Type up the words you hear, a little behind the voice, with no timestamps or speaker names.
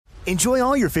Enjoy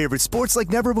all your favorite sports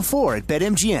like never before at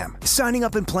BetMGM. Signing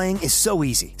up and playing is so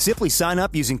easy. Simply sign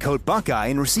up using code Buckeye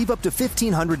and receive up to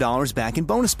 $1,500 back in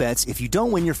bonus bets if you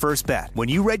don't win your first bet. When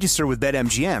you register with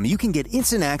BetMGM, you can get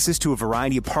instant access to a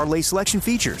variety of parlay selection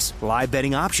features, live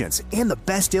betting options, and the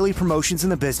best daily promotions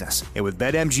in the business. And with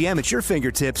BetMGM at your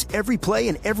fingertips, every play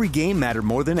and every game matter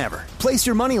more than ever. Place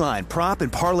your moneyline, prop,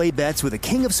 and parlay bets with the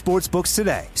king of sportsbooks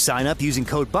today. Sign up using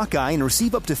code Buckeye and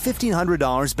receive up to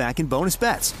 $1,500 back in bonus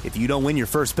bets if you don't win your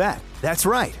first bet. That's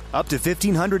right, up to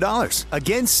 $1,500.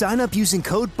 Again, sign up using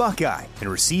code Buckeye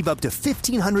and receive up to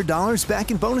 $1,500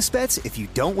 back in bonus bets if you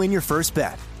don't win your first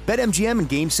bet. BetMGM and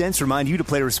GameSense remind you to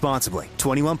play responsibly.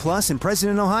 21 plus and present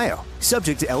in Ohio.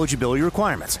 Subject to eligibility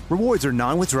requirements. Rewards are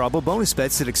non-withdrawable bonus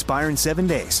bets that expire in 7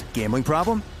 days. Gambling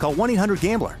problem? Call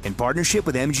 1-800-GAMBLER in partnership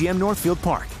with MGM Northfield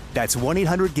Park. That's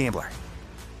 1-800-GAMBLER.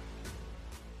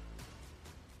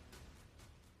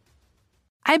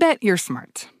 I bet you're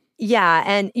smart. Yeah,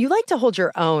 and you like to hold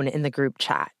your own in the group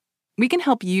chat. We can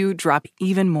help you drop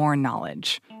even more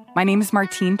knowledge. My name is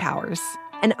Martine Powers.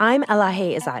 And I'm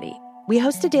Elahe Izadi. We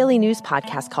host a daily news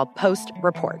podcast called Post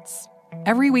Reports.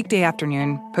 Every weekday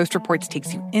afternoon, Post Reports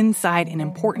takes you inside an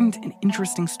important and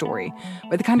interesting story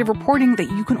with the kind of reporting that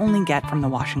you can only get from the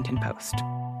Washington Post.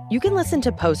 You can listen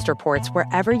to Post Reports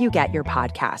wherever you get your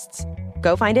podcasts.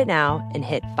 Go find it now and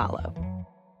hit follow.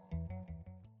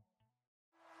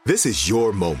 This is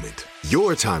your moment,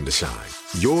 your time to shine,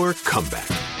 your comeback.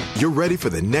 You're ready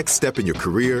for the next step in your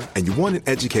career, and you want an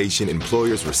education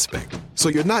employers respect. So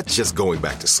you're not just going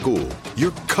back to school,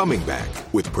 you're coming back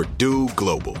with Purdue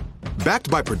Global. Backed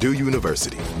by Purdue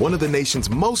University, one of the nation's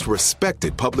most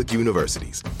respected public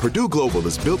universities, Purdue Global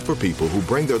is built for people who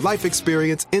bring their life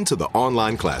experience into the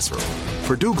online classroom.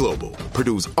 Purdue Global,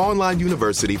 Purdue's online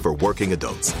university for working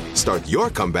adults. Start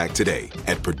your comeback today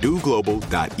at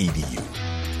purdueglobal.edu.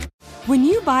 When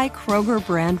you buy Kroger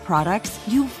brand products,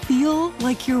 you feel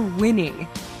like you're winning.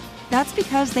 That's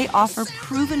because they offer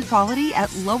proven quality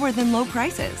at lower than low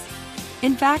prices.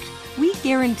 In fact, we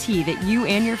guarantee that you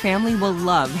and your family will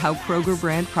love how Kroger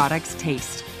brand products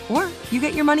taste, or you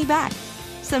get your money back.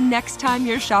 So next time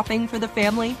you're shopping for the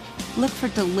family, look for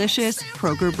delicious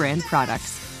Kroger brand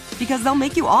products, because they'll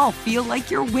make you all feel like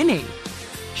you're winning.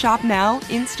 Shop now,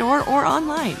 in-store, or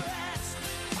online.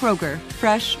 Kroger,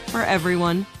 fresh for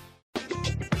everyone.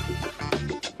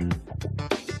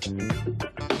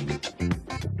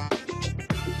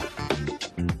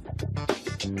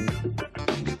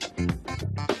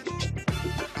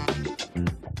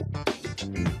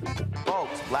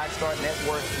 Black Star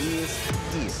Network is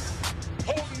here.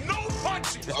 Oh, no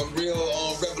punches! I'm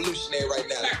real revolutionary right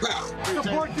now.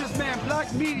 Support this man,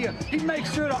 Black Media. He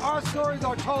makes sure that our stories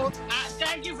are told.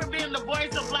 Thank you for being the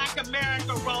voice of Black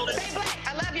America, Roland. Stay black.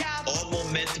 I love y'all. All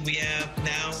momentum we have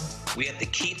now, we have to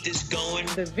keep this going.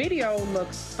 The video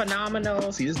looks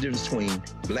phenomenal. See, there's a difference between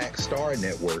Black Star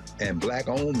Network and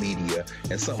Black-owned media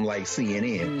and something like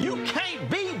CNN. You can't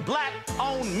be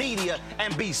Black-owned media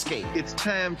and be scared. It's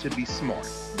time to be smart.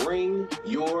 Bring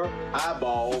your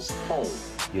eyeballs home.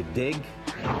 You dig?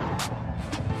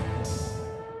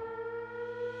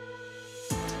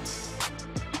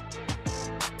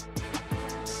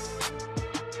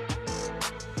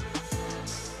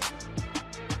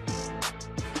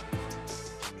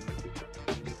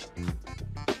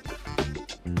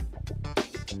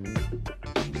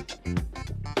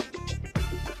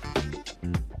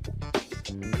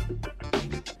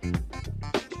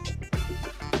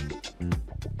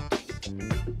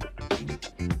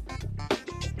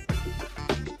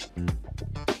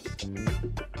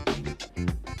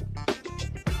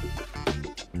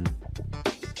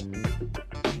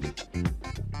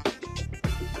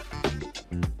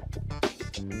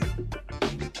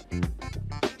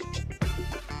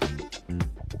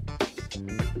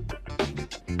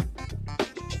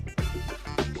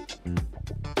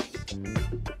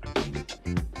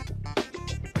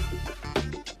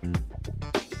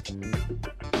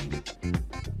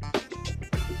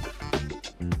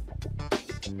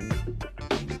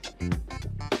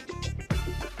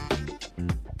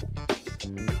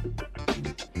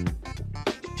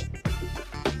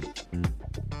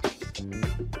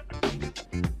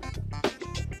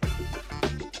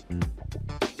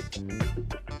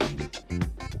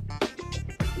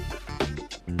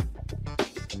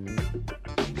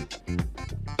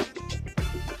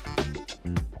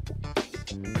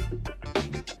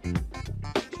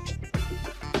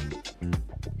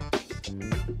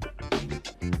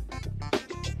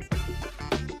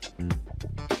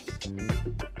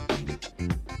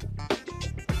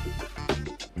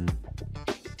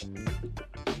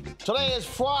 Today is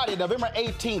Friday, November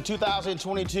 18,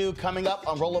 2022. Coming up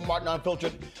on Roland Martin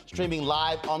Unfiltered, streaming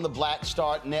live on the Black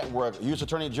Star Network. U.S.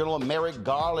 Attorney General Merrick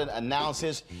Garland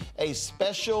announces a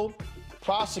special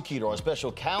prosecutor or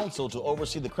special counsel to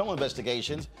oversee the criminal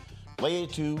investigations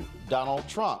related to Donald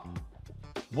Trump.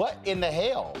 What in the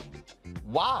hell?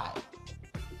 Why?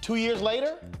 2 years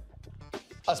later?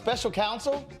 A special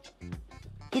counsel?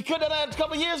 He could have done that a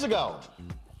couple years ago.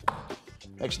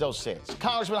 Makes no sense.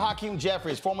 Congressman Hakeem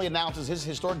Jeffries formally announces his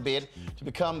historic bid to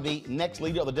become the next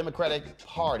leader of the Democratic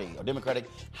Party, or Democratic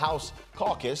House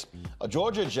Caucus. A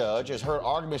Georgia judge has heard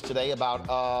arguments today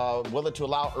about whether to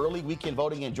allow early weekend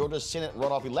voting in Georgia's Senate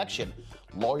runoff election.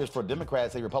 Lawyers for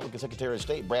Democrats say Republican Secretary of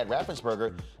State Brad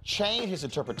Raffensperger changed his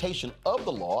interpretation of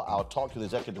the law. I'll talk to the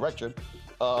executive director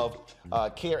of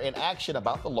Care and Action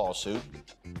about the lawsuit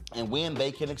and when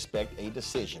they can expect a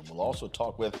decision. We'll also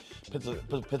talk with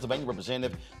Pennsylvania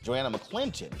Representative Joanna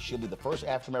McClinton. She'll be the first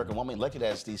African-American woman elected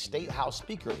as the State House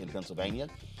Speaker in Pennsylvania.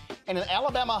 And an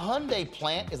Alabama Hyundai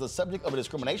plant is the subject of a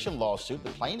discrimination lawsuit. The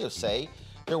plaintiffs say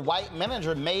their white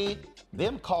manager made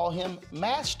them call him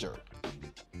master.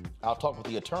 I'll talk with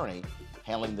the attorney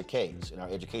handling the case. In our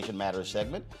Education Matters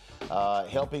segment,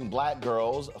 helping black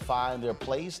girls find their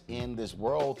place in this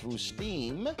world through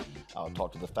STEAM. I'll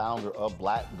talk to the founder of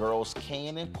Black Girls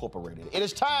Can Incorporated. It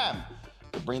is time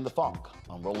to bring the funk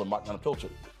on Roland Martin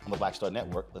Unfiltered on the Black Star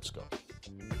Network. Let's go.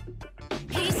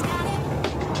 He's got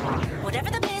it. Whatever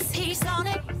the miss, he's on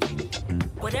it.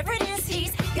 Whatever it is,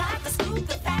 he's got the scoop,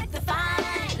 the fact, the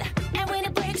find. And when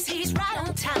it breaks, he's right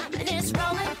on time and it's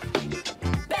rolling.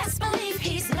 Best believe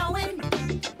he's knowing.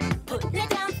 Putting it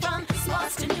down from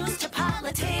sports to news to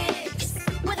politics.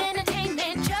 With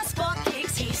entertainment just for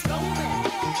kicks, he's rolling.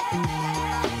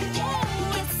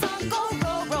 It's on Go,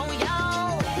 roll,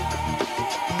 y'all.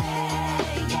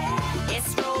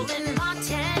 It's Roland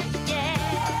Martin,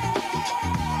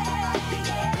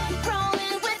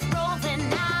 Rolling with Roland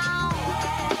now.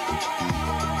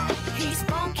 He's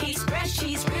funk, he's fresh,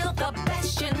 he's real, the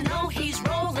best, you know he's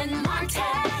Roland Martin.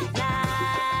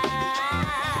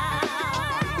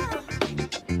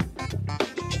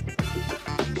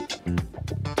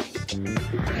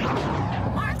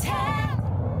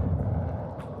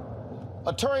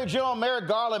 Attorney General Merrick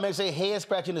Garland makes a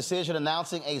head-scratching decision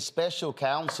announcing a special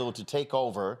counsel to take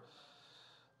over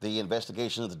the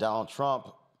investigation into Donald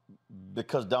Trump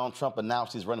because Donald Trump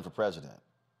announced he's running for president.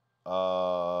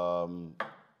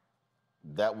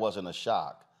 That wasn't a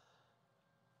shock.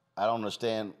 I don't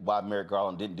understand why Merrick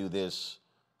Garland didn't do this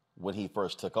when he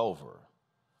first took over.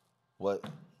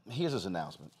 Here's his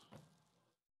announcement.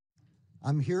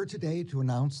 I'm here today to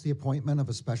announce the appointment of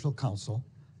a special counsel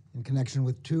in connection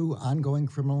with two ongoing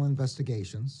criminal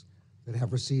investigations that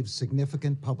have received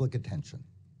significant public attention.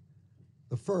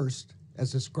 The first,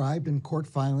 as described in court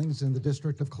filings in the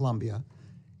District of Columbia,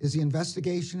 is the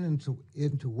investigation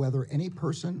into whether any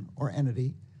person or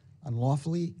entity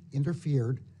unlawfully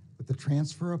interfered with the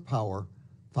transfer of power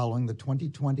following the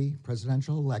 2020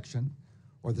 presidential election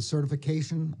or the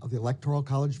certification of the Electoral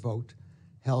College vote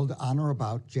held on or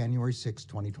about January 6,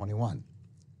 2021.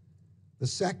 The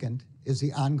second is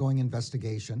the ongoing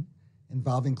investigation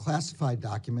involving classified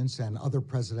documents and other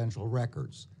presidential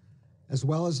records, as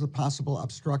well as the possible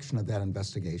obstruction of that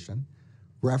investigation,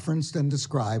 referenced and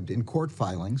described in court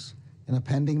filings in a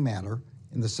pending matter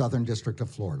in the Southern District of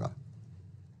Florida.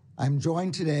 I'm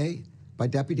joined today by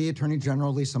Deputy Attorney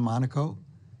General Lisa Monaco,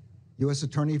 U.S.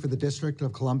 Attorney for the District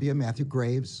of Columbia Matthew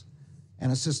Graves,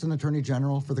 and Assistant Attorney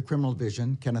General for the Criminal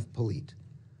Division Kenneth Polite.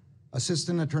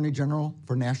 Assistant Attorney General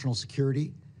for National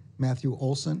Security Matthew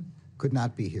Olson could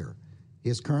not be here. He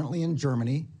is currently in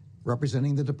Germany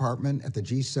representing the department at the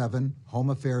G7 Home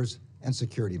Affairs and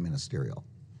Security Ministerial.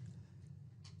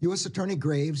 U.S. Attorney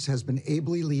Graves has been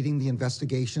ably leading the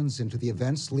investigations into the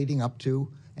events leading up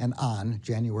to and on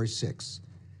January 6.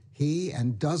 He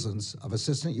and dozens of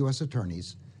assistant U.S.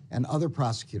 attorneys and other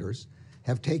prosecutors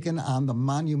have taken on the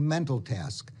monumental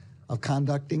task of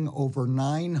conducting over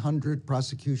 900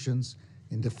 prosecutions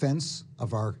in defense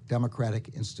of our democratic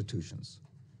institutions.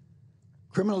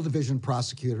 Criminal Division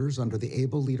prosecutors under the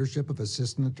able leadership of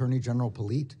Assistant Attorney General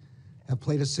Polite have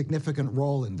played a significant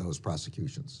role in those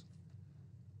prosecutions.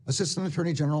 Assistant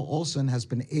Attorney General Olson has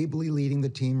been ably leading the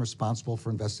team responsible for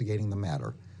investigating the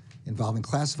matter involving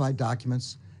classified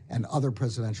documents and other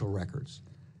presidential records,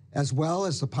 as well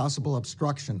as the possible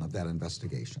obstruction of that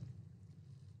investigation.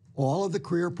 All of the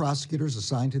career prosecutors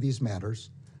assigned to these matters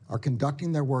are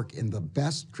conducting their work in the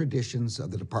best traditions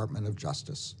of the Department of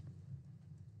Justice.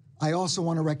 I also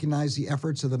want to recognize the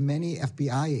efforts of the many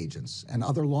FBI agents and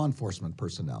other law enforcement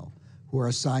personnel who are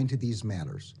assigned to these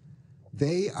matters.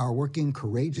 They are working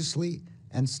courageously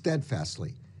and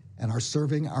steadfastly and are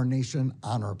serving our nation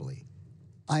honorably.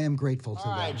 I am grateful to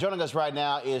them. All right, joining us right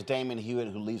now is Damon Hewitt,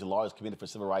 who leads the largest committee for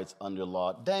civil rights under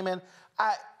law. Damon,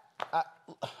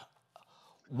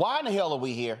 why in the hell are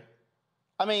we here?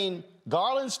 I mean,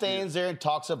 Garland stands there and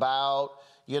talks about,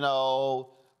 we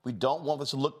don't want this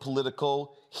to look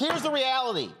political. Here's the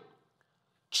reality.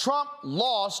 Trump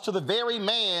lost to the very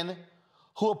man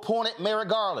who appointed Merrick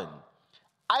Garland.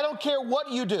 I don't care what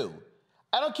you do.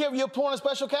 I don't care if you appoint a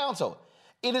special counsel.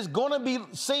 It is going to be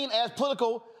seen as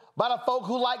political by the folk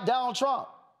who like Donald Trump.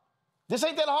 This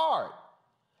ain't that hard.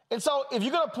 And so if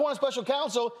you're going to appoint a special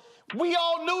counsel, we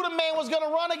all knew the man was going to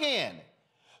run again.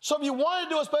 So if you wanted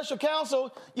to do a special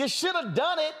counsel, you should have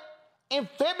done it in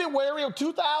February of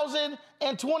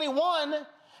 2021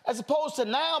 as opposed to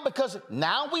now, because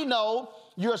now we know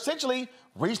you're essentially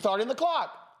restarting the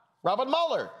clock. Robert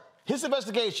Mueller, his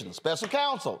investigation, special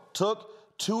counsel, took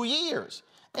 2 years.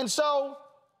 And so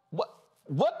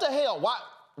what the hell?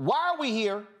 Why are we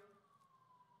here?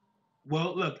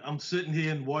 Well, look, I'm sitting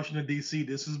here in Washington, D.C.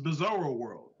 This is bizarro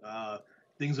world.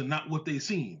 Things are not what they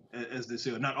seem, as they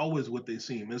say, or not always what they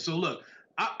seem. And so, look,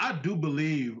 I do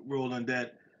believe, Roland,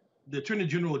 that the Attorney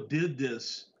General did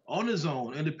this on his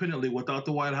own, independently, without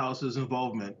the White House's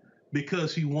involvement,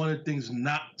 because he wanted things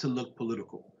not to look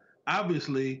political.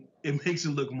 Obviously, it makes it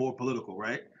look more political,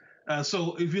 right?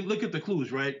 So if you look at the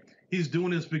clues, right, he's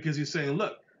doing this because he's saying,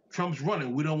 look, Trump's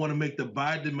running. We don't want to make the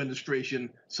Biden administration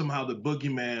somehow the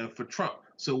boogeyman for Trump.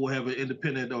 So we'll have an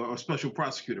independent or special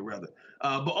prosecutor, rather.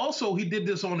 But also, he did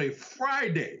this on a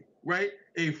Friday, right?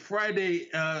 A Friday,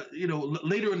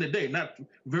 later in the day, not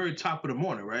very top of the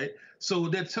morning, right? So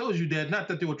that tells you that not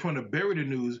that they were trying to bury the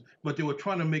news, but they were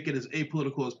trying to make it as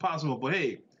apolitical as possible. But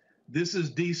hey, this is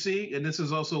D.C., and this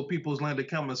is also people's land of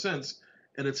common sense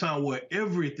at a time where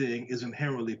everything is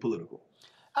inherently political.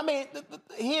 I mean,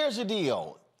 here's the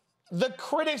deal. The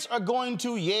critics are going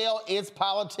to yell it's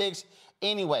politics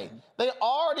anyway. They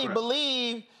already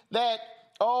believe that,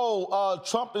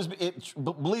 Trump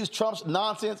believes Trump's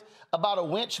nonsense about a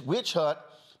witch hunt.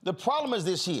 The problem is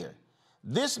this here.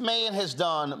 This man has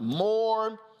done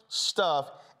more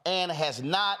stuff and has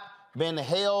not been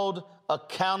held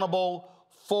accountable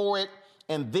for it.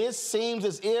 And this seems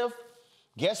as if,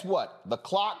 guess what? The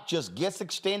clock just gets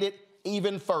extended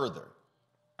even further.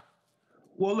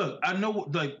 Well, look, I know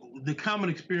like the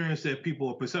common experience that people,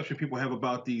 or perception people have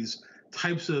about these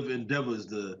types of endeavors,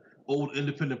 the old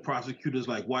independent prosecutors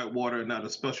like Whitewater and now the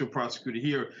special prosecutor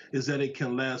here, is that it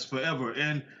can last forever.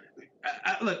 And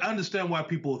I understand why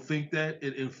people think that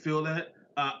and feel that.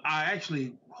 I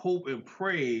actually hope and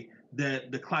pray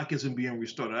that the clock isn't being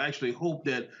restarted. I actually hope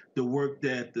that the work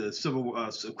that the Civil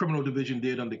Criminal Division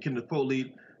did under Kenneth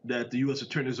Polite, that the U.S.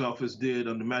 Attorney's Office did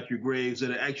under Matthew Graves,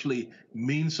 that it actually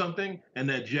means something, and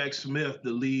that Jack Smith,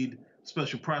 the lead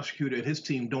special prosecutor, and his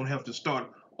team don't have to start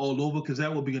all over, because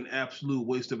that would be an absolute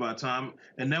waste of our time.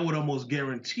 And that would almost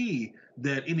guarantee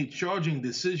that any charging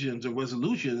decisions or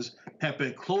resolutions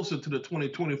happen closer to the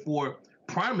 2024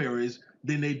 primaries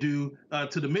than they do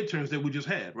to the midterms that we just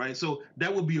had, right? So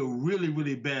that would be a really,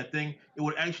 really bad thing. It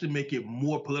would actually make it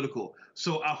more political.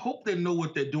 So I hope they know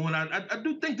what they're doing. I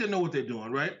do think they know what they're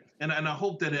doing, right? And I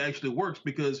hope that it actually works,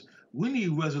 because we need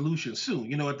resolution soon.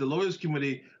 You know, at the Lawyers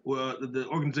Committee, the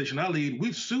organization I lead,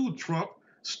 we've sued Trump,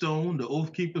 Stone, the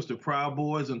Oath Keepers, the Proud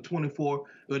Boys, and 24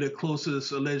 of their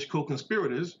closest alleged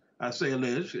co-conspirators. I say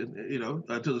alleged,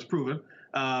 until it's proven.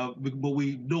 But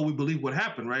we know, we believe what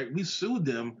happened, right? We sued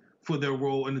them for their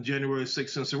role in the January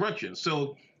 6th insurrection.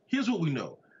 So here's what we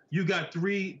know. You got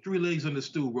three legs on the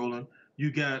stool, Roland.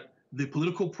 You got the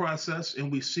political process,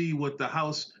 and we see what the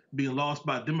House being lost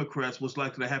by Democrats, what's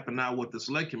likely to happen now with the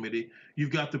Select Committee.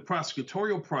 You've got the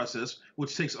prosecutorial process,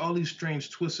 which takes all these strange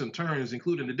twists and turns,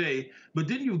 including today. But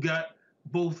then you've got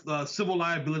both civil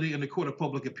liability and the court of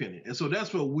public opinion. And so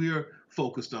that's what we're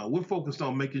focused on. We're focused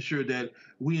on making sure that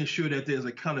we ensure that there's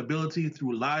accountability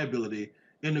through liability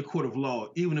in the court of law,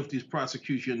 even if these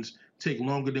prosecutions take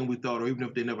longer than we thought, or even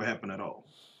if they never happen at all.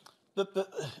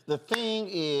 The thing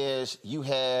is, you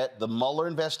had the Mueller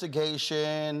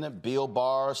investigation. Bill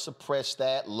Barr suppressed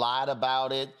that, lied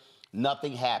about it.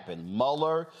 Nothing happened.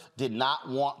 Mueller did not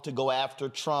want to go after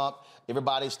Trump.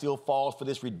 Everybody still falls for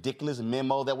this ridiculous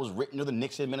memo that was written to the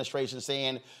Nixon administration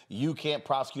saying you can't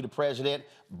prosecute a president.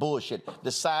 Bullshit.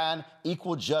 The sign,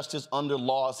 equal justice under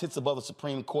law, sits above the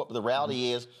Supreme Court. But the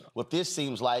reality is, what this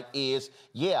seems like is,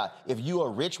 if you're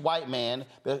a rich white man,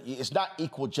 it's not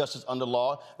equal justice under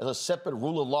law. There's a separate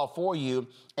rule of law for you.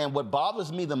 And what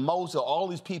bothers me the most are all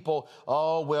these people,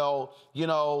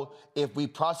 if we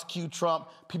prosecute Trump,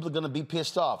 people are going to be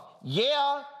pissed off.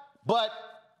 Yeah, But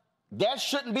that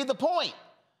shouldn't be the point.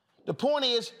 The point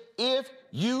is, if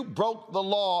you broke the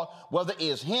law, whether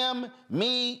it's him,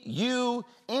 me, you,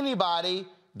 anybody,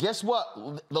 guess what?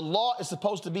 The law is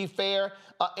supposed to be fair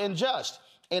and just.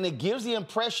 And it gives the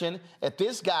impression that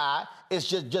this guy is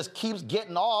just keeps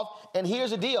getting off. And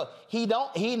here's the deal. He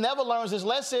never learns his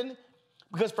lesson,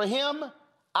 because for him,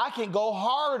 I can go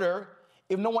harder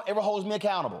if no one ever holds me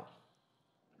accountable.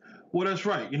 Well, that's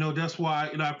right. That's why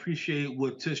I appreciate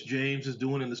what Tish James is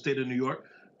doing in the state of New York,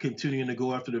 continuing to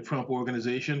go after the Trump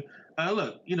organization.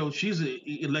 Look, she's an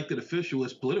elected official.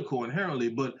 It's political inherently,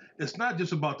 but it's not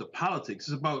just about the politics.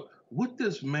 It's about what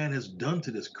this man has done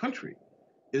to this country.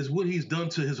 Is what he's done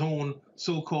to his own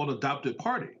so-called adopted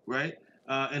party, right?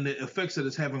 And the effects that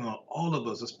it's having on all of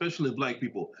us, especially Black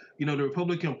people. The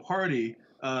Republican Party,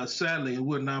 sadly, and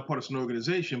we're a nonpartisan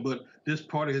organization, but this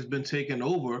party has been taken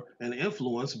over and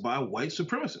influenced by white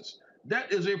supremacists. That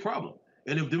is a problem.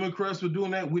 And if Democrats were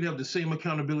doing that, we'd have the same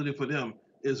accountability for them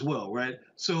as well, right?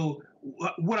 So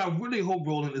what I really hope,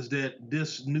 Roland, is that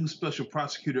this new special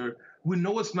prosecutor, we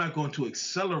know it's not going to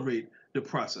accelerate the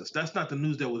process. That's not the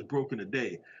news that was broken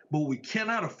today. But what we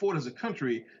cannot afford as a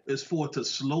country is for it to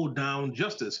slow down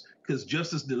justice, because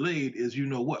justice delayed is,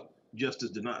 justice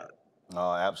denied.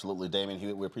 Oh, absolutely, Damien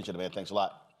Hewitt. We appreciate it, man. Thanks a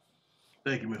lot.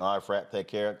 Thank you, man. All right, Frat, take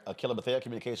care. Akila Bethea,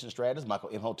 communications strategist. Michael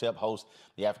Imhotep, host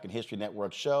the African History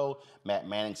Network show. Matt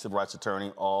Manning, civil rights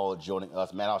attorney, all joining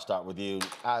us. Matt, I'll start with you.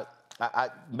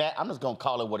 Matt, I'm just going to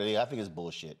call it what it is. I think it's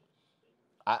bullshit.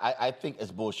 I think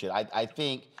it's bullshit. I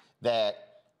think that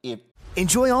if...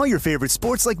 Enjoy all your favorite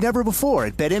sports like never before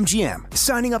at BetMGM.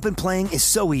 Signing up and playing is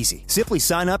so easy. Simply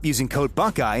sign up using code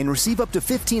Buckeye and receive up to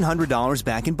 $1,500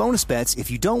 back in bonus bets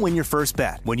if you don't win your first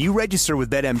bet. When you register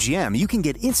with BetMGM, you can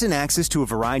get instant access to a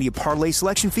variety of parlay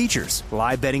selection features,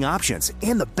 live betting options,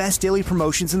 and the best daily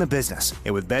promotions in the business.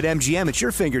 And with BetMGM at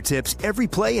your fingertips, every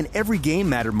play and every game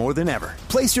matter more than ever.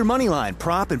 Place your moneyline,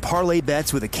 prop, and parlay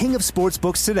bets with the king of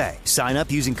sportsbooks today. Sign up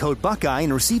using code Buckeye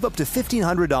and receive up to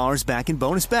 $1,500 back in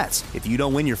bonus bets if you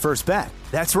don't win your first bet.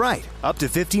 That's right, up to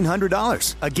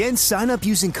 $1,500. Again, sign up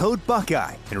using code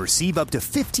Buckeye and receive up to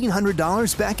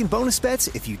 $1,500 back in bonus bets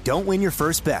if you don't win your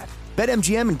first bet.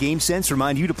 BetMGM and GameSense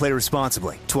remind you to play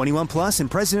responsibly. 21 plus and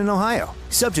present in Ohio.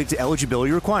 Subject to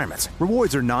eligibility requirements.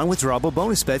 Rewards are non-withdrawable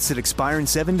bonus bets that expire in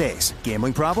 7 days.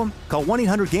 Gambling problem? Call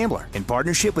 1-800-GAMBLER in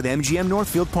partnership with MGM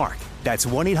Northfield Park. That's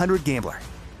 1-800-GAMBLER.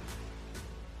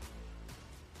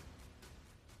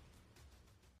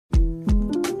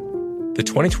 The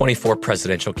 2024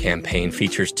 presidential campaign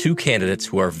features two candidates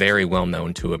who are very well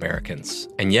known to Americans.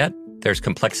 And yet, there's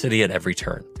complexity at every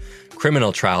turn.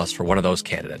 Criminal trials for one of those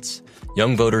candidates.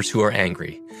 Young voters who are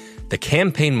angry. The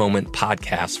Campaign Moment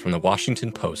podcast from the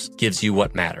Washington Post gives you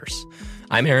what matters.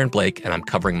 I'm Aaron Blake, and I'm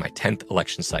covering my 10th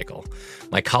election cycle.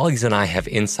 My colleagues and I have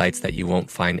insights that you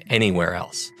won't find anywhere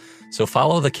else. So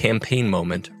follow The Campaign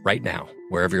Moment right now,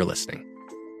 wherever you're listening.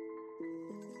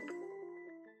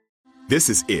 This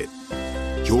is it.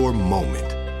 Your moment.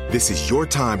 This is your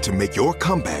time to make your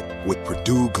comeback with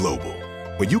Purdue Global.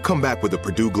 When you come back with a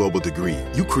Purdue Global degree,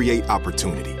 you create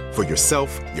opportunity for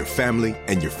yourself, your family,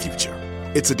 and your future.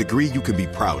 It's a degree you can be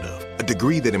proud of, a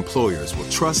degree that employers will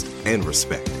trust and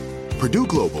respect. Purdue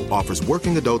Global offers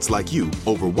working adults like you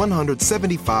over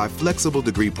 175 flexible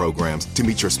degree programs to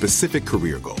meet your specific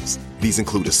career goals. These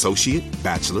include associate,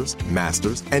 bachelor's,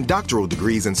 master's, and doctoral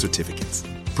degrees and certificates.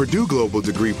 Purdue Global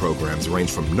degree programs range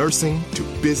from nursing to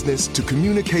business to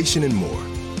communication and more.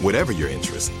 Whatever your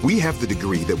interest, we have the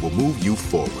degree that will move you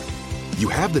forward. You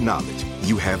have the knowledge,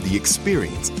 you have the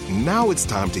experience. Now it's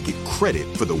time to get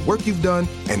credit for the work you've done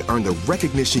and earn the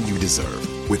recognition you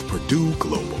deserve with Purdue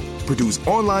Global, Purdue's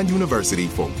online university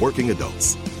for working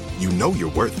adults. You know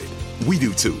you're worth it. We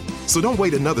do too. So don't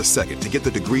wait another second to get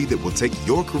the degree that will take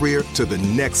your career to the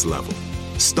next level.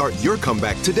 Start your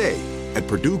comeback today at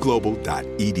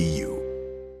purdueglobal.edu.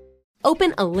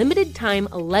 Open a limited-time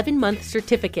 11-month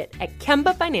certificate at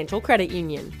Kemba Financial Credit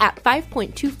Union. At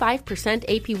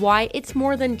 5.25% APY, it's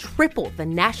more than triple the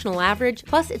national average,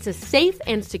 plus it's a safe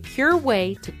and secure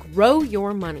way to grow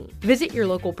your money. Visit your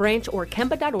local branch or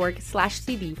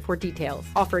kemba.org/CD for details.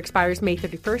 Offer expires May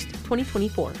 31st,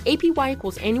 2024. APY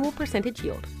equals annual percentage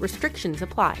yield. Restrictions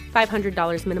apply.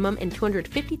 $500 minimum and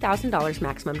 $250,000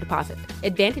 maximum deposit.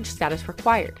 Advantage status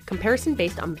required. Comparison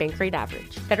based on bank rate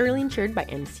average. Federally insured by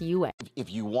NCUA.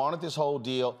 If you wanted this whole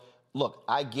deal, look,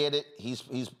 I get it. He's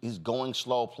going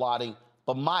slow, plotting.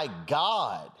 But my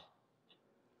God,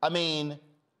 I mean,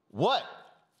 what?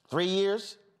 3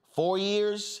 years, 4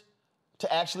 years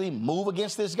to actually move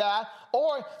against this guy?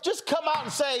 Or just come out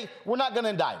and say, we're not going to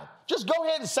indict him. Just go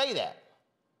ahead and say that.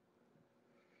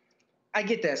 I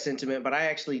get that sentiment, but I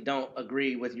actually don't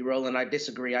agree with you, Roland. I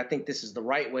disagree. I think this is the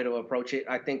right way to approach it.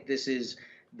 I think this is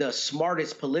the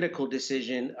smartest political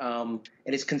decision, and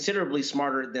it's considerably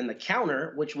smarter than the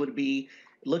counter, which would be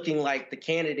looking like the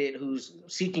candidate who's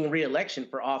seeking re-election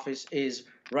for office is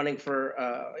running for,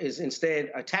 is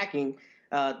instead attacking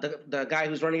the guy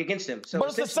who's running against him. So but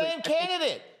it's the same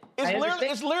candidate.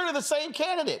 It's literally the same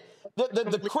candidate.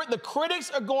 The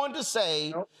critics are going to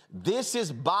say this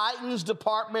is Biden's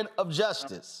Department of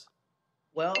Justice.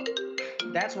 Well,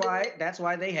 that's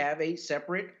why they have a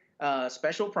separate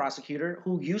special prosecutor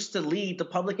who used to lead the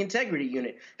Public Integrity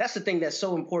Unit. That's the thing that's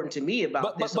so important to me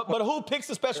about this. But who picks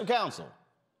the special counsel?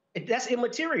 That's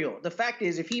immaterial. The fact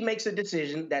is, if he makes a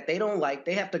decision that they don't like,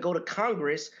 they have to go to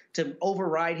Congress to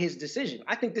override his decision.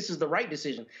 I think this is the right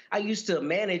decision. I used to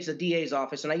manage the DA's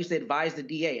office, and I used to advise the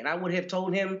DA, and I would have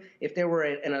told him if there were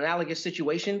an analogous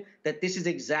situation that this is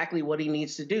exactly what he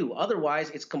needs to do.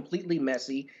 Otherwise, it's completely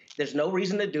messy. There's no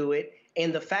reason to do it.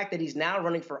 And the fact that he's now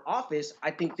running for office,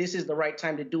 I think this is the right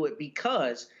time to do it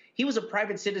because he was a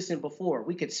private citizen before.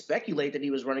 We could speculate that he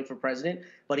was running for president,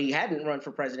 but he hadn't run for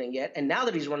president yet. And now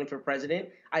that he's running for president,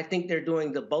 I think they're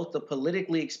doing both the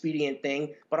politically expedient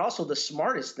thing, but also the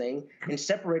smartest thing in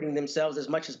separating themselves as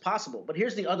much as possible. But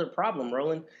here's the other problem,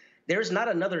 Roland. There's not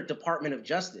another Department of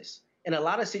Justice. In a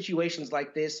lot of situations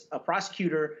like this, a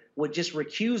prosecutor would just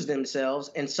recuse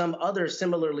themselves and some other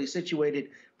similarly situated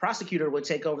prosecutor would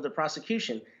take over the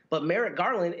prosecution. But Merrick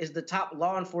Garland is the top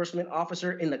law enforcement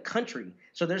officer in the country.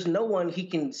 So there's no one he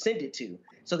can send it to.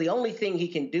 So the only thing he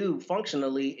can do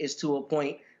functionally is to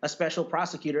appoint a special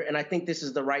prosecutor. And I think this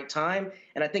is the right time.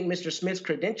 And I think Mr. Smith's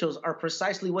credentials are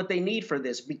precisely what they need for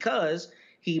this because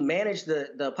he managed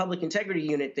the Public Integrity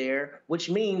Unit there, which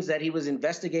means that he was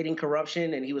investigating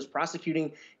corruption and he was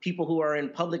prosecuting people who are in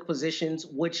public positions,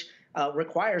 which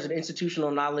requires an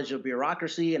institutional knowledge of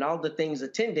bureaucracy and all the things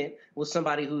attendant with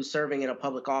somebody who's serving in a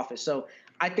public office. So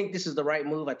I think this is the right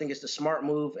move. I think it's the smart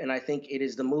move, and I think it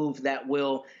is the move that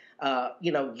will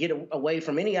get away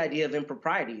from any idea of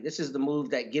impropriety. This is the move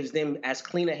that gives them as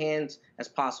clean a hands as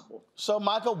possible. So,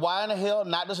 Michael, why in the hell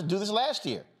not just do this last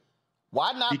year?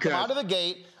 Why not come out of the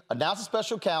gate, announce a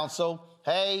special counsel,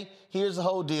 hey, here's the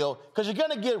whole deal? Because you're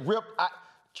going to get ripped.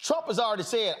 Trump has already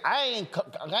said, I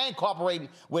ain't cooperating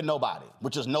with nobody,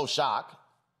 which is no shock.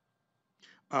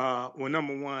 Well,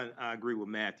 number one, I agree with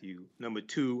Matthew. Number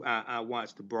two, I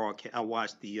watched the broadcast. I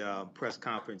watched the press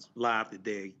conference live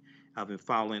today. I've been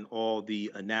following all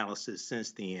the analysis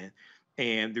since then.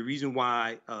 And the reason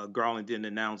why Garland didn't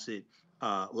announce it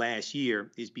last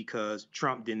year is because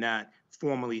Trump did not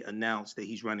formally announce that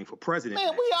he's running for president.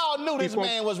 Man, we all knew this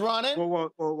man was running.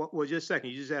 Well, just a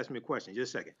second. You just asked me a question.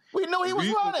 Just a second. We knew he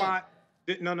was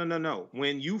running. No.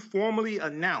 When you formally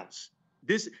announce,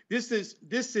 this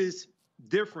is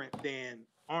different than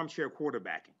armchair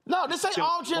quarterbacking. No, this ain't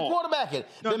armchair quarterbacking.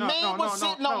 The man was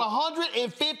sitting on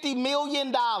 $150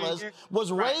 million,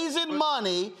 was raising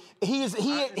money. He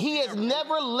has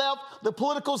never left the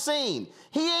political scene.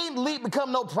 He ain't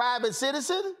become no private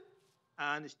citizen.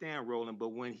 I understand, Roland, but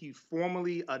when he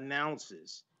formally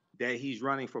announces that he's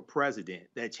running for president,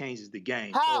 that changes the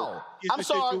game. How? So I'm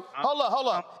sorry. Hold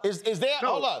up. Is there a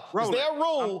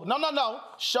rule? No.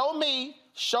 Show me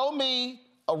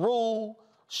a rule.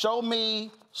 Show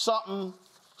me something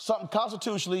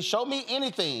constitutionally. Show me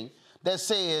anything that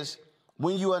says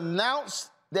when you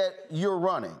announce that you're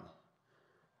running,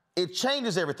 it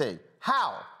changes everything.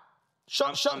 How?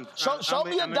 Show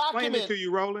me a document. It to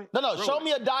you, Roland. No. Roland. Show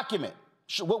me a document.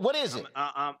 What is it?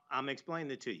 I'm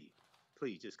explaining it to you.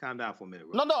 Please, just calm down for a minute.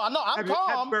 Roland. No. I'm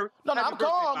calm. I'm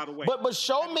calm. But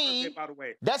show me.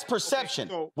 That's perception.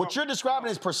 What you're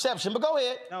describing is perception. But go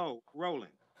ahead. No,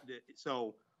 Roland.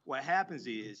 So what happens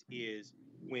is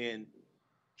when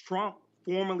Trump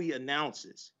formally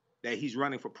announces that he's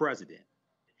running for president,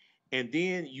 and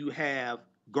then you have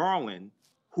Garland,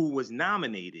 who was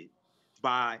nominated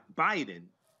by Biden,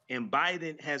 and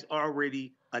Biden has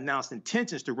already announced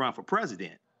intentions to run for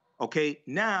president. Okay,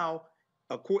 now,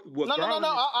 hold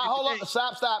on.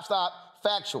 Stop.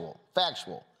 Factual.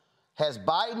 Has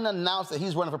Biden announced that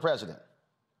he's running for president?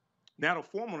 Not a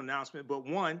formal announcement, but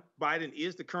one, Biden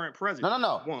is the current president.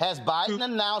 No. Has Biden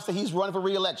announced that he's running for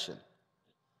re-election?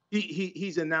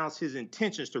 He's announced his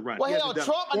intentions to run. Well, hell,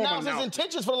 Trump announced his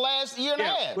intentions for the last year and a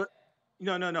half.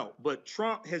 No. But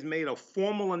Trump has made a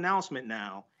formal announcement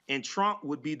now, and Trump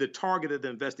would be the target of the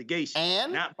investigation.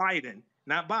 And? Not Biden.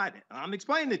 I'm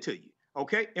explaining it to you.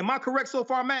 Okay? Am I correct so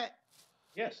far, Matt?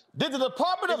 Yes. Did the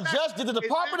Department of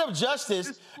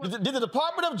Justice,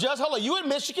 hold on, you in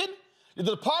Michigan? Did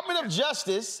the Department of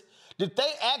Justice, did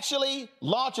they actually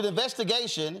launch an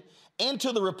investigation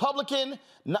into the Republican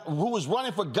who was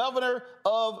running for governor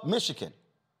of Michigan?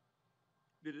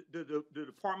 The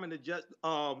Department of Justice,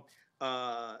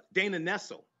 Dana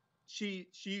Nessel, she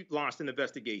launched an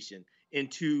investigation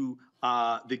into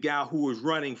the guy who was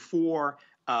running for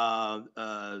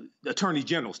Attorney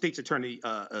General, State's Attorney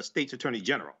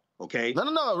General. Okay.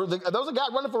 No. There was a guy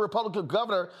running for Republican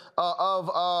governor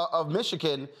of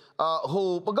Michigan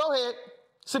who. But go ahead.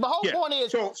 See, my whole point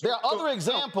is there are other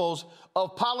examples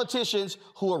of politicians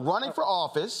who are running for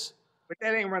office. But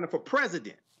that ain't running for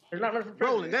president. They're not running for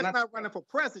president. Roland, that's not running for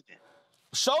president.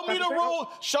 Show me the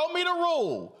rule. Show me the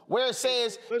rule where it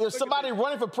says if somebody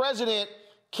running for president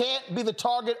can't be the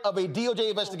target of a DOJ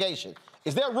investigation.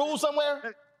 Is there a rule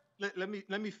somewhere? Let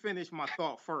me finish my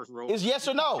thought first, Roland. Is yes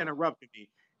or no? Interrupting me.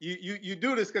 You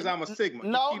do this because I'm a Sigma.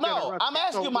 No. I'm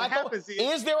asking you, Michael.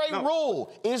 Is there a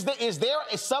rule? Is there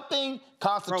something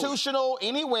constitutional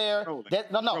anywhere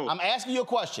that? No. I'm asking you a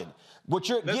question. What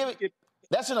you're giving?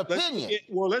 That's an opinion.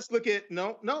 Let's look at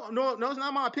no. It's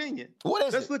not my opinion. What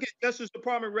is it? Let's look at Justice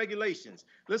Department regulations.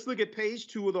 Let's look at page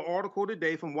 2 of the article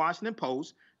today from Washington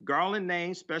Post. Garland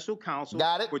named special counsel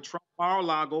for Trump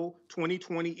Mar-a-Lago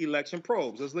 2020 election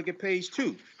probes. Let's look at page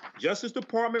 2. Justice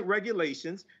Department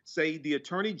regulations say the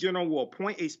Attorney General will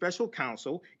appoint a special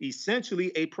counsel,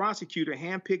 essentially a prosecutor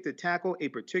handpicked to tackle a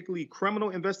particularly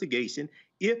criminal investigation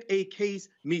if a case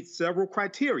meets several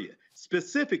criteria.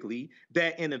 Specifically,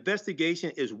 that an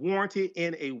investigation is warranted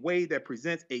in a way that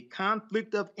presents a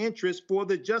conflict of interest for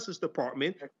the Justice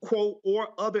Department, quote, or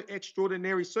other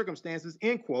extraordinary circumstances,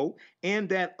 end quote, and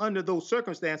that under those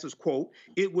circumstances, quote,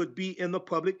 it would be in the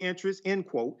public interest, end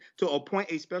quote, to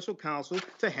appoint a special counsel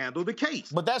to handle the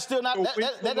case. But that's still not,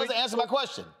 that doesn't answer my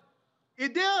question.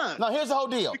 It does. No, here's the whole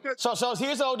deal. So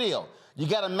here's the whole deal. You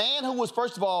got a man who was,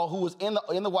 first of all, who was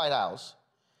in the White House,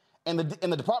 and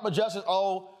the Department of Justice,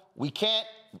 we can't,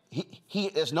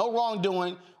 there's no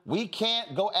wrongdoing. We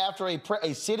can't go after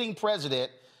a sitting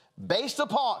president based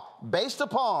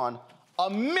upon a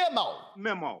memo.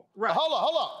 Memo, right.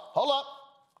 Hold up.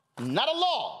 Not a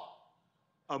law.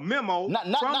 A memo.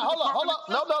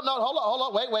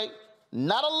 Hold up. Wait.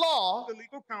 Not a law. The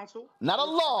legal counsel. Not a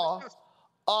law.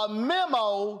 A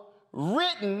memo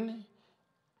written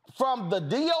from the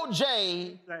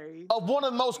DOJ of one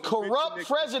of the most corrupt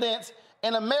presidents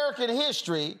in American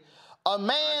history, a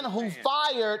man who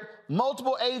fired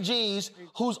multiple AGs,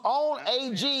 whose own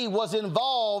AG was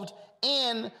involved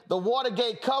in the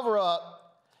Watergate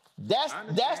cover-up. That's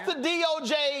the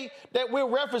DOJ that we're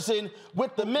referencing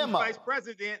with the memo. The vice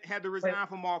president had to resign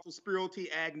from office, Spiro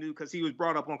T. Agnew, because he was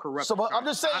brought up on corruption. So I'm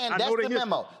just saying that's the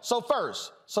memo. So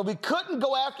we couldn't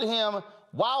go after him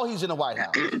while he's in the White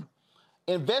House.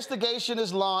 Investigation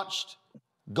is launched,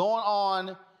 going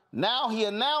on. Now he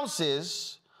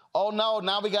announces,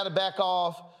 now we got to back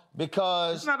off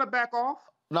because... It's not a back off.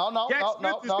 No.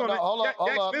 Hold up.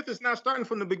 Jack Smith is not starting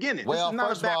from the beginning. Well, this is not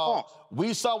first a back of all, off.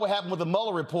 we saw what happened with the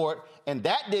Mueller report, and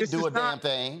that didn't do a damn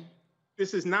thing.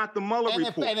 This is not the Mueller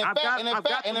report. And in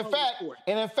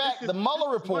fact, the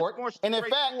Mueller report, and in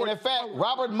fact,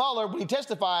 Robert Mueller, when he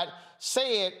testified,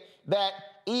 said that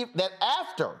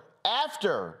after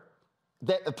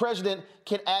that the president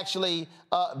can actually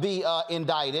be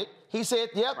indicted. He said,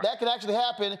 that could actually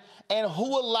happen. And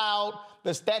who allowed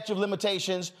the statute of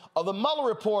limitations of the Mueller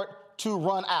report to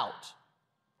run out?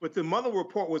 But the Mueller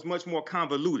report was much more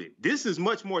convoluted. This is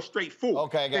much more straightforward.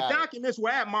 Okay, the documents were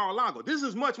at Mar-a-Lago. This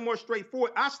is much more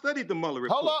straightforward. I studied the Mueller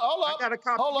report. Hold up. I got a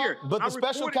copy here. But the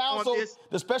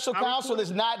special counsel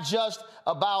is not just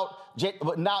about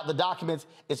not the documents.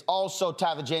 It's also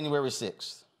tied to January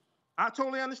 6th. I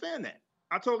totally understand that.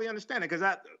 Because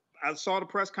I saw the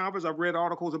press conference. I've read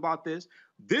articles about this.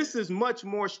 This is much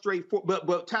more straightforward.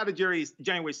 But tied to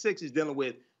January 6th is dealing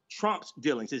with Trump's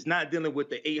dealings. It's not dealing with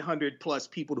the 800 plus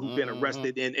people who've been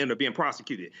arrested and are being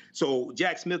prosecuted. So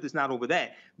Jack Smith is not over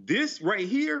that. This right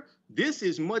here, this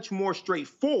is much more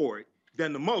straightforward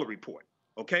than the Mueller report.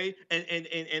 Okay, and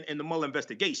the Mueller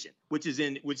investigation, which is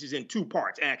in two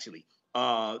parts actually.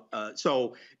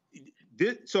 So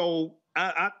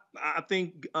I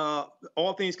think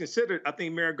all things considered, I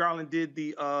think Merrick Garland did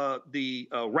the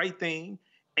right thing.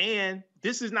 And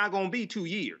this is not going to be 2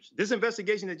 years. This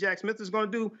investigation that Jack Smith is going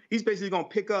to do, he's basically going to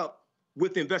pick up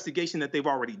with the investigation that they've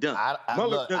already done.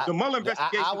 The Mueller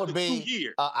investigation took 2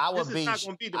 years. I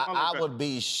would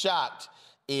be shocked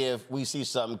if we see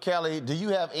something. Kelly, do you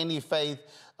have any faith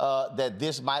that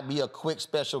this might be a quick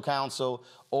special counsel,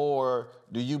 or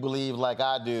do you believe, like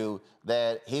I do,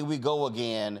 that here we go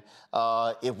again?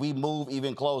 If we move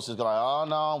even closer, it's going to, oh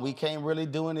no, we can't really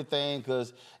do anything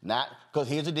because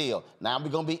here's the deal. Now we're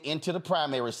going to be into the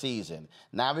primary season.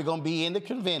 Now we're going to be in the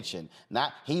convention.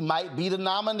 Now he might be the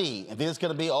nominee, and then it's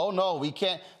going to be, oh no, we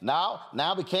can't. Now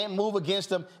we can't move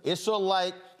against him. It's sort of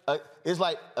like, it's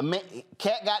like a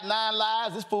cat got 9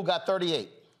 lives. This fool got 38.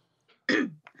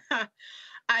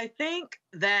 I think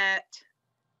that,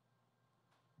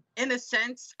 in a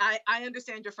sense, I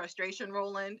understand your frustration,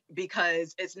 Roland,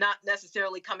 because it's not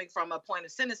necessarily coming from a point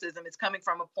of cynicism. It's coming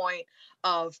from a point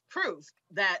of proof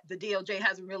that the DOJ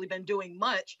hasn't really been doing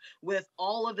much with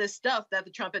all of this stuff that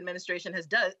the Trump administration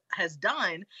has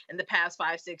done in the past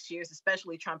 5-6 years,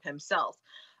 especially Trump himself.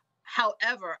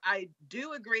 However, I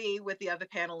do agree with the other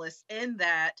panelists in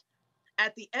that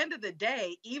at the end of the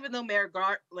day, even though Merrick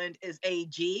Garland is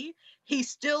AG, he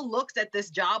still looks at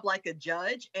this job like a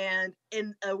judge. And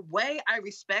in a way, I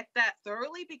respect that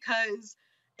thoroughly because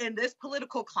in this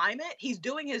political climate, he's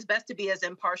doing his best to be as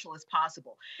impartial as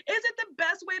possible. Is it the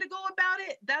best way to go about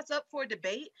it? That's up for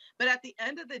debate. But at the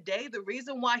end of the day, the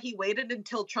reason why he waited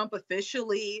until Trump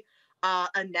officially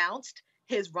announced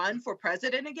his run for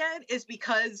president again is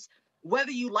because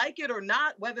whether you like it or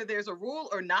not, whether there's a rule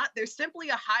or not, there's simply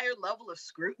a higher level of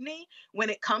scrutiny when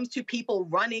it comes to people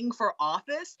running for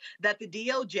office that the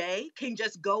DOJ can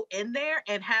just go in there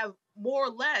and have more or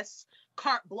less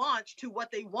carte blanche to what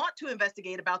they want to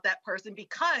investigate about that person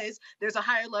because there's a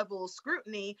higher level of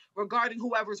scrutiny regarding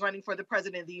whoever's running for the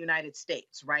president of the United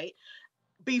States, right?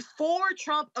 Before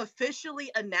Trump officially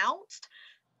announced,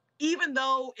 even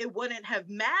though it wouldn't have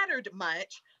mattered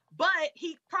much, but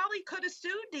he probably could have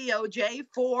sued DOJ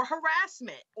for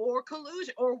harassment or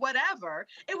collusion or whatever.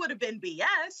 It would have been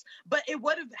BS, but he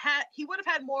would have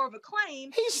had more of a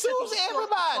claim. He sues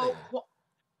everybody.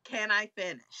 Can I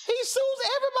finish? He sues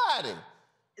everybody.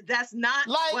 That's not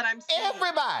like what I'm saying.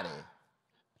 Everybody.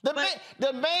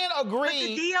 The man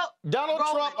agreed. Donald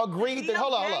Trump agreed that.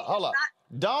 Hold on.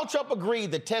 Donald Trump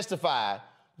agreed to testify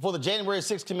for the January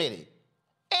 6th committee.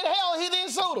 And hell, he then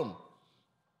sued him.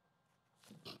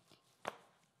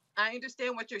 I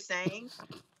understand what you're saying.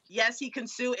 Yes, he can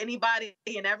sue anybody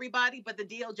and everybody, but the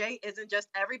DOJ isn't just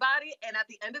everybody. And at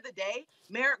the end of the day,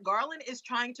 Merrick Garland is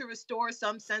trying to restore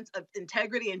some sense of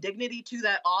integrity and dignity to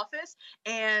that office.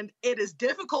 And it is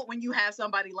difficult when you have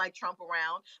somebody like Trump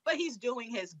around, but he's doing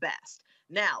his best.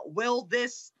 Now, will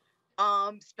this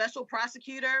special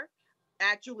prosecutor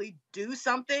actually do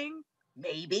something?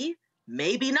 Maybe,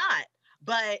 maybe not.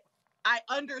 But I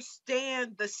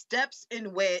understand the steps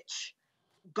in which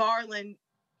Garland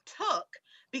took,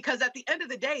 because at the end of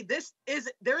the day,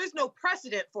 there is no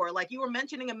precedent for it. Like you were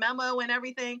mentioning a memo and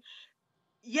everything.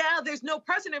 Yeah, there's no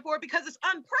precedent for it because it's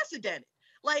unprecedented.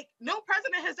 Like no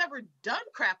president has ever done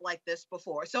crap like this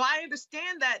before. So I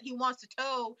understand that he wants to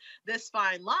toe this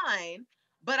fine line,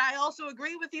 but I also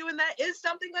agree with you in that is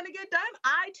something going to get done?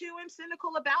 I too am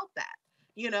cynical about that,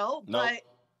 but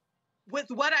with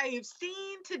what I have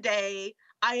seen today,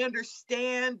 I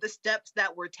understand the steps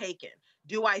that were taken.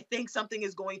 Do I think something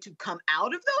is going to come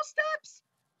out of those steps?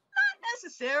 Not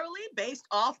necessarily, based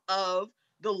off of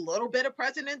the little bit of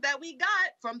precedent that we got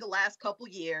from the last couple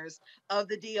years of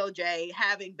the DOJ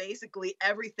having basically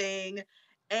everything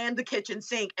and the kitchen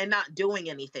sink and not doing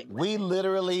anything. We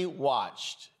literally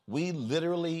watched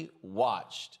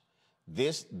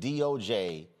this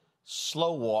DOJ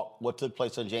slow walk what took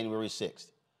place on January 6th.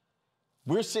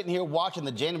 We're sitting here watching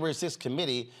the January 6th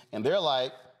committee, and they're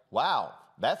like, wow,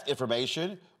 that's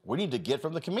information we need to get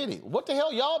from the committee. What the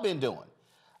hell y'all been doing?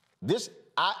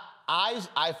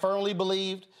 I firmly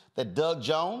believed that Doug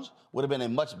Jones would have been a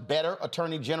much better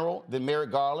attorney general than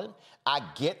Merrick Garland. I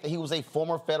get that he was a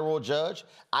former federal judge.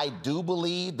 I do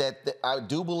believe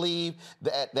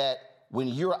that when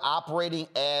you're operating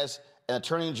as an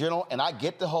attorney general, and I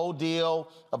get the whole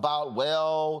deal about,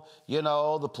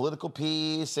 the political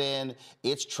piece and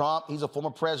it's Trump, he's a former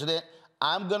president.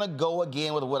 I'm going to go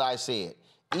again with what I said.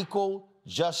 Equal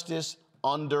justice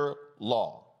under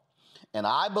law. And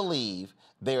I believe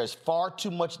there is far too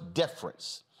much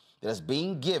deference that is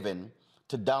being given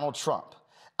to Donald Trump.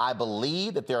 I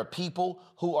believe that there are people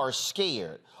who are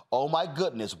scared. Oh my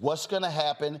goodness, what's going to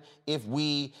happen if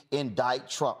we indict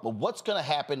Trump? Well, what's going to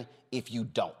happen if you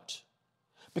don't?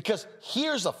 Because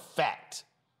here's a fact,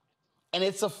 and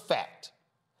it's a fact.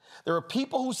 There are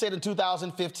people who said in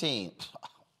 2015,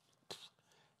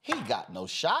 he got no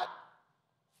shot.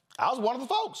 I was one of the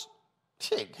folks.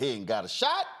 He ain't got a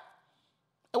shot.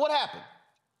 And what happened?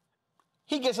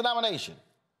 He gets a nomination.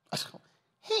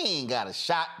 he ain't got a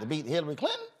shot to beat Hillary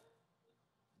Clinton.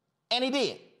 And he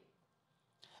did.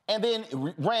 And then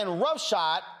ran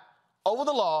roughshod over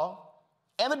the law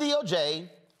and the DOJ,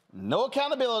 no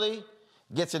accountability,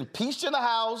 gets impeached in the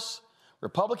House,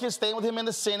 Republicans staying with him in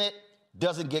the Senate,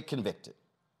 doesn't get convicted.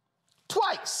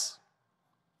 Twice.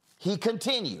 He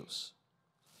continues.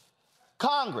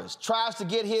 Congress tries to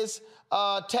get his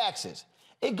taxes.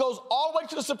 It goes all the way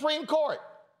to the Supreme Court.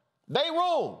 They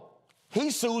rule.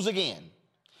 He sues again.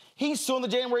 He's suing the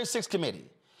January 6th committee.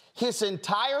 His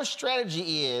entire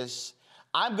strategy is,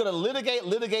 I'm going to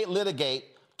litigate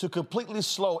to completely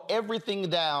slow everything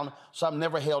down so I'm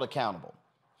never held accountable.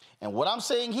 And what I'm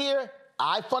saying here,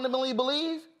 I fundamentally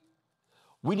believe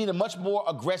we need a much more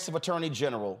aggressive attorney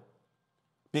general,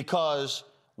 because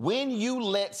when you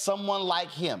let someone like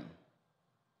him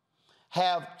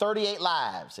have 38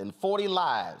 lives and 40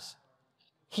 lives,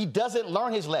 he doesn't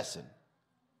learn his lesson.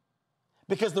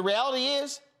 Because the reality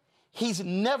is, he's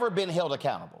never been held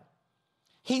accountable.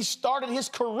 He started his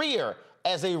career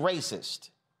as a racist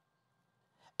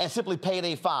and simply paid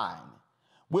a fine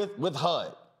with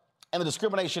HUD and the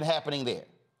discrimination happening there.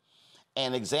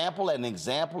 An example.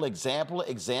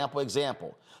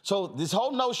 So this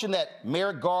whole notion that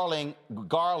Merrick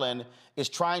Garland is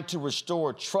trying to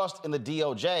restore trust in the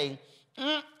DOJ,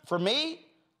 for me,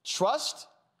 trust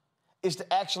is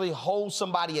to actually hold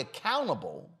somebody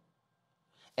accountable.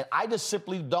 And I just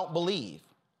simply don't believe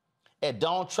that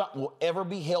Donald Trump will ever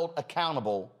be held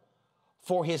accountable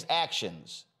for his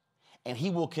actions. And he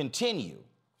will continue.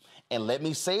 And let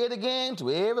me say it again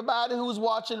to everybody who's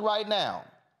watching right now.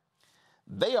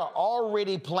 They are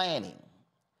already planning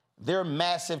their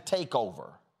massive takeover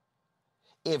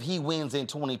if he wins in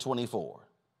 2024.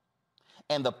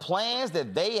 And the plans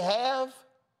that they have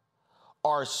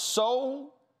are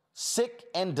so sick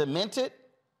and demented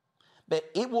that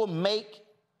it will make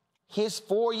his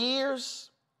 4 years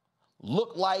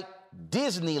look like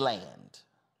Disneyland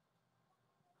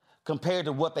compared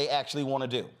to what they actually want to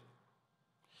do.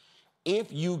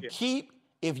 If you keep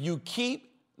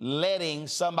letting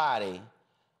somebody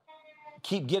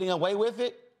keep getting away with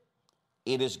it,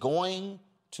 it is going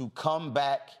to come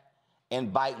back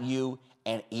and bite you,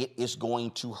 and it is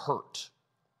going to hurt.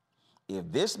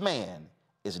 If this man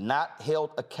is not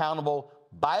held accountable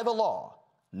by the law,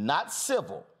 not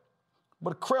civil,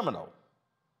 but criminal,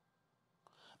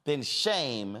 then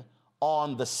shame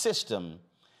on the system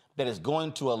that is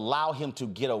going to allow him to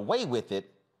get away with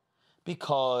it,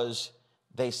 because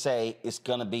they say it's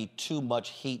going to be too much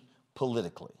heat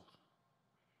politically.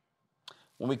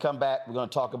 When we come back, we're going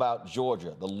to talk about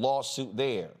Georgia, the lawsuit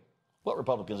there, what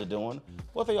Republicans are doing,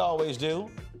 what they always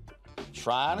do,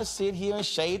 trying to sit here and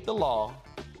shade the law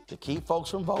to keep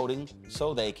folks from voting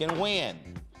so they can win.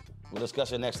 We'll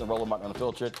discuss it next on Roland Martin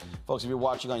Unfiltered. Folks, if you're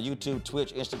watching on YouTube,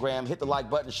 Twitch, Instagram, hit the like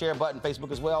button, share button,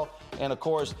 Facebook as well. And, of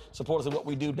course, support us in what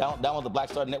we do. Download the Black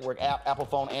Star Network app, Apple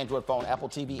phone, Android phone, Apple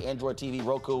TV, Android TV,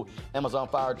 Roku, Amazon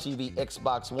Fire TV,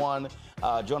 Xbox One.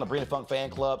 Join the Brina Funk fan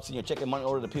club. Send your check and money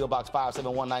order to P.O. Box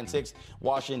 57196,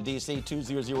 Washington, D.C.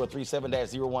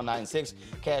 20037-0196.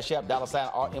 Cash App,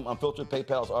 $RM Unfiltered.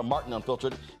 PayPal is R Martin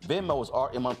Unfiltered. Venmo is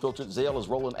RM Unfiltered. Zelle is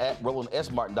Roland at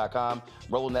RolandSMartin.com.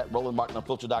 Roland at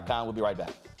RolandMartinUnfiltered.com. We'll be right back.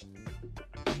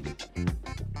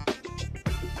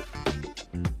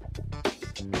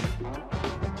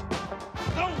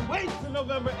 Don't wait till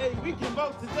November 8th. We can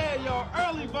vote today, y'all.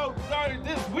 Early vote started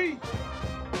this week.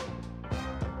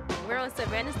 We're on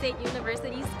Savannah State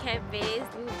University's campus.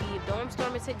 We will be dorm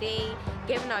storming today,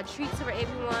 giving out treats for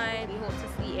everyone. We hope to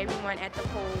see everyone at the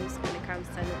polls when it comes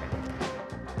to November.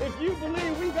 If you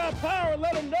believe we got power,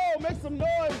 let them know. Make some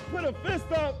noise. Put a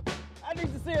fist up. I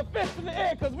need to see a fist in the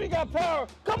air because we got power.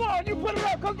 Come on, you put it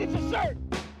up. Come get your shirt.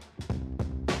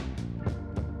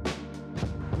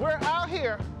 We're out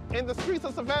here in the streets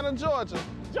of Savannah, Georgia.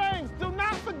 James, do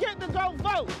not forget to go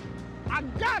vote. I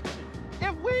got you.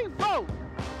 If we vote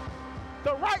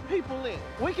the right people in,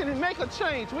 we can make a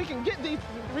change. We can get these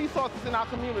resources in our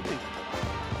community.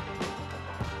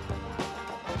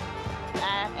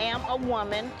 I am a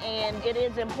woman, and it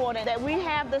is important that we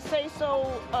have the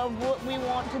say-so of what we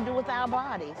want to do with our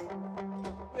bodies.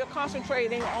 We're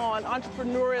concentrating on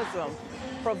entrepreneurism,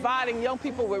 providing young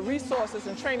people with resources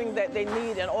and training that they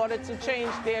need in order to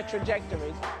change their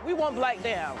trajectories. We want Black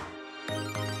down.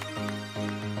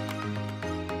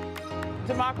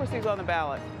 Democracy is on the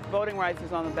ballot. Voting rights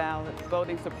is on the ballot.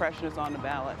 Voting suppression is on the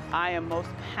ballot. I am most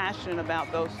passionate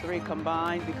about those three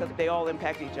combined because they all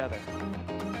impact each other.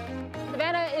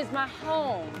 Savannah is my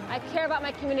home. I care about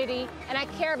my community, and I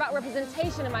care about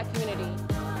representation in my community.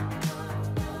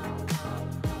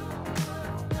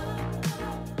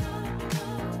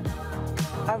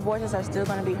 Our voices are still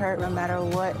going to be heard no matter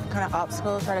what kind of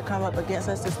obstacles try to come up against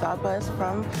us to stop us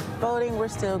from voting. We're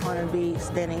still going to be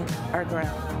standing our ground.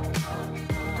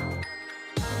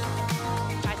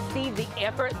 I see the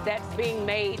effort that's being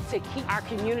made to keep our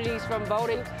communities from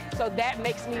voting. So that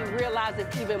makes me realize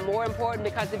it's even more important,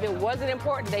 because if it wasn't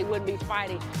important, they wouldn't be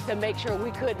fighting to make sure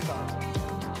we couldn't vote.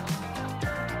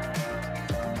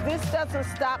 This doesn't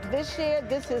stop this year.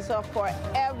 This is a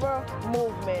forever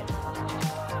movement.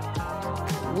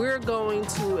 We're going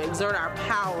to exert our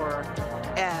power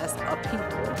as a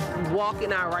people, walk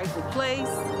in our rightful place.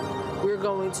 We're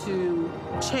going to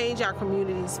change our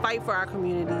communities, fight for our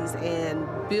communities, and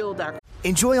build our.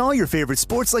 Enjoy all your favorite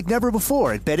sports like never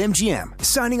before at BetMGM.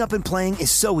 Signing up and playing is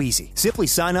so easy. Simply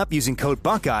sign up using code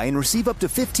Buckeye and receive up to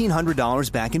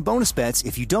 $1,500 back in bonus bets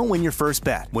if you don't win your first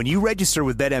bet. When you register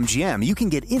with BetMGM, you can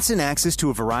get instant access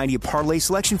to a variety of parlay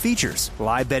selection features,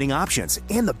 live betting options,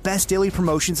 and the best daily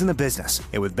promotions in the business.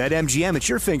 And with BetMGM at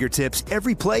your fingertips,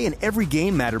 every play and every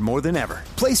game matter more than ever.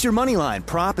 Place your moneyline,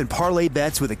 prop, and parlay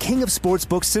bets with the king of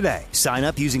sportsbooks today. Sign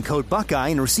up using code Buckeye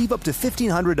and receive up to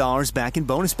 $1,500 back in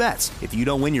bonus bets if you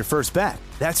don't win your first bet.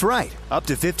 That's right, up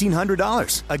to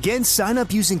 $1,500. Again, sign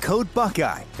up using code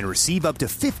Buckeye and receive up to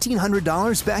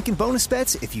 $1,500 back in bonus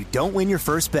bets if you don't win your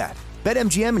first bet.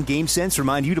 BetMGM and GameSense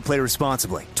remind you to play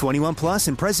responsibly. 21 plus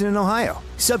and present in Ohio.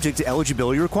 Subject to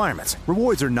eligibility requirements.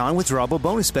 Rewards are non-withdrawable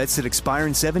bonus bets that expire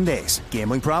in 7 days.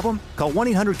 Gambling problem? Call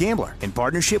 1-800-GAMBLER in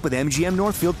partnership with MGM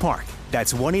Northfield Park.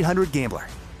 That's 1-800-GAMBLER.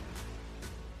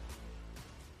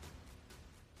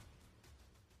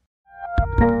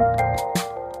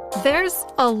 There's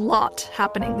a lot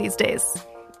happening these days,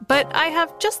 but I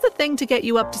have just the thing to get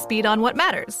you up to speed on what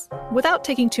matters, without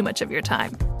taking too much of your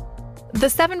time. The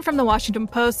 7 from the Washington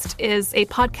Post is a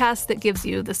podcast that gives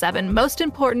you the 7 most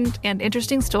important and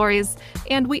interesting stories,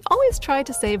 and we always try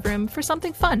to save room for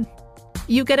something fun.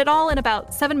 You get it all in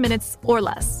about 7 minutes or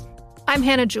less. I'm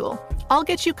Hannah Jewell. I'll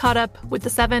get you caught up with the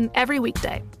 7 every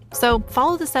weekday, so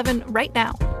follow the 7 right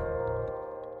now.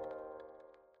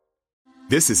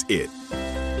 This is it.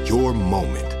 Your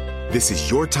moment. This is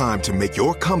your time to make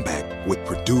your comeback with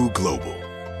Purdue Global.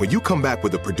 When you come back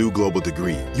with a Purdue Global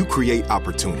degree, you create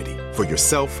opportunity for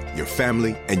yourself, your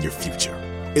family, and your future.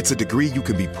 It's a degree you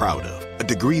can be proud of, a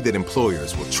degree that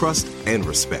employers will trust and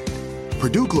respect.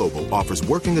 Purdue Global offers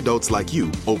working adults like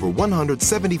you over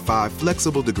 175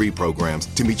 flexible degree programs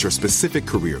to meet your specific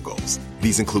career goals.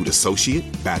 These include associate,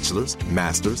 bachelor's,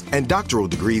 master's, and doctoral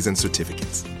degrees and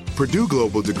certificates. Purdue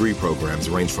Global degree programs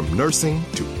range from nursing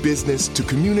to business to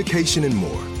communication and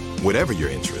more. Whatever your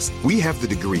interest, we have the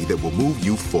degree that will move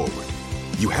you forward.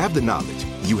 You have the knowledge,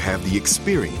 you have the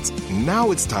experience.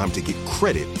 Now it's time to get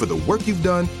credit for the work you've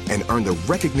done and earn the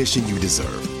recognition you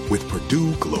deserve with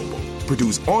Purdue Global,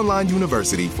 Purdue's online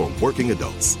university for working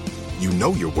adults. You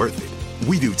know you're worth it.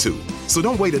 We do too. So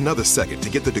don't wait another second to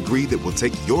get the degree that will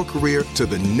take your career to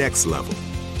the next level.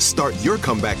 Start your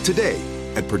comeback today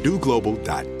at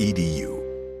purdueglobal.edu.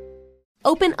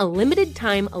 Open a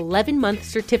limited-time 11-month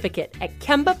certificate at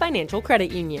Kemba Financial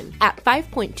Credit Union. At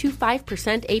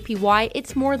 5.25% APY,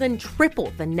 it's more than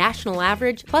triple the national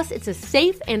average, plus it's a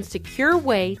safe and secure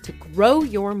way to grow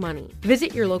your money.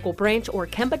 Visit your local branch or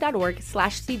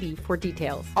kemba.org/CD for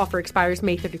details. Offer expires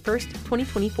May 31st,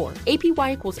 2024.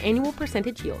 APY equals annual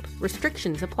percentage yield.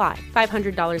 Restrictions apply.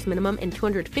 $500 minimum and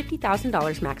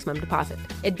 $250,000 maximum deposit.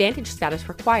 Advantage status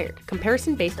required.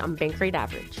 Comparison based on bank rate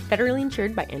average. Federally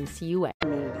insured by NCUA.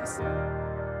 Communities.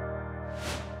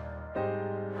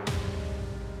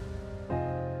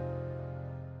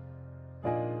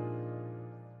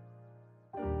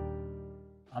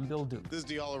 I'm Bill Duke. This is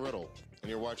Diala Riddle, and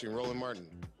you're watching Roland Martin,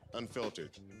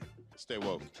 Unfiltered. Stay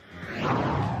woke.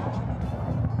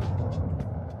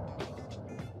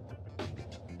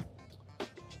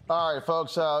 All right,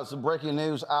 folks, some breaking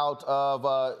news out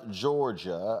of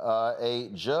Georgia. A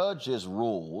judge has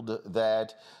ruled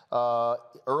that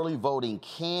early voting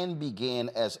can begin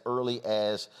as early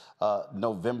as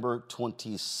November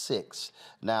 26th.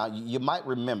 Now, you might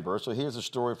remember, so here's a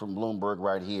story from Bloomberg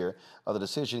right here. The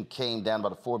decision came down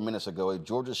about 4 minutes ago. A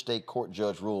Georgia State Court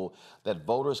judge ruled that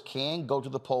voters can go to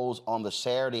the polls on the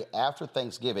Saturday after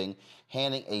Thanksgiving,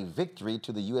 handing a victory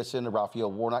to the U.S. Senator Raphael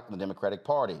Warnock and the Democratic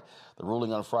Party. The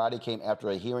ruling on Friday came after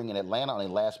a hearing in Atlanta on a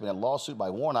last-minute lawsuit by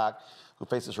Warnock, who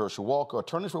faces Herschel Walker.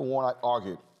 Attorneys for Warnock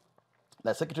argued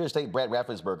that Secretary of State Brad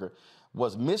Raffensperger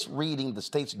was misreading the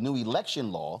state's new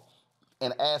election law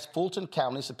and asked Fulton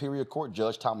County Superior Court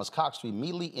Judge Thomas Cox to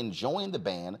immediately enjoin the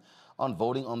ban on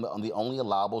voting on the only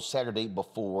allowable Saturday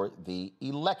before the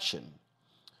election.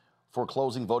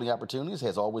 foreclosing voting opportunities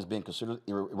has always been considered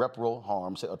irreparable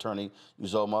harm, said attorney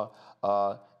Uzoma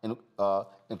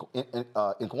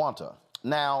Nkwanta.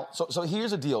 Now, so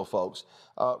here's the deal, folks.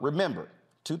 Remember,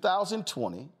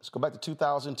 2020, let's go back to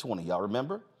 2020. Y'all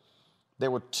remember?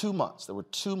 There were 2 months. There were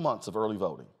 2 months of early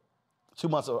voting. 2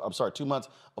 months of a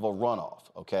runoff,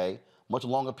 okay? Much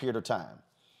longer period of time.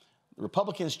 The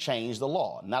Republicans changed the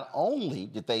law. Not only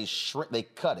did they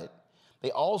cut it,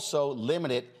 they also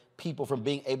limited people from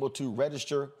being able to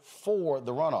register for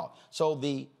the runoff. So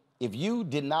if you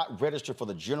did not register for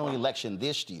the general election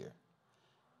this year,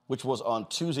 which was on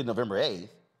Tuesday, November 8th,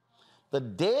 the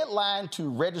deadline to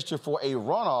register for a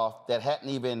runoff that hadn't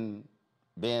even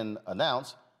been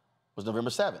announced was November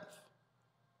 7th.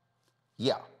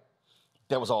 Yeah,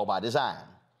 that was all by design,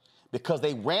 because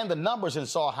they ran the numbers and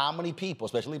saw how many people,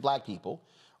 especially black people,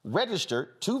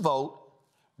 registered to vote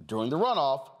during the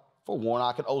runoff for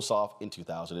Warnock and Ossoff in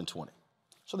 2020.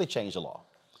 So they changed the law.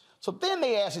 So then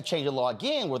they asked to change the law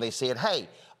again, where they said, hey,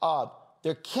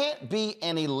 there can't be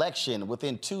an election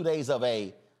within 2 days of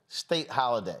a state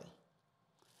holiday.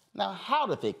 Now, how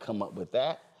did they come up with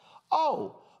that?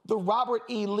 Oh, the Robert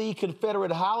E. Lee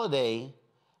Confederate holiday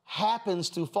happens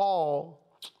to fall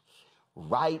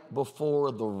right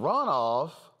before the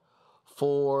runoff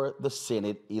for the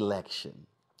Senate election.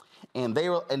 And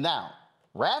now,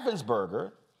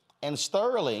 Raffensperger and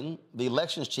Sterling, the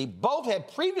elections chief, both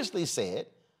had previously said,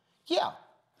 yeah,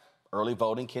 early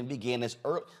voting can begin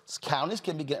counties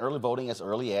can begin early voting as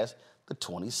early as the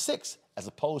 26th, as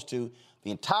opposed to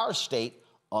the entire state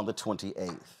on the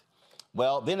 28th.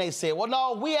 Well, then they said, well,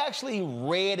 no, we actually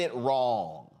read it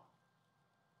wrong.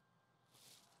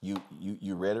 You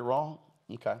read it wrong?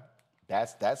 Okay.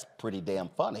 That's pretty damn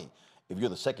funny. If you're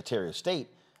the Secretary of State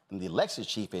and the elections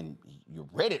chief and you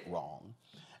read it wrong,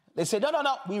 they said,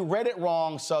 no, we read it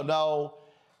wrong, so no,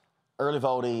 early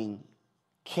voting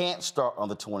can't start on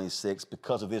the 26th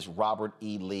because of this Robert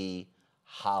E. Lee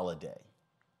holiday.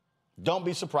 Don't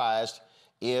be surprised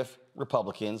if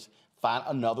Republicans find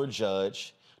another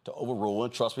judge to overrule,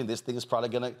 and trust me, this thing is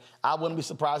probably I wouldn't be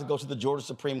surprised to go to the Georgia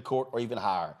Supreme Court or even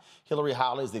higher. Hillary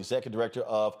Howley is the executive director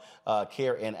of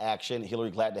Care in Action.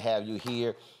 Hillary, glad to have you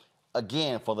here.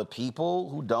 Again, for the people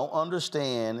who don't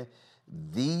understand,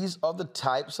 these are the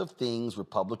types of things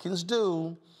Republicans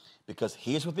do, because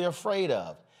here's what they're afraid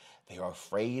of. They are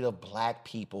afraid of black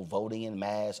people voting en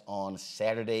masse on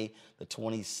Saturday, the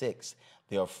 26th.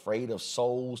 They're afraid of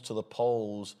souls to the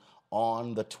polls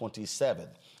on the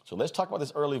 27th. So let's talk about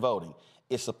this early voting.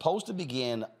 It's supposed to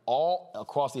begin all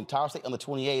across the entire state on the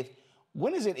 28th.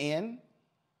 When does it end?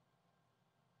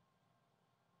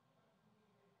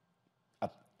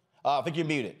 I think you're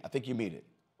muted.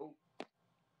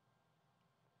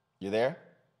 You there?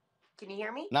 Can you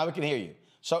hear me? Now we can hear you.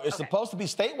 So it's supposed to be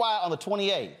statewide on the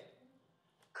 28th.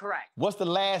 Correct. What's the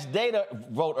last day to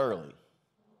vote early?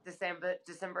 December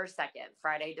 2nd,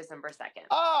 Friday, December 2nd.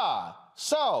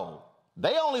 So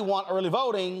they only want early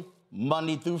voting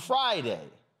Monday through Friday.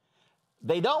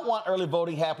 They don't want early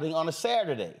voting happening on a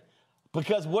Saturday.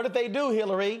 Because what did they do,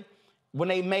 Hillary, when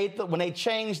they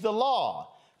changed the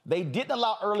law? They didn't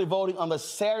allow early voting on the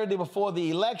Saturday before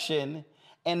the election,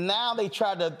 and now they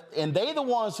they're the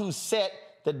ones who set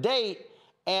the date,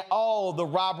 and the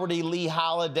Robert E. Lee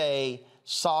holiday,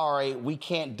 sorry, we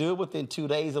can't do it within 2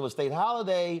 days of a state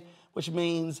holiday, which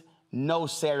means no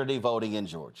Saturday voting in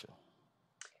Georgia.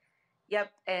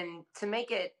 Yep, and to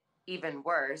make it even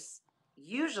worse,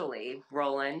 usually,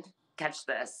 Roland, catch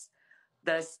this,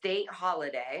 the state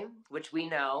holiday, which we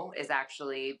know is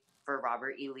actually for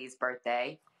Robert E. Lee's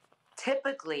birthday,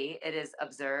 typically it is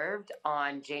observed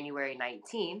on January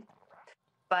 19th,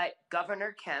 but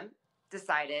Governor Kemp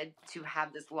decided to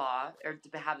have this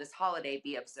holiday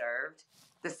be observed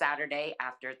the Saturday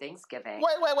after Thanksgiving.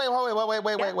 Wait,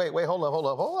 hold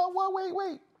up.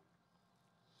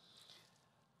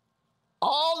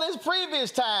 All this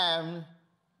previous time,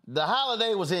 the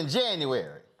holiday was in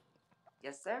January.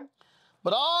 Yes, sir.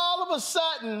 But all of a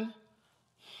sudden,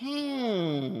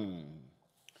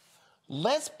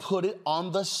 let's put it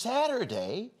on the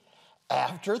Saturday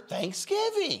after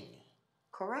Thanksgiving.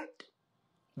 Correct.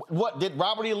 What, did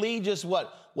Robert E. Lee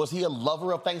was he a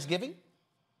lover of Thanksgiving?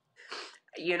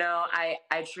 You know, I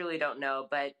truly don't know,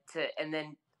 and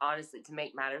then honestly, to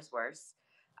make matters worse,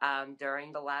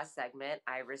 during the last segment,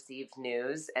 I received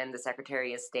news, and the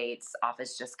Secretary of State's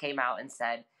office just came out and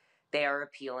said they are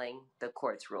appealing the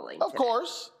court's ruling. Of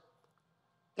course.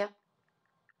 Yep.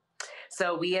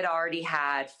 So we had already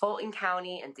had Fulton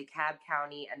County and DeKalb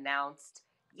County announced,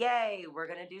 yay, we're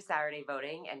going to do Saturday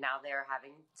voting, and now they're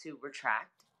having to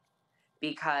retract.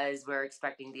 because we're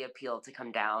expecting the appeal to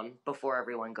come down before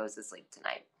everyone goes to sleep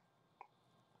tonight.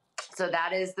 So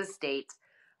that is the state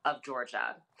of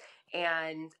Georgia.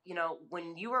 And, you know,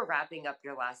 when you were wrapping up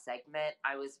your last segment,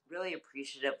 I was really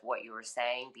appreciative of what you were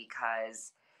saying,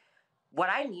 because what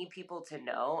I need people to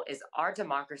know is our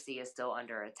democracy is still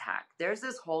under attack. There's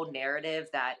this whole narrative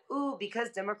that,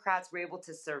 because Democrats were able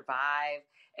to survive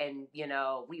and, you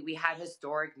know, we had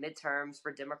historic midterms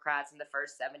for Democrats in the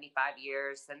first 75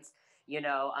 years since, you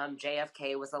know,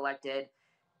 JFK was elected.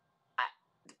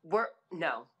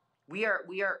 We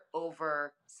are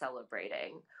over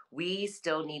celebrating. We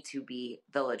still need to be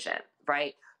vigilant,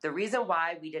 right? The reason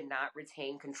why we did not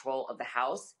retain control of the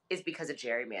House is because of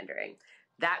gerrymandering.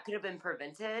 That could have been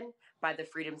prevented by the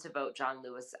Freedom to Vote John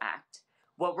Lewis Act.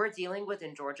 What we're dealing with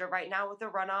in Georgia right now with the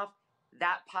runoff,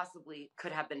 that possibly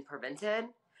could have been prevented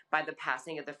by the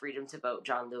passing of the Freedom to Vote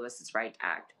John Lewis's Right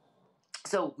Act.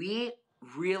 So we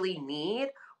really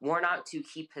need Warnock to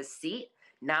keep his seat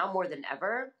now more than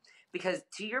ever, because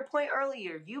to your point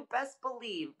earlier, you best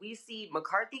believe we see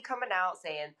McCarthy coming out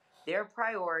saying their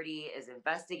priority is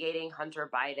investigating Hunter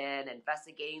Biden,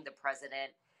 investigating the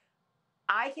president.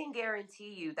 I can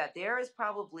guarantee you that there is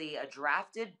probably a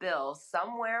drafted bill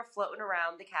somewhere floating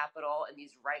around the Capitol in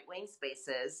these right-wing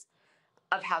spaces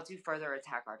of how to further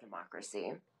attack our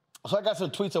democracy. So I got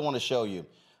some tweets I want to show you.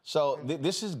 So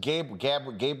this is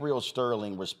Gabriel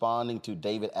Sterling responding to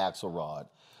David Axelrod,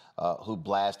 who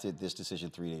blasted this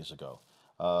decision 3 days ago.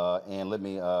 And let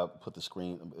me put the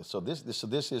screen. So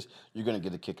this is, you're going to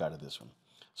get a kick out of this one.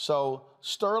 So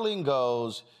Sterling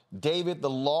goes, David, the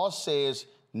law says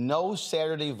no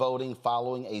Saturday voting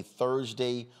following a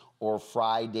Thursday or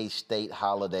Friday state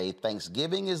holiday.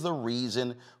 Thanksgiving is the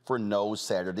reason for no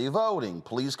Saturday voting.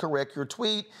 Please correct your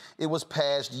tweet. It was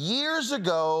passed years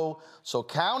ago, so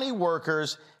county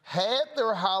workers had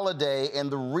their holiday and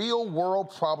the real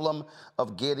world problem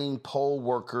of getting poll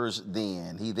workers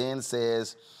then. He then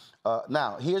says,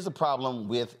 now, here's the problem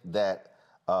with that,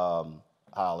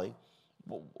 Holly.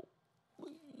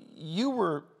 You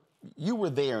were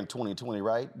there in 2020,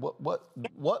 right? What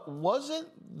wasn't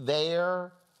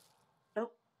there?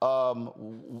 Nope.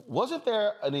 Wasn't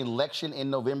there an election in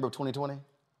November of 2020?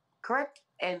 Correct.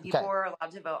 And people were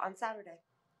allowed to vote on Saturday.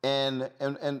 And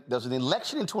there's an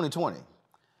election in 2020,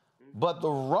 but the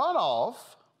runoff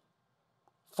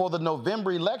for the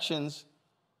November elections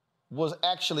was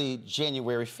actually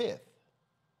January 5th.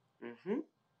 Mm-hmm.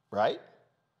 Right?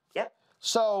 Yep.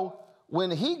 So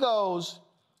when he goes,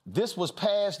 this was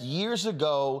passed years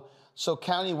ago, so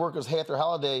county workers had their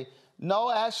holiday.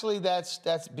 No, actually, that's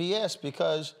BS,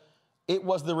 because it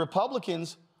was the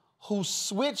Republicans who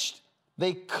switched.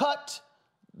 They cut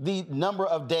the number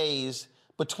of days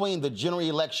between the general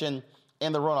election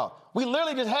and the runoff. We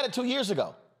literally just had it 2 years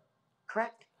ago.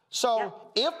 Correct. So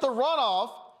if the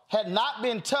runoff had not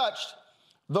been touched,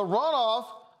 the runoff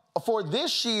for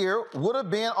this year would have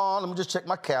been on, let me just check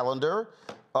my calendar,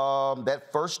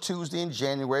 that first Tuesday in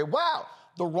January. Wow,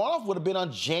 the runoff would have been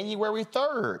on January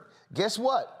 3rd. Guess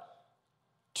what?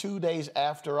 2 days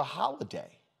after a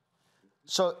holiday.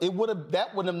 So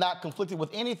that would have not conflicted with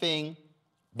anything,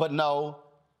 but no,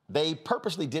 they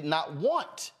purposely did not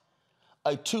want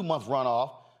a 2-month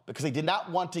runoff because they did not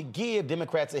want to give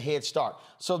Democrats a head start.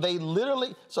 So they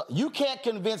literally, so you can't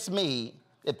convince me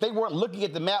if they weren't looking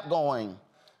at the map going,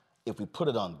 if we put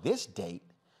it on this date,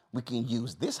 we can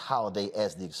use this holiday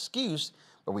as the excuse,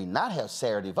 but we not have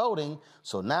Saturday voting.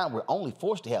 So now we're only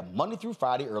forced to have Monday through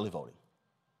Friday early voting.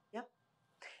 Yep.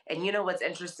 And you know what's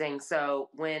interesting? So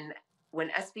when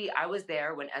I was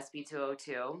there when SB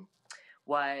 202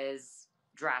 was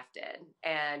drafted,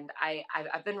 and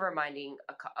I've been reminding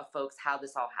folks how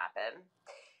this all happened.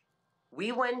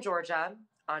 We win Georgia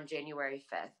on January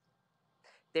 5th.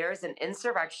 There's an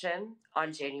insurrection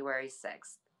on January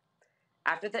 6th.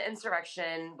 After the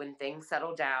insurrection, when things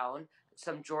settled down,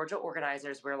 some Georgia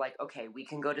organizers were like, okay, we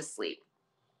can go to sleep.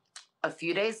 A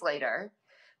few days later,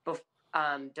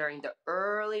 during the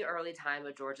early time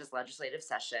of Georgia's legislative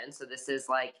session, so this is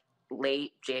like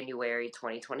late January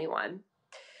 2021,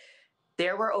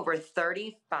 there were over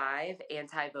 35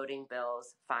 anti-voting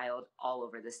bills filed all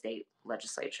over the state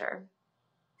legislature.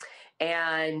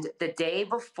 And the day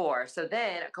before, so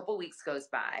then a couple weeks goes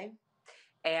by,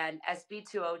 and SB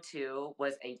 202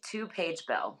 was a 2-page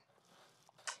bill.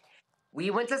 We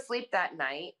went to sleep that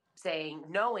night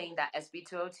knowing that SB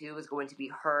 202 was going to be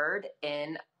heard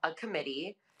in a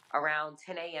committee around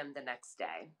 10 a.m. the next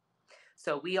day.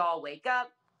 So we all wake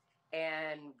up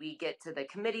and we get to the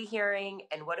committee hearing,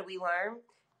 and what do we learn?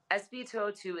 SB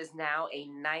 202 is now a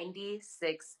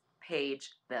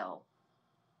 96-page bill.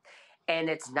 And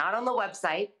it's not on the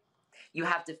website. You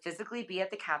have to physically be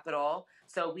at the Capitol.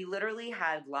 So we literally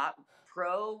had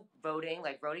pro-voting,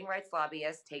 like voting rights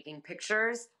lobbyists, taking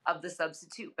pictures of the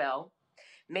substitute bill,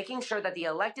 making sure that the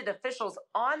elected officials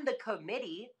on the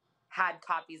committee had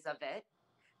copies of it,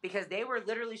 because they were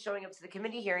literally showing up to the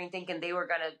committee hearing thinking they were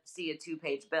going to see a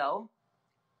 2-page bill.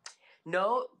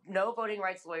 No voting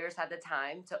rights lawyers had the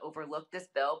time to overlook this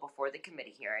bill before the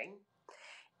committee hearing.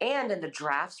 And in the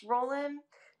drafts, Roland,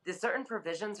 there's certain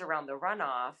provisions around the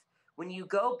runoff. When you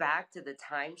go back to the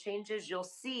time changes, you'll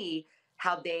see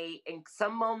how in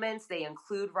some moments they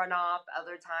include runoff,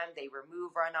 other times they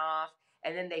remove runoff,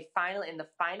 and then they finally, in the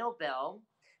final bill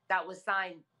that was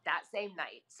signed that same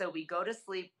night. So we go to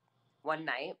sleep one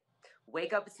night,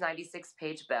 wake up, it's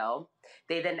 96-page bill.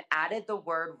 They then added the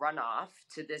word runoff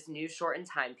to this new shortened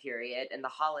time period in the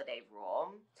holiday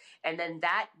rule. And then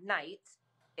that night,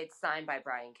 it's signed by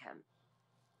Brian Kemp.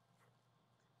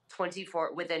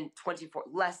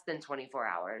 Less than 24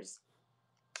 hours.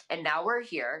 And now we're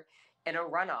here in a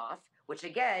runoff, which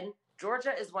again,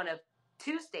 Georgia is one of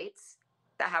 2 states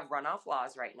that have runoff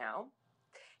laws right now,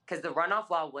 because the runoff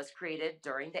law was created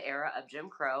during the era of Jim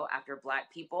Crow after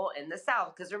Black people in the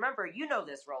South. Because remember, you know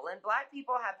this, Roland, Black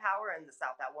people had power in the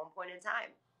South at one point in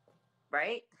time,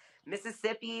 right?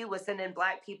 Mississippi was sending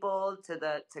Black people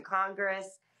to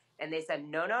Congress, and they said,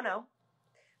 no, no, no.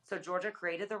 So Georgia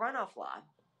created the runoff law.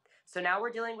 So now we're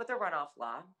dealing with a runoff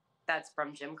law that's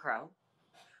from Jim Crow.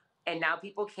 And now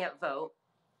people can't vote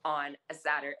on a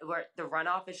Saturday, where the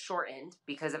runoff is shortened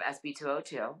because of SB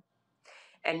 202.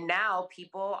 And now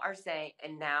people are saying,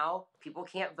 and now people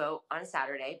can't vote on a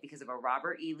Saturday because of a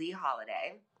Robert E. Lee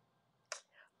holiday.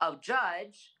 A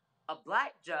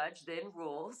Black judge then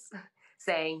rules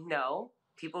saying, no,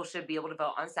 people should be able to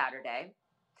vote on Saturday.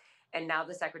 And now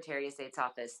the Secretary of State's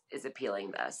office is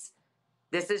appealing this.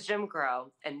 This is Jim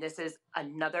Crow, and this is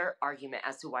another argument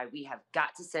as to why we have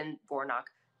got to send Warnock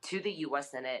to the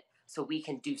U.S. Senate so we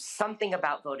can do something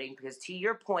about voting, because to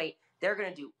your point, they're going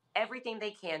to do everything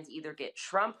they can to either get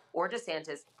Trump or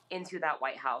DeSantis into that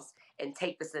White House and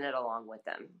take the Senate along with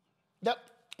them. Yep.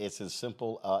 It's as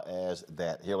simple as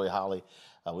that. Hillary Holly,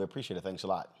 we appreciate it. Thanks a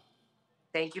lot.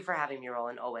 Thank you for having me,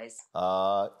 Roland, always.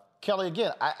 Kelly,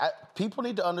 again, people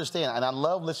need to understand, and I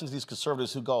love listening to these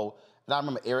conservatives who go, and I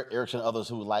remember Eric Erickson and others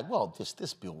who were like, well,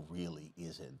 this bill really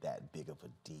isn't that big of a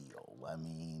deal. I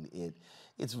mean,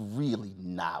 it's really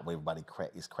not what everybody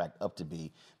is cracked up to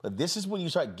be. But this is when you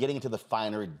start getting into the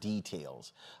finer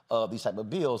details of these type of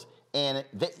bills, and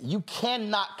you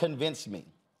cannot convince me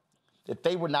that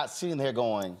they were not sitting there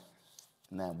going,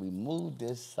 now we moved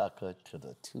this sucker to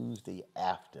the Tuesday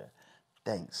after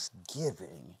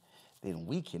Thanksgiving, then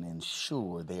we can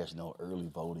ensure there's no early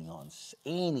voting on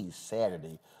any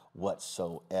Saturday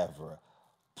whatsoever.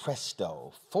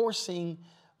 Presto, forcing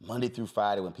Monday through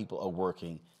Friday when people are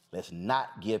working. Let's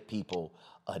not give people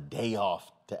a day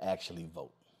off to actually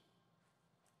vote.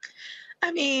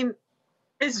 I mean,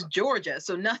 it's Georgia,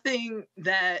 so nothing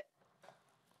that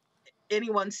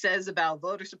anyone says about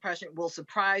voter suppression will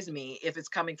surprise me if it's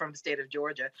coming from the state of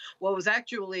Georgia. What was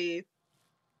actually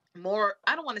more,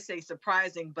 I don't want to say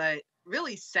surprising, but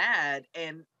really sad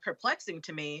and perplexing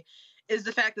to me is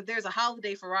the fact that there's a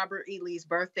holiday for Robert E. Lee's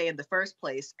birthday in the first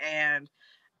place. And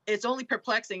it's only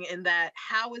perplexing in that,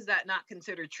 how is that not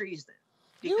considered treason?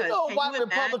 Because you know why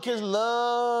Republicans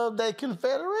love their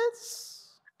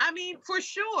Confederates? I mean, for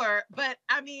sure. But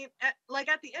I mean, at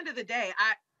the end of the day,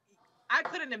 I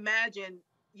couldn't imagine,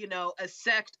 a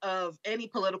sect of any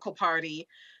political party,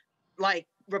 like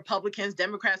Republicans,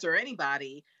 Democrats, or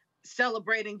anybody,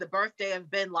 celebrating the birthday of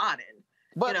Bin Laden.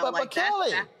 But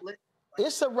Kelly,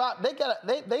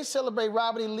 they celebrate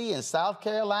Robert E. Lee in South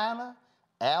Carolina,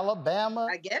 Alabama,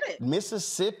 I get it,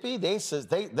 Mississippi. They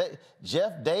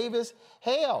Jeff Davis.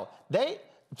 Hell,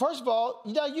 first of all,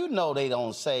 they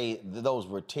don't say those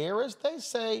were terrorists. They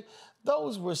say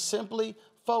those were simply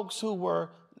folks who were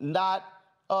not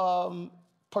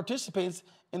participants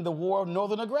in the war of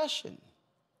northern aggression.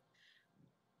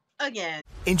 Again.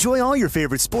 Enjoy all your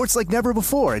favorite sports like never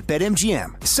before at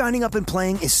BetMGM. Signing up and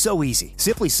playing is so easy.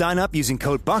 Simply sign up using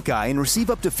code Buckeye and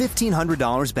receive up to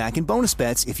 $1,500 back in bonus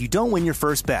bets if you don't win your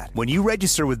first bet. When you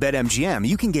register with BetMGM,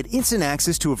 you can get instant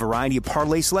access to a variety of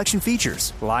parlay selection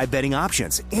features, live betting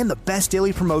options, and the best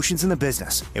daily promotions in the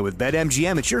business. And with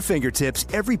BetMGM at your fingertips,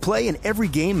 every play and every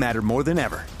game matter more than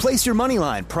ever. Place your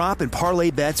moneyline, prop, and parlay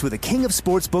bets with the king of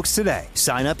sportsbooks today.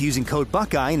 Sign up using code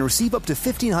Buckeye and receive up to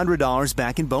 $1,500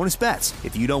 back in bonus bets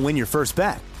if you don't win your first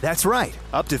bet. That's right,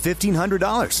 up to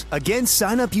 $1,500. Again,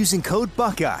 sign up using code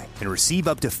Buckeye and receive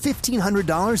up to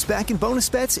 $1,500 back in bonus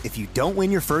bets if you don't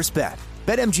win your first bet.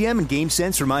 BetMGM and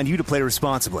GameSense remind you to play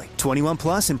responsibly. 21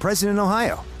 plus and present in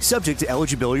Ohio. Subject to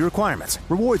eligibility requirements.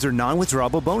 Rewards are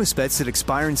non-withdrawable bonus bets that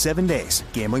expire in 7 days.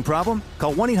 Gambling problem?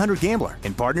 Call 1-800-GAMBLER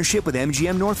in partnership with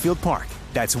MGM Northfield Park.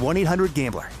 That's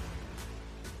 1-800-GAMBLER.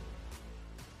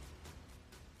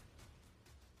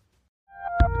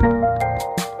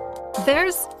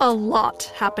 There's a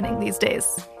lot happening these days.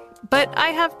 But I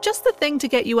have just the thing to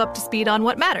get you up to speed on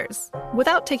what matters,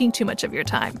 without taking too much of your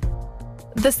time.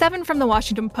 The 7 from the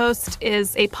Washington Post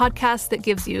is a podcast that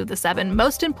gives you the 7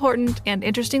 most important and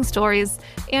interesting stories,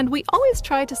 and we always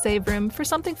try to save room for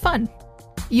something fun.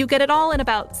 You get it all in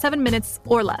about 7 minutes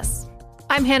or less.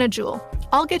 I'm Hannah Jewell.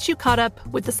 I'll get you caught up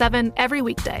with the 7 every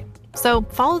weekday. So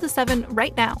follow the 7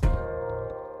 right now.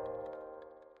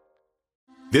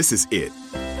 This is it.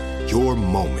 Your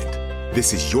moment.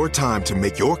 This is your time to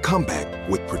make your comeback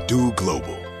with Purdue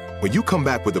Global. When you come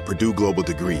back with a Purdue Global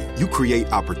degree, you create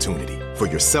opportunity for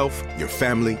yourself, your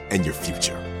family, and your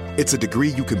future. It's a degree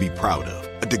you can be proud of,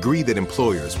 a degree that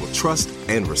employers will trust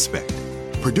and respect.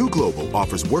 Purdue Global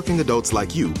offers working adults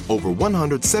like you over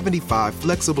 175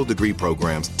 flexible degree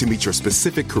programs to meet your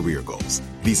specific career goals.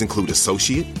 These include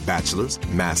associate, bachelor's,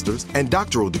 master's, and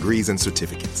doctoral degrees and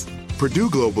certificates. Purdue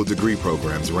Global degree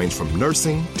programs range from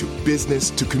nursing to business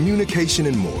to communication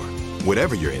and more.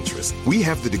 Whatever your interest, we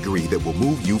have the degree that will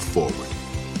move you forward.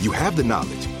 You have the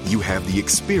knowledge, you have the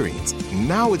experience.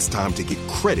 Now it's time to get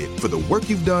credit for the work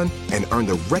you've done and earn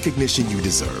the recognition you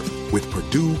deserve with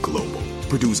Purdue Global,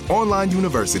 Purdue's online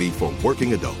university for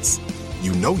working adults.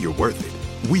 You know you're worth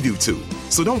it. We do too.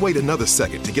 So don't wait another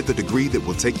second to get the degree that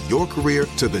will take your career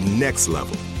to the next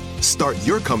level. Start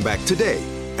your comeback today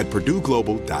at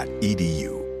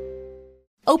purdueglobal.edu.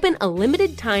 Open a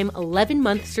limited-time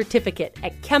 11-month certificate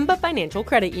at Kemba Financial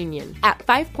Credit Union. At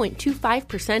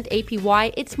 5.25%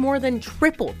 APY, it's more than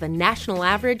triple the national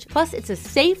average, plus it's a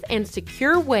safe and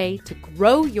secure way to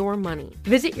grow your money.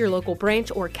 Visit your local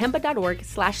branch or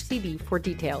kemba.org/CD for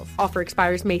details. Offer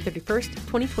expires May 31st,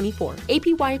 2024.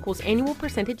 APY equals annual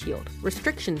percentage yield.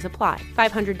 Restrictions apply.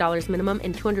 $500 minimum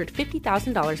and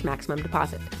 $250,000 maximum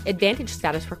deposit. Advantage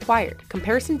status required.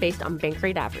 Comparison based on bank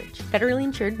rate average. Federally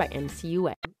insured by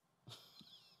NCUA.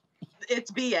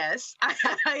 It's BS.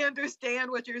 I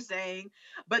understand what you're saying,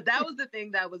 but that was the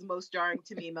thing that was most jarring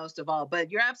to me most of all. But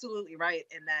you're absolutely right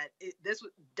in that this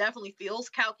definitely feels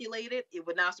calculated. It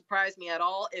would not surprise me at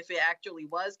all if it actually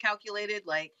was calculated.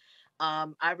 Like,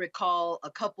 I recall a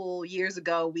couple years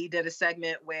ago, we did a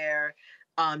segment where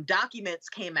documents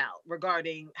came out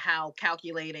regarding how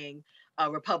calculating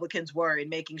Republicans were in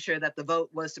making sure that the vote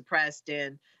was suppressed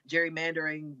and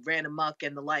gerrymandering ran amok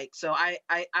and the like. So I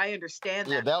understand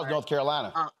that. Yeah, that was North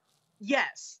Carolina.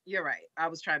 Yes, you're right. I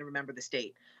was trying to remember the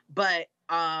state. But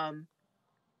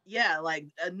yeah, like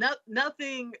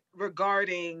nothing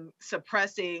regarding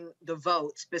suppressing the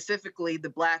vote, specifically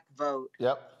the Black vote,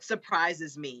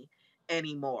 surprises me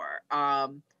anymore.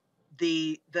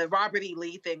 The Robert E.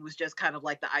 Lee thing was just kind of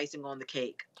like the icing on the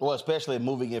cake. Well, especially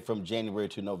moving it from January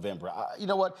to November. You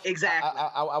know what? Exactly.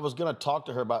 I was going to talk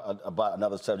to her about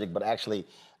another subject, but actually,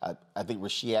 I think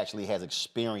she actually has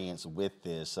experience with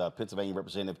this. Pennsylvania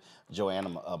Representative Joanna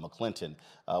McClinton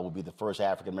will be the first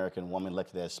African-American woman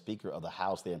elected as Speaker of the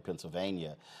House there in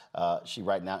Pennsylvania. She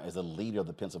right now is the leader of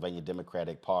the Pennsylvania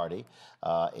Democratic Party,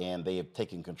 and they have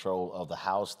taken control of the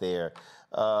House there.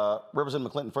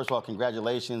 Representative McClinton, first of all,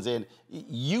 congratulations. And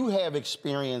you have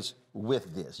experience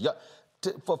with this.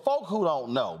 For folk who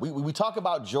don't know, we talk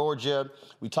about Georgia,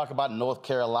 we talk about North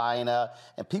Carolina,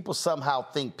 and people somehow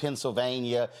think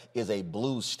Pennsylvania is a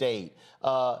blue state.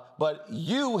 But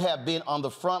you have been on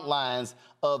the front lines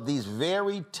of these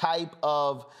very type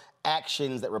of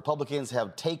actions that Republicans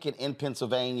have taken in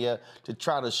Pennsylvania to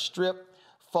try to strip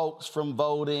folks from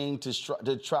voting,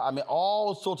 to try, I mean,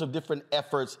 all sorts of different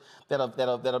efforts that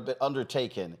have been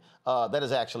undertaken. That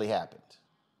has actually happened.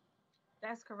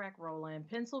 That's correct, Roland.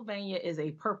 Pennsylvania is a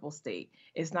purple state.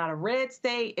 It's not a red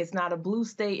state. It's not a blue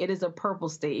state. It is a purple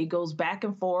state. It goes back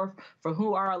and forth for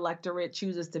who our electorate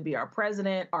chooses to be our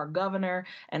president, our governor.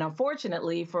 And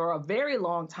unfortunately, for a very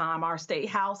long time, our state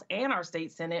house and our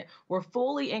state senate were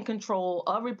fully in control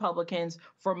of Republicans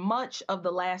for much of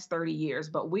the last 30 years.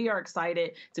 But we are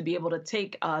excited to be able to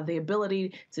take the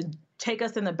ability to take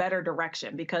us in a better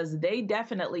direction, because they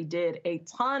definitely did a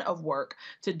ton of work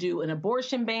to do an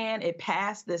abortion ban. It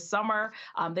passed this summer.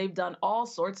 They've done all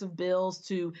sorts of bills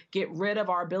to get rid of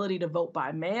our ability to vote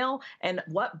by mail. And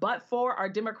but for our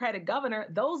Democratic governor,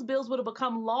 those bills would have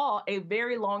become law a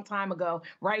very long time ago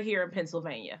right here in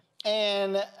Pennsylvania.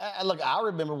 And look, I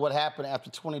remember what happened after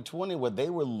 2020, where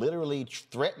they were literally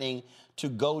threatening to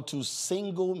go to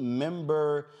single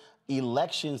member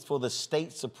elections for the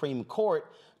state Supreme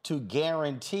Court to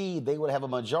guarantee they would have a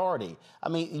majority. I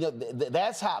mean,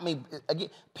 that's how, I mean, again,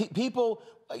 people,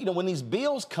 when these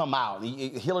bills come out,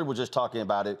 Hillary was just talking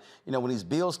about it, when these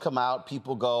bills come out,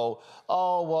 people go,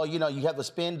 oh, well, you have the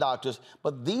spin doctors,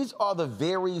 but these are the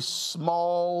very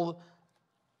small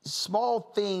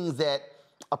things that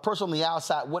a person on the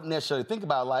outside wouldn't necessarily think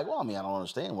about, like, well, I mean, I don't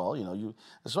understand. Well,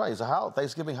 that's right, it's a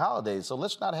Thanksgiving holiday, so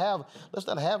let's not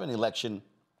have an election.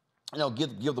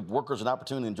 Give the workers an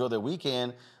opportunity to enjoy their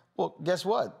weekend. Well, guess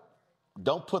what?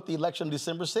 Don't put the election on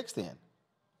December 6th in.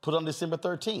 Put it on December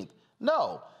 13th.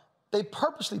 No, they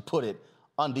purposely put it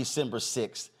on December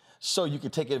 6th so you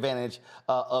could take advantage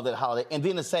of that holiday. And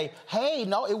then to say, hey,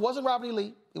 no, it wasn't Robert E.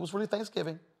 Lee. It was really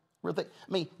Thanksgiving. I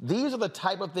mean, these are the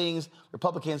type of things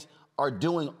Republicans are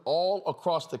doing all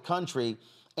across the country.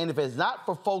 And if it's not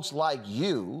for folks like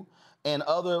you and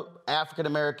other African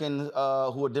Americans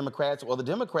who are Democrats or the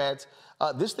Democrats,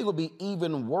 this thing will be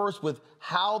even worse with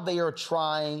how they are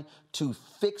trying to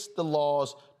fix the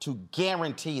laws to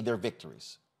guarantee their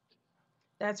victories.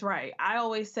 That's right. I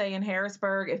always say in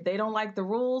Harrisburg, if they don't like the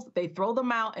rules, they throw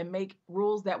them out and make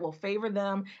rules that will favor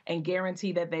them and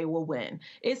guarantee that they will win.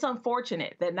 It's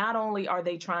unfortunate that not only are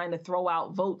they trying to throw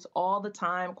out votes all the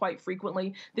time, quite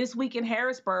frequently, this week in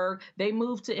Harrisburg, they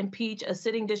moved to impeach a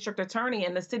sitting district attorney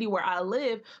in the city where I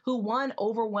live, who won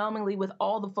overwhelmingly with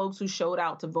all the folks who showed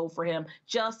out to vote for him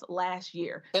just last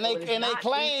year. And they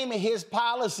claim his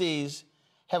policies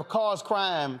have caused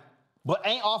crime, but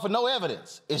ain't offered no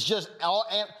evidence. It's just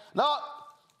the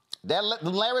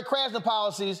Larry Krasner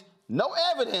policies, no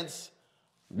evidence.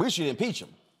 We should impeach him.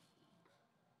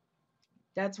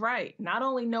 That's right. Not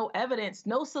only no evidence,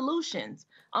 no solutions.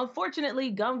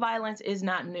 Unfortunately, gun violence is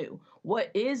not new.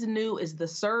 What is new is the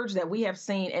surge that we have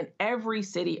seen in every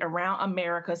city around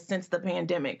America since the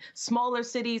pandemic. Smaller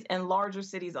cities and larger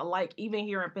cities alike, even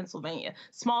here in Pennsylvania.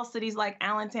 Small cities like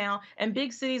Allentown and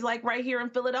big cities like right here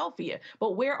in Philadelphia.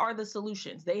 But where are the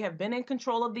solutions? They have been in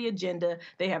control of the agenda.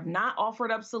 They have not offered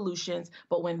up solutions.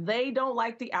 But when they don't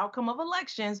like the outcome of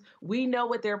elections, we know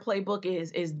what their playbook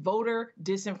is voter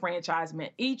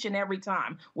disenfranchisement each and every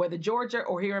time, whether Georgia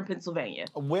or here in Pennsylvania.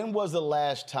 When was the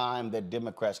last time that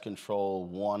Democrats controlled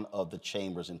one of the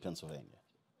chambers in Pennsylvania?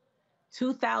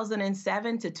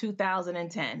 2007 to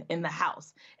 2010 in the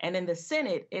House. And in the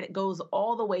Senate, it goes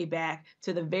all the way back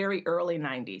to the very early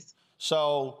 90s.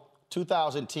 So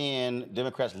 2010,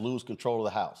 Democrats lose control of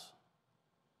the House.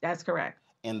 That's correct.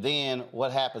 And then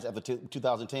what happens after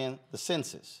 2010? The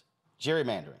census,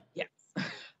 gerrymandering. Yes.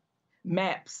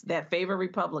 Maps that favor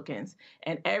Republicans.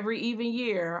 And every even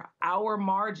year, our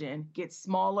margin gets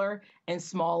smaller and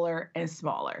smaller and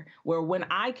smaller. Where when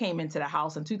I came into the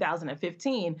House in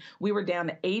 2015, we were down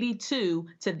to 82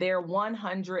 to their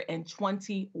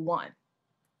 121.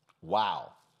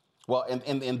 Wow. Well,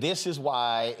 and this is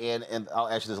why, and I'll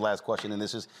ask you this last question, and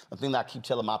this is the thing that I keep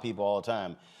telling my people all the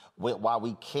time, why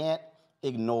we can't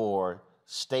ignore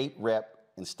state rep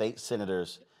and state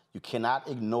senators. You cannot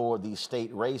ignore these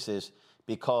state races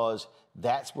because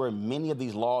that's where many of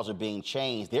these laws are being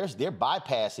changed. They're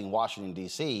bypassing Washington,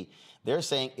 D.C. They're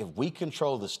saying if we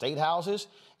control the state houses,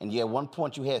 and at one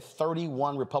point you had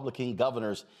 31 Republican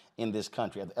governors in this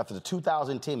country. After the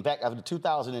 2010, in fact, after the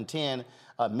 2010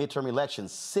 midterm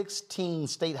elections, 16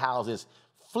 state houses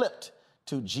flipped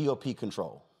to GOP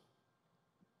control.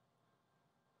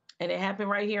 And it happened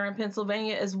right here in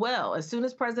Pennsylvania as well. As soon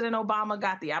as President Obama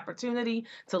got the opportunity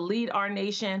to lead our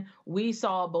nation, we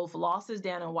saw both losses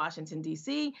down in Washington,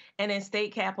 D.C. and in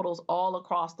state capitals all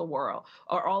across the world,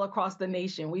 or all across the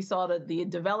nation. We saw the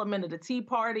development of the Tea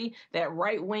Party, that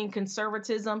right-wing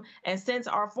conservatism. And since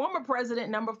our former president,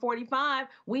 number 45,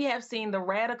 we have seen the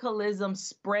radicalism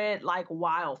spread like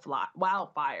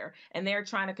wildfire. And they're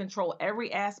trying to control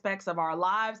every aspect of our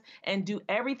lives and do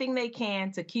everything they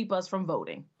can to keep us from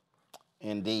voting.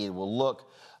 Indeed. Well,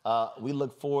 look, we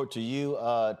look forward to you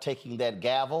taking that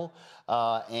gavel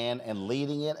and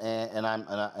leading it.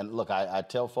 And look, I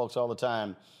tell folks all the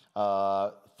time,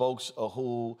 folks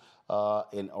who are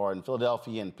in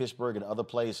Philadelphia and Pittsburgh and other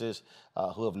places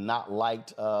who have not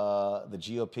liked the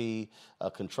GOP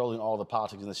controlling all the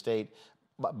politics in the state,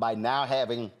 by now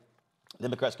having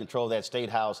Democrats control that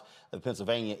state house of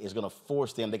Pennsylvania is going to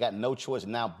force them. They got no choice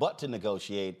now but to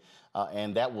negotiate.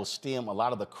 And that will stem a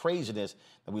lot of the craziness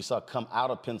that we saw come out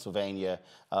of Pennsylvania.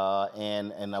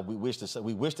 We wish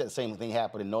that same thing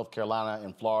happened in North Carolina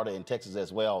and Florida and Texas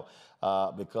as well,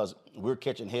 because we're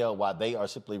catching hell while they are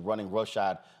simply running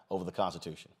roughshod over the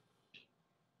Constitution.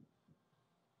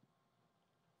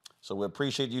 So we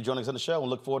appreciate you joining us on the show and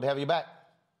look forward to having you back.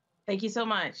 Thank you so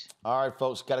much. All right,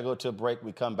 folks, got to go to a break.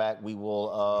 We come back. We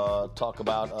will talk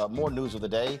about more news of the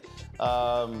day.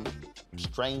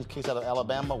 Strange case out of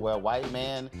Alabama where a white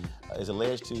man is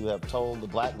alleged to have told the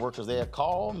black workers there,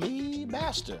 "Call me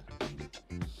master."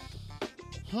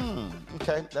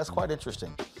 Okay, that's quite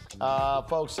interesting.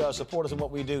 Folks, support us in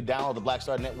what we do. Download the Black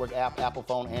Star Network app, Apple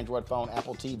phone, Android phone,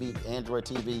 Apple TV, Android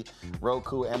TV,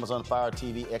 Roku, Amazon Fire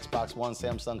TV, Xbox One,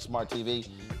 Samsung Smart TV.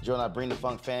 Join our Bring the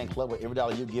Funk fan club where every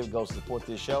dollar you give goes to support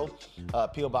this show.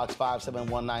 P.O. Box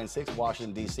 57196,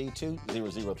 Washington, D.C.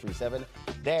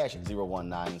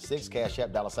 20037-0196. Cash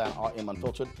App, $RM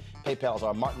Unfiltered. PayPal is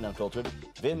R Martin Unfiltered.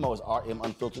 Venmo is RM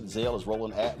Unfiltered. Zelle is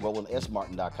Roland at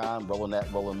RolandSMartin.com. Roland at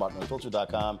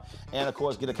RolandMartinUnfiltered.com. And, of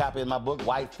course, get a copy of my book,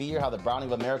 White Fear, How the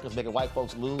Browning of America is Making White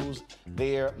Folks Lose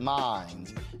Their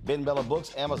Minds. Ben Bella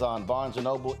Books, Amazon, Barnes &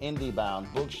 Noble,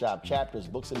 IndieBound, Bookshop, Chapters,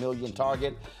 Books A Million,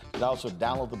 Target. You can also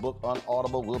download the book on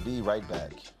Audible. We'll be right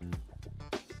back.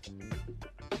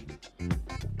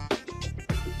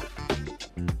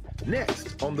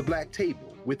 Next on The Black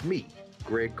Table with me,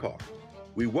 Greg Carr,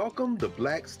 we welcome the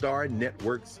Black Star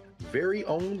Network's very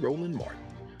own Roland Martin,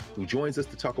 who joins us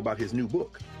to talk about his new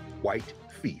book, White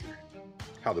Fear,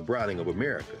 How the Browning of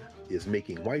America is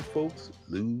Making White Folks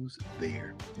Lose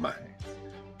Their Minds.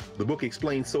 The book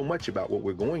explains so much about what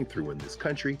we're going through in this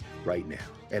country right now,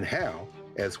 and how,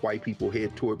 as white people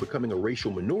head toward becoming a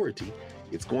racial minority,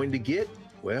 it's going to get,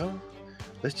 well,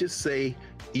 let's just say,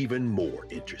 even more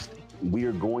interesting. We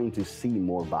are going to see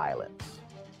more violence.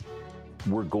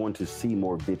 We're going to see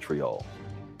more vitriol,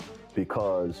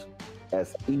 because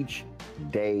as each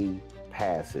day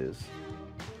passes,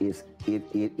 it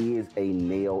is a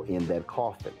nail in that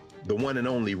coffin. The one and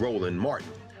only Roland Martin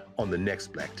on the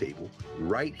next Black Table,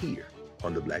 right here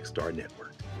on the Black Star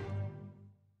Network.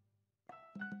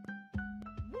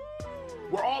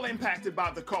 We're all impacted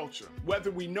by the culture,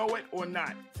 whether we know it or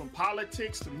not. From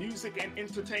politics to music and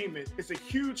entertainment, it's a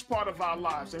huge part of our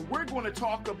lives, and we're going to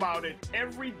talk about it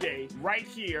every day right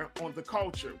here on The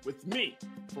Culture with me,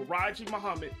 Faraji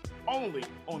Muhammad, only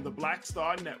on the Black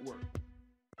Star Network.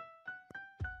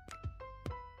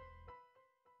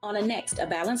 On a next A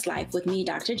Balanced Life with me,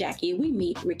 Dr. Jackie, we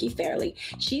meet Ricky Fairley.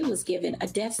 She was given a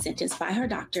death sentence by her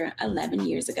doctor 11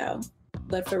 years ago.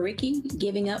 But for Ricky,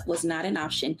 giving up was not an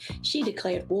option. She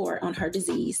declared war on her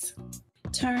disease,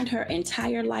 turned her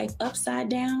entire life upside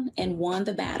down, and won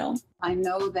the battle. I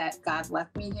know that God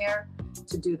left me here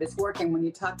to do this work. And when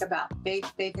you talk about faith,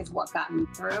 faith is what got me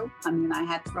through. I mean, I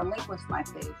had to relinquish my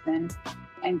faith and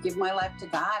give my life to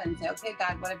God and say, okay,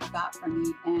 God, what have you got for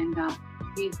me? And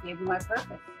He gave me my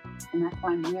purpose. And that's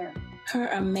why I'm here. Her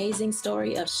amazing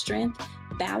story of strength,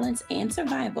 balance, and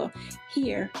survival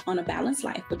here on A Balanced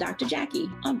Life with Dr. Jackie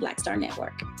on Black Star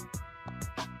Network.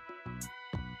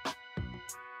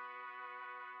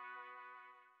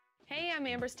 Hey, I'm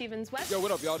Amber Stevens-West. Yo,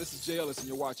 what up, y'all? This is Jay Ellis, and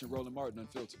you're watching Roland Martin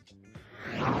Unfiltered.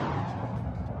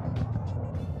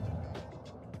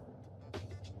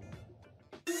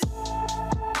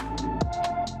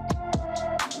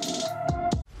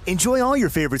 Enjoy all your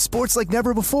favorite sports like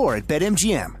never before at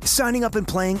BetMGM. Signing up and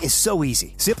playing is so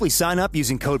easy. Simply sign up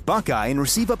using code Buckeye and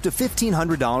receive up to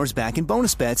 $1,500 back in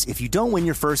bonus bets if you don't win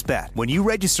your first bet. When you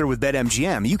register with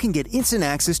BetMGM, you can get instant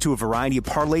access to a variety of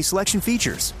parlay selection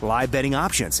features, live betting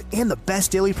options, and the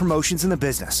best daily promotions in the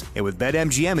business. And with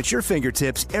BetMGM at your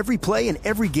fingertips, every play and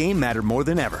every game matter more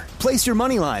than ever. Place your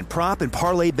moneyline, prop, and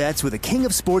parlay bets with the king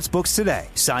of sportsbooks today.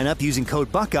 Sign up using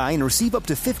code Buckeye and receive up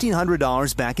to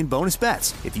 $1,500 back in bonus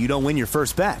bets if you don't win your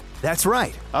first bet. That's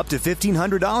right, up to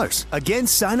 $1,500. Again,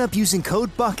 sign up using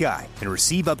code Buckeye and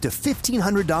receive up to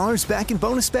 $1,500 back in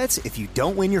bonus bets if you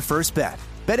don't win your first bet.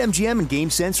 BetMGM and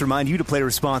GameSense remind you to play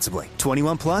responsibly.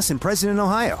 21 plus and present in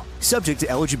Ohio. Subject to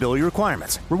eligibility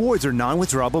requirements. Rewards are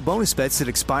non-withdrawable bonus bets that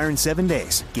expire in 7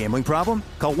 days. Gambling problem?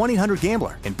 Call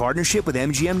 1-800-GAMBLER in partnership with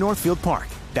MGM Northfield Park.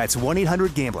 That's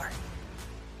 1-800-GAMBLER.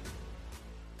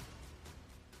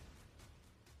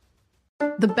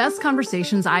 The best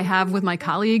conversations I have with my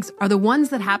colleagues are the ones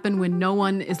that happen when no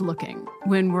one is looking,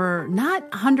 when we're not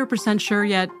 100% sure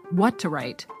yet what to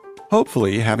write.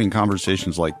 Hopefully, having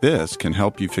conversations like this can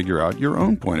help you figure out your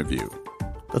own point of view.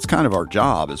 That's kind of our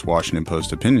job as Washington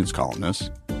Post opinions columnists.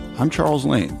 I'm Charles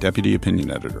Lane, Deputy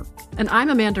Opinion Editor. And I'm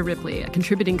Amanda Ripley, a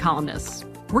contributing columnist.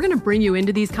 We're going to bring you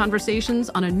into these conversations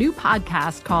on a new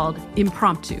podcast called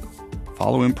Impromptu.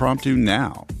 Follow Impromptu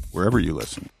now, wherever you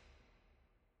listen.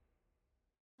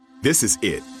 This is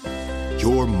it.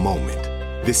 Your moment.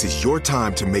 This is your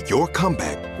time to make your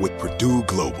comeback with Purdue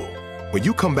Global. When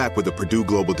you come back with a Purdue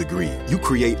Global degree, you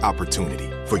create opportunity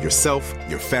for yourself,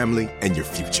 your family, and your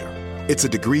future. It's a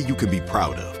degree you can be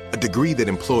proud of, a degree that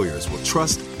employers will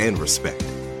trust and respect.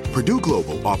 Purdue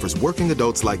Global offers working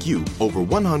adults like you over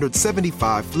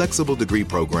 175 flexible degree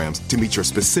programs to meet your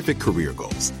specific career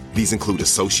goals. These include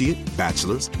associate,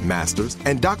 bachelor's, master's,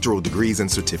 and doctoral degrees and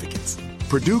certificates.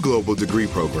 Purdue Global degree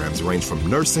programs range from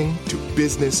nursing to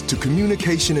business to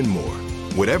communication and more.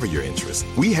 Whatever your interest,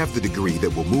 we have the degree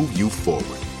that will move you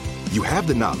forward. You have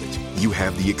the knowledge, you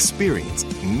have the experience.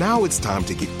 Now it's time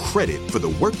to get credit for the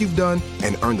work you've done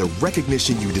and earn the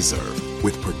recognition you deserve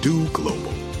with Purdue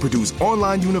Global, Purdue's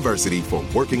online university for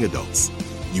working adults.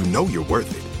 You know you're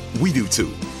worth it. We do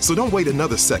too. So don't wait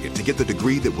another second to get the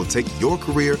degree that will take your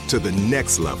career to the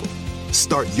next level.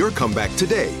 Start your comeback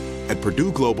today at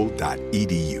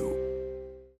purdueglobal.edu.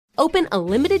 Open a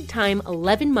limited-time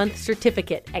 11-month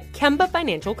certificate at Kemba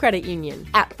Financial Credit Union.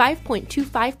 At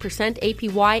 5.25%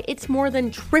 APY, it's more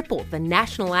than triple the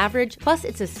national average, plus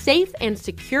it's a safe and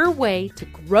secure way to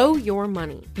grow your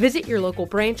money. Visit your local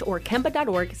branch or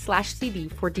kemba.org/CD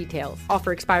for details.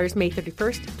 Offer expires May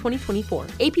 31st, 2024.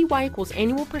 APY equals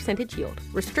annual percentage yield.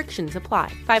 Restrictions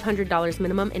apply. $500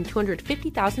 minimum and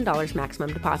 $250,000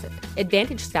 maximum deposit.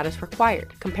 Advantage status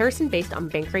required. Comparison based on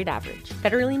bank rate average.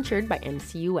 Federally insured by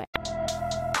NCUA.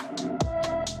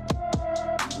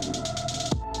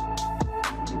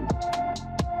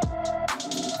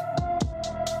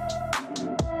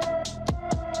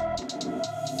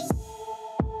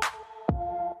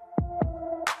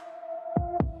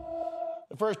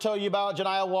 First, tell you about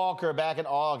Janiyah Walker back in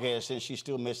August, and she's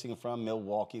still missing from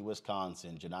Milwaukee,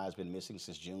 Wisconsin. Janiyah's been missing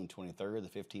since June 23rd. The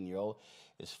 15-year-old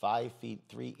is 5 feet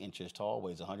 3 inches tall,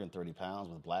 weighs 130 pounds,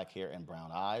 with black hair and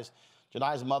brown eyes.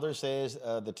 Janiyah's mother says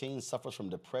the teen suffers from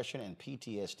depression and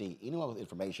PTSD. Anyone with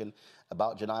information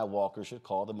about Janiyah Walker should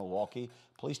call the Milwaukee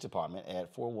Police Department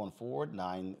at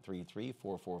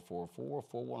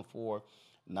 414-933-4444,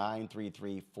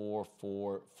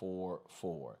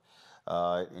 414-933-4444.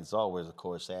 It's always, of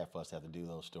course, sad for us to have to do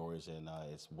those stories, and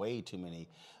it's way too many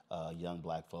young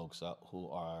black folks who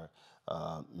are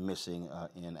missing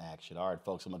in action. All right,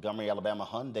 folks, the Montgomery, Alabama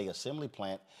Hyundai assembly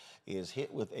plant is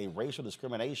hit with a racial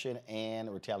discrimination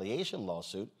and retaliation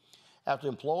lawsuit after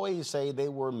employees say they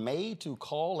were made to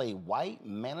call a white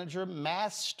manager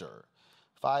master.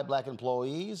 5 black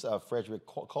employees, Frederick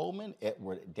Coleman,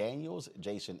 Edward Daniels,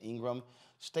 Jason Ingram,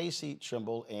 Stacy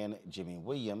Trimble, and Jimmy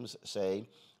Williams, say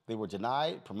they were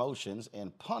denied promotions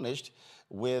and punished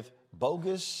with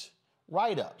bogus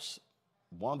write-ups.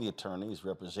 One of the attorneys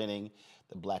representing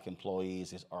the black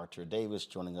employees is Arthur Davis,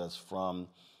 joining us from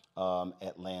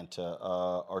Atlanta.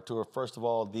 Arthur, first of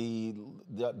all, do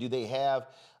they have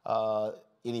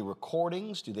any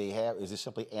recordings? Is this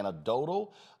simply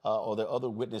anecdotal? Or are there other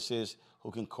witnesses who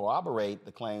can corroborate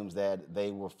the claims that they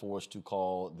were forced to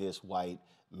call this white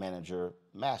manager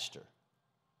master?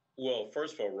 Well,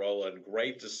 first of all, Roland,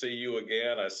 great to see you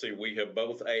again. I see we have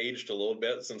both aged a little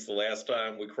bit since the last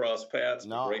time we crossed paths.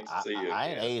 No, great to see you I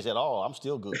again. ain't aged at all. I'm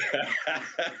still good.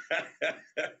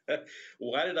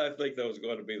 Why did I think that was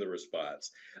going to be the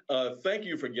response? Thank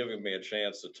you for giving me a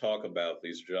chance to talk about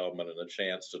these gentlemen and a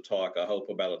chance to talk, I hope,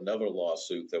 about another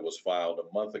lawsuit that was filed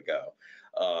a month ago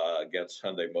against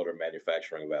Hyundai Motor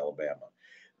Manufacturing of Alabama.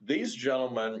 These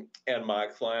gentlemen and my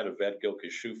client, Yvette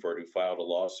Gilkey-Shuford, who filed a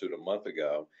lawsuit a month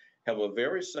ago, have a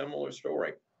very similar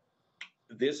story.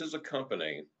 This is a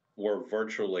company where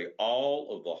virtually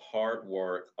all of the hard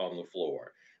work on the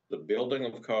floor, the building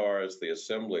of cars, the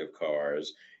assembly of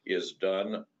cars, is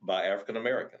done by African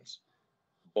Americans.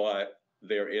 But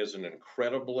there is an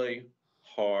incredibly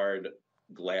hard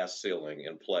glass ceiling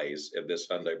in place at this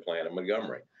Hyundai plant in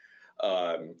Montgomery.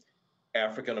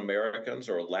 African Americans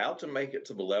are allowed to make it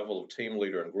to the level of team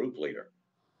leader and group leader,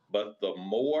 but the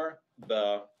more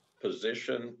the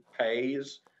position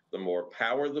pays, the more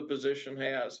power the position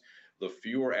has, the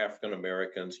fewer African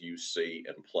Americans you see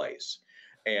in place.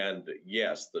 And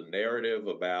yes, the narrative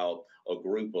about a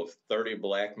group of 30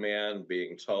 black men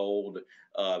being told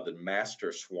that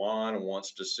Master Swan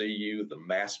wants to see you, the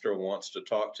master wants to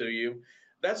talk to you,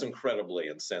 that's incredibly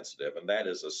insensitive, and that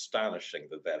is astonishing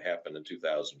that that happened in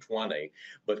 2020.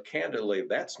 But candidly,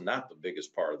 that's not the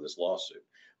biggest part of this lawsuit.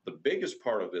 The biggest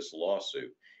part of this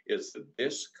lawsuit is that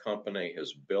this company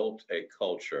has built a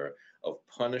culture of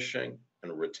punishing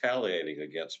and retaliating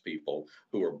against people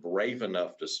who are brave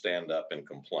enough to stand up and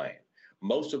complain.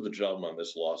 Most of the gentlemen in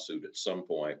this lawsuit at some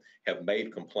point have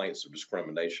made complaints of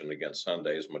discrimination against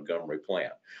Hyundai's Montgomery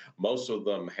plant. Most of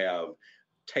them have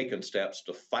taken steps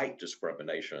to fight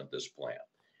discrimination at this plant.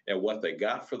 And what they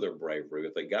got for their bravery,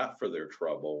 what they got for their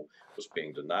trouble, was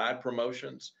being denied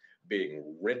promotions, being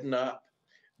written up,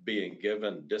 being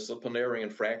given disciplinary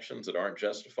infractions that aren't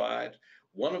justified,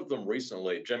 One of them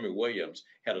recently, Jimmy Williams,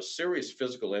 had a serious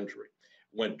physical injury.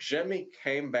 When Jimmy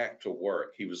came back to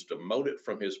work, he was demoted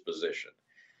from his position.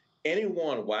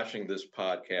 Anyone watching this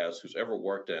podcast who's ever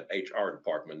worked in an HR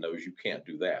department knows you can't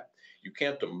do that. You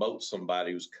can't demote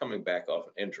somebody who's coming back off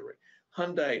an injury.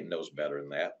 Hyundai knows better than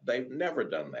that. They've never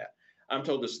done that. I'm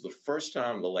told this is the first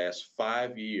time in the last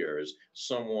 5 years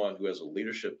someone who has a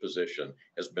leadership position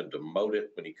has been demoted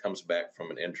when he comes back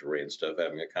from an injury instead of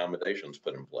having accommodations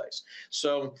put in place.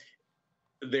 So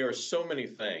there are so many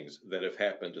things that have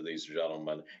happened to these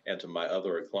gentlemen and to my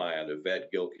other client, Yvette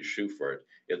Gilkey-Shuford.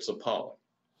 It's appalling.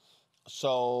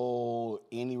 So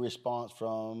any response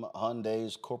from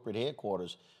Hyundai's corporate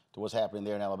headquarters to what's happening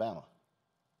there in Alabama?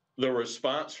 The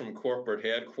response from corporate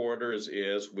headquarters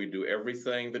is we do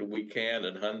everything that we can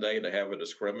in Hyundai to have a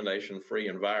discrimination-free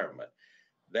environment.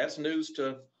 That's news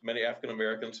to many African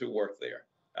Americans who work there.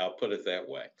 I'll put it that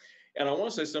way. And I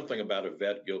want to say something about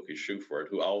Yvette Gilkey-Shuford,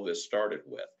 who all this started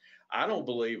with. I don't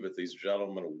believe that these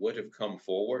gentlemen would have come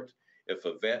forward if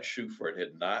Yvette Shuford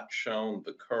had not shown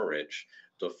the courage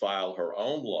to file her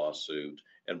own lawsuit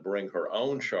and bring her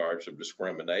own charge of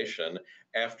discrimination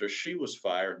after she was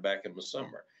fired back in the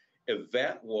summer.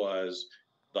 Yvette was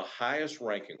the highest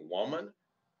ranking woman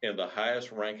and the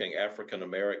highest ranking African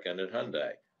American at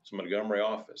Hyundai, its Montgomery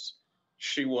office.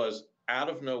 She was out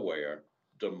of nowhere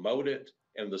demoted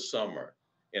in the summer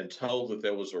and told that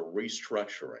there was a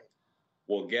restructuring.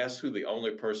 Well, guess who the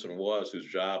only person was whose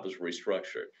job was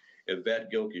restructured?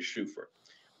 Yvette Gilkey-Shuford.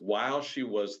 While she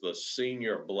was the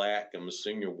senior Black and the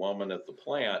senior woman at the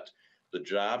plant, the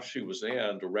job she was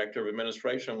in, Director of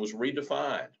Administration, was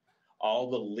redefined.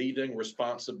 All the leading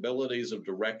responsibilities of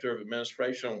Director of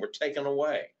Administration were taken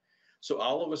away. So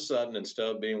all of a sudden, instead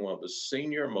of being one of the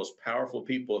senior, most powerful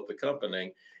people at the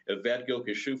company, Yvette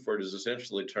Gilkey-Shuford is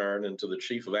essentially turned into the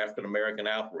chief of African American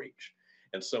outreach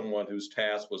and someone whose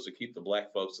task was to keep the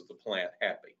Black folks at the plant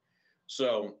happy.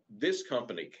 So this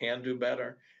company can do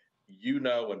better. You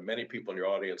know, and many people in your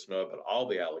audience know about all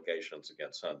the allegations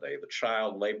against Hyundai, the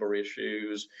child labor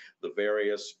issues, the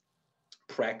various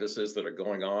practices that are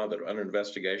going on that are under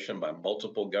investigation by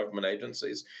multiple government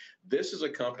agencies. This is a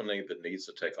company that needs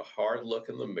to take a hard look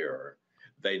in the mirror.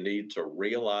 They need to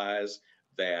realize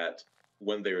that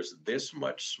when there's this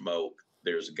much smoke,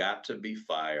 there's got to be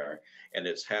fire, and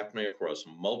it's happening across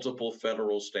multiple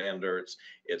federal standards.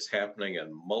 It's happening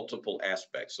in multiple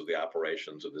aspects of the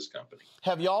operations of this company.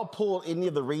 Have y'all pulled any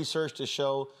of the research to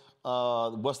show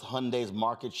what's Hyundai's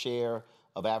market share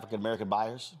of African-American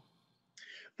buyers?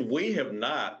 We have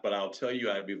not, but I'll tell you,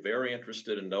 I'd be very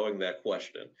interested in knowing that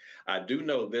question. I do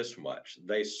know this much.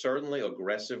 They certainly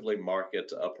aggressively market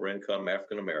to upper-income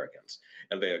African Americans,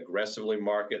 and they aggressively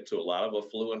market to a lot of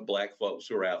affluent Black folks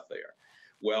who are out there.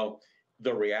 Well,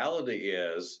 the reality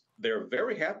is they're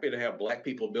very happy to have Black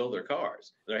people build their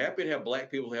cars. They're happy to have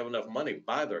Black people who have enough money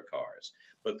buy their cars,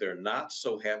 but they're not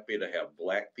so happy to have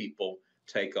Black people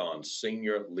take on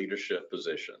senior leadership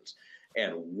positions.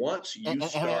 And once you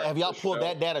start, have y'all pulled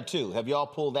that data too? Have y'all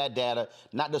pulled that data,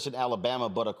 not just in Alabama,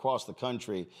 but across the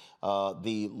country,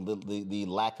 the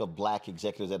lack of Black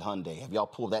executives at Hyundai? Have y'all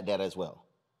pulled that data as well?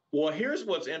 Well, here's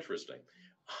what's interesting.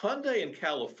 Hyundai in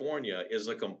California is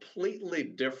a completely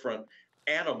different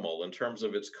animal in terms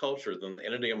of its culture than the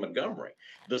entity in Montgomery.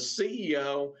 The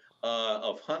CEO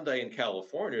of Hyundai in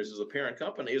California, as the parent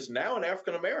company, is now an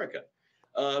African American.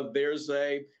 There's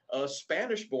a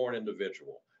Spanish-born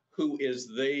individual who is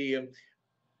the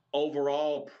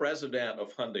overall president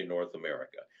of Hyundai North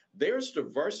America. There's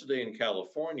diversity in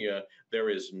California. There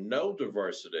is no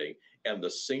diversity in the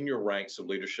senior ranks of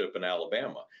leadership in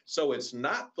Alabama. So it's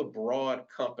not the broad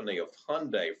company of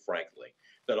Hyundai, frankly,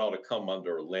 that ought to come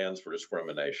under a lens for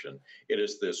discrimination. It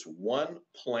is this one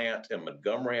plant in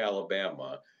Montgomery,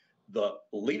 Alabama. The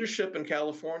leadership in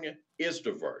California is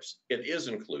diverse. It is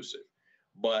inclusive.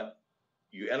 But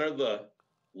you enter the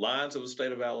lines of the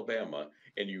state of Alabama,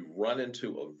 and you run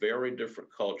into a very different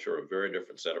culture, a very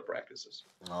different set of practices.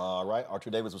 All right, Artur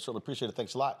Davis, we certainly appreciate it.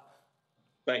 Thanks a lot.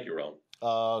 Thank you, Ron.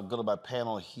 Go to my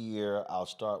panel here. I'll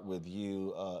start with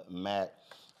you, Matt.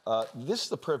 This is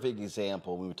the perfect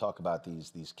example when we talk about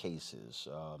these cases,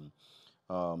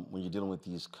 when you're dealing with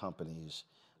these companies.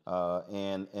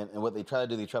 And what they try to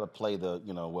do, they try to play the,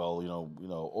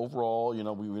 overall,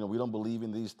 we don't believe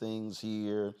in these things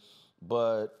here.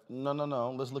 But no.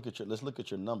 Let's look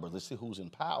at your numbers. Let's see who's in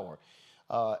power.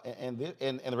 And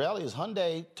the reality is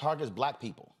Hyundai targets Black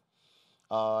people.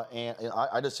 And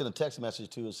I just sent a text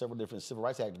message to several different civil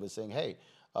rights activists saying, hey,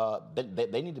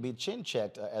 they need to be chin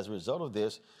checked as a result of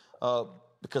this,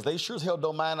 because they sure as hell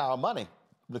don't mind our money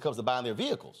when it comes to buying their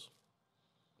vehicles.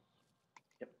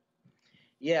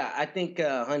 Yeah, I think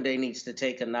Hyundai needs to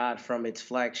take a nod from its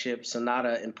flagship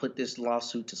Sonata and put this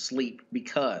lawsuit to sleep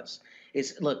because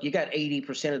look, you got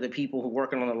 80% of the people who are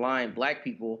working on the line, black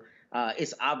people.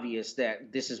 It's obvious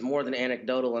that this is more than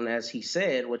anecdotal, and as he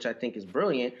said, which I think is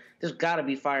brilliant, there's got to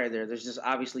be fire there. There's just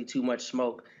obviously too much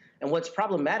smoke. And what's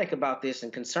problematic about this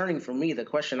and concerning for me, the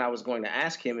question I was going to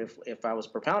ask him if I was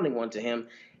propounding one to him,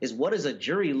 is what does a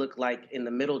jury look like in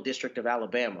the Middle District of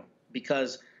Alabama?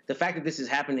 Because the fact that this is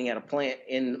happening at a plant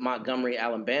in Montgomery,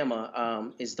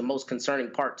 Alabama, is the most concerning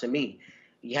part to me.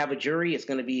 You have a jury, it's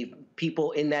going to be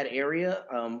people in that area,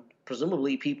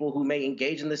 presumably people who may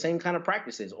engage in the same kind of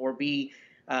practices or be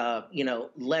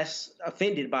less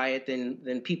offended by it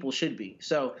than people should be.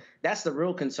 So that's the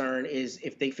real concern, is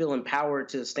if they feel empowered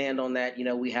to stand on that.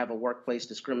 We have a workplace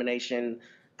discrimination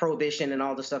prohibition and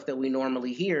all the stuff that we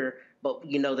normally hear, but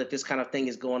that this kind of thing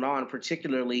is going on,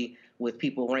 particularly with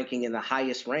people ranking in the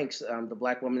highest ranks, the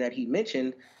black woman that he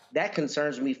mentioned. That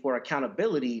concerns me for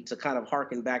accountability, to kind of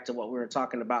harken back to what we were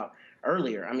talking about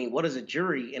earlier. I mean, what is a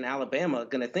jury in Alabama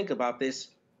going to think about this?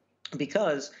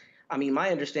 Because my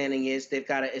understanding is they've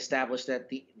got to establish that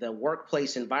the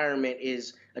workplace environment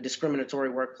is a discriminatory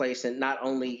workplace, and not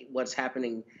only what's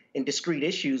happening in discrete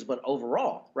issues, but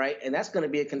overall, right? And that's going to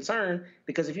be a concern,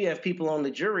 because if you have people on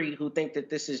the jury who think that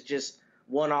this is just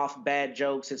one-off bad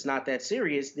jokes, it's not that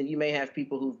serious, then you may have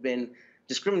people who've been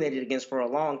discriminated against for a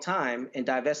long time and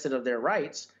divested of their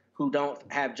rights who don't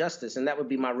have justice. And that would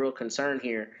be my real concern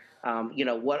here.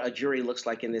 What a jury looks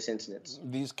like in this instance.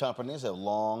 These companies have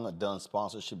long done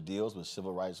sponsorship deals with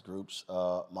civil rights groups,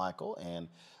 Michael, and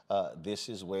this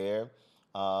is where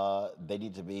they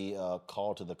need to be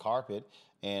called to the carpet.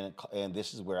 And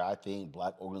this is where I think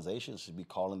black organizations should be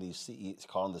calling the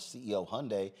CEO of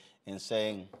Hyundai and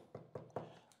saying,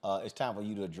 it's time for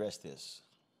you to address this.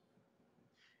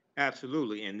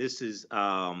 Absolutely. And this is,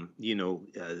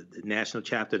 the national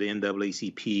chapter of the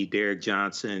NAACP, Derek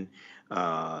Johnson,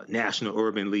 National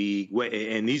Urban League,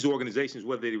 and these organizations,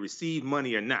 whether they receive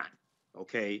money or not,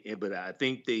 okay? But I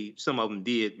think some of them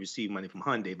did receive money from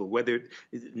Hyundai, but whether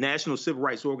national civil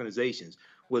rights organizations,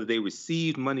 whether they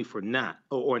received money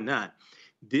or not,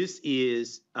 this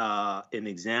is an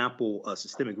example of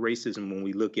systemic racism when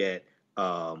we look at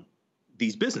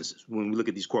these businesses, when we look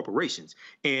at these corporations.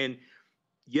 And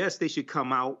yes, they should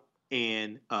come out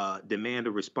and demand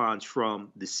a response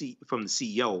from the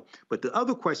CEO. But the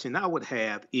other question I would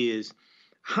have is,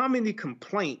 how many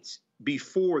complaints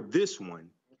before this one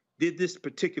did this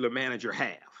particular manager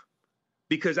have?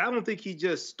 Because I don't think he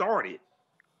just started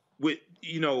with,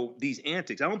 these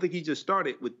antics. I don't think he just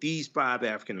started with these 5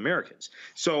 African Americans.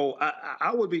 So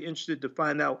I would be interested to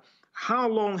find out, how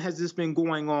long has this been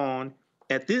going on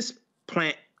at this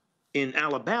plant in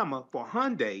Alabama for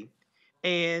Hyundai?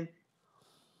 And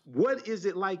what is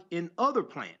it like in other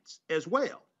plants as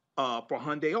well for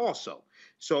Hyundai also?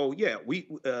 So, yeah,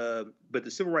 but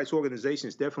the civil rights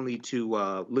organizations definitely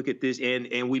to look at this.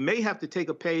 And we may have to take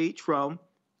a page from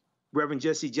Reverend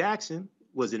Jesse Jackson.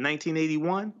 Was it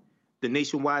 1981? The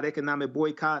nationwide economic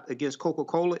boycott against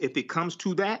Coca-Cola. If it comes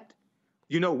to that,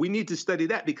 we need to study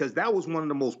that, because that was one of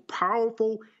the most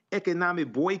powerful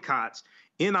economic boycotts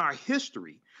in our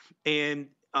history. And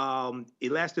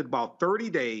it lasted about 30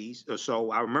 days or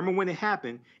so. I remember when it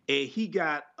happened, and he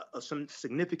got some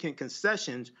significant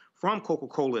concessions from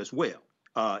Coca-Cola as well.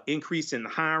 Increase in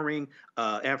hiring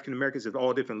African Americans at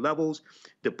all different levels,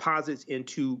 deposits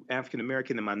into African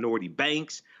American and minority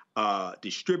banks,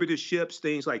 distributorships,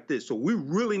 things like this. So we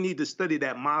really need to study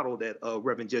that model that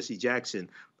Reverend Jesse Jackson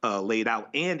laid out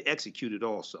and executed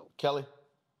also. Kelly?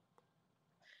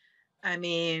 I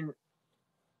mean,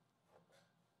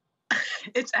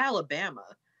 it's Alabama.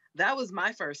 That was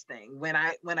my first thing. When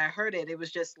I heard it, it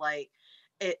was just like,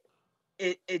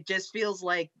 it just feels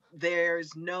like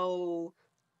there's no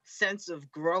sense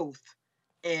of growth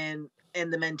in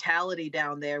the mentality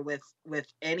down there with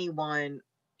anyone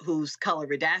who's color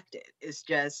redacted. It's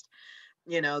just,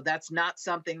 that's not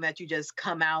something that you just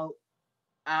come out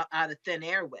of thin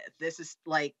air with. This is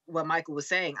like what Michael was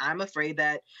saying. I'm afraid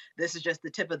that this is just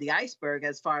the tip of the iceberg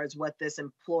as far as what this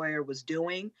employer was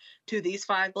doing to these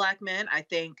 5 Black men. I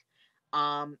think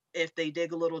if they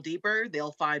dig a little deeper,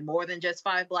 they'll find more than just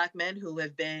 5 Black men who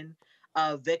have been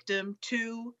a victim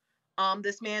to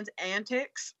this man's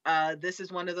antics. This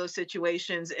is one of those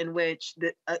situations in which,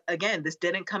 again, this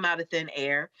didn't come out of thin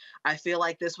air. I feel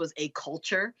like this was a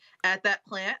culture at that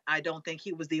plant. I don't think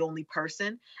he was the only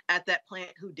person at that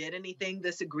plant who did anything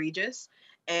this egregious.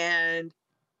 And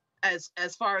as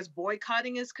far as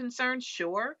boycotting is concerned,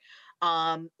 sure,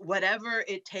 whatever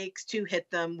it takes to hit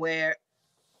them where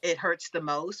it hurts the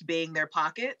most, being their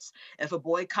pockets. If a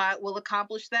boycott will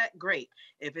accomplish that, great.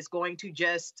 If it's going to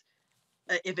just,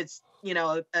 if it's,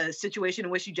 a situation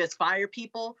in which you just fire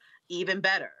people, even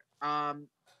better.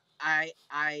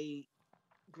 I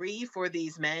grieve for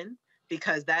these men,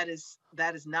 because that is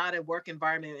not a work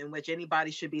environment in which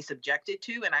anybody should be subjected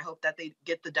to, and I hope that they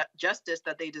get the justice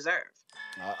that they deserve.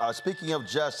 Speaking of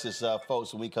justice,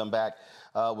 folks, when we come back,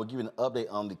 we'll give you an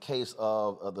update on the case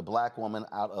of the black woman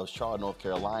out of Charlotte, North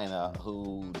Carolina,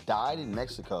 who died in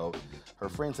Mexico. Her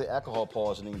friends say alcohol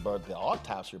poisoning, but the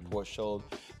autopsy report showed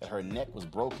that her neck was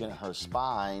broken and her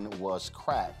spine was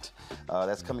cracked.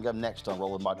 That's coming up next on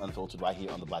Roland Martin Unfiltered, right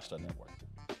here on the Black Star Network.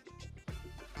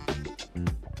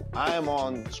 I am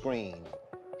on screen,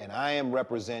 and I am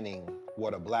representing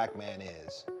what a black man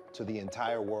is to the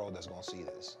entire world that's going to see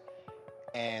this.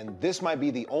 And this might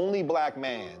be the only black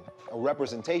man, a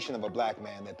representation of a black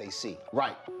man that they see.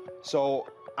 Right. So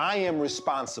I am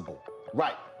responsible.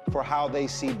 Right. For how they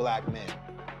see black men.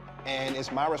 And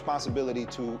it's my responsibility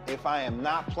to, if I am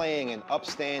not playing an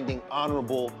upstanding,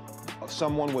 honorable,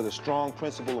 someone with a strong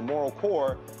principle or moral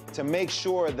core, to make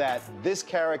sure that this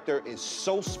character is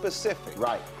so specific.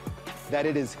 Right. That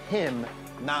it is him,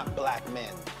 not black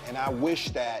men. And I wish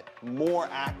that more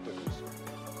actors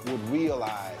would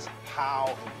realize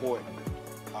how important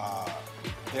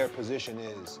their position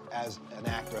is as an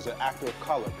actor of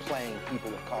color, playing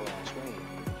people of color on screen.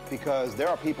 Because there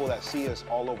are people that see us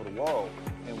all over the world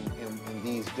in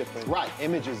these different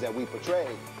images that we portray.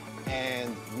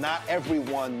 And not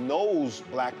everyone knows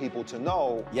black people to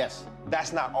know. Yes.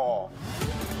 That's not all.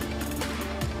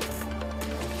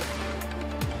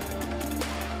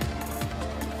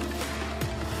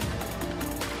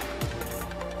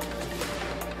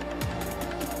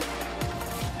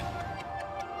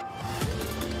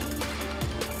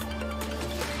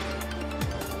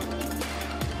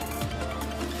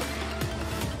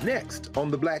 Next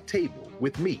on the Black Table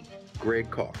with me,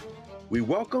 Greg Carr, we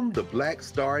welcome the Black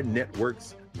Star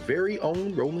Network's very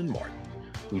own Roland Martin,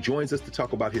 who joins us to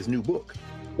talk about his new book,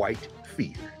 White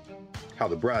Fear: How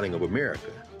the Browning of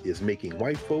America is Making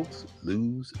White Folks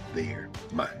Lose Their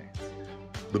Minds.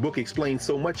 The book explains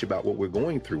so much about what we're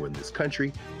going through in this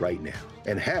country right now,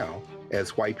 and how,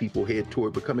 as white people head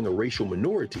toward becoming a racial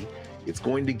minority, it's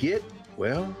going to get,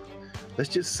 well,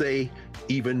 let's just say,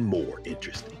 even more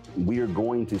interesting. We are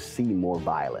going to see more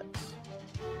violence.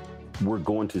 We're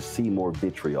going to see more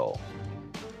vitriol,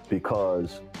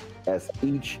 because as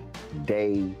each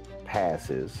day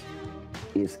passes,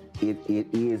 it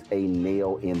is a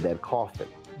nail in that coffin.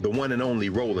 The one and only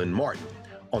Roland Martin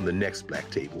on the next Black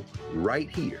Table, right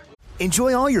here.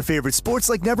 Enjoy all your favorite sports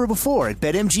like never before at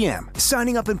BetMGM.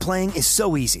 Signing up and playing is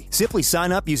so easy. Simply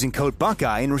sign up using code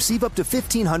Buckeye and receive up to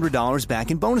 $1,500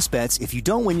 back in bonus bets if you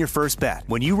don't win your first bet.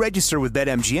 When you register with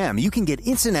BetMGM, you can get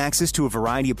instant access to a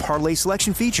variety of parlay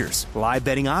selection features, live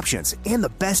betting options, and the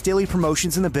best daily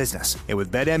promotions in the business. And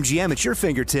with BetMGM at your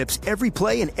fingertips, every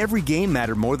play and every game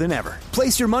matter more than ever.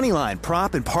 Place your moneyline,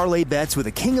 prop, and parlay bets with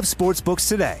the king of sportsbooks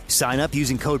today. Sign up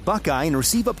using code Buckeye and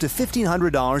receive up to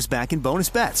 $1,500 back in bonus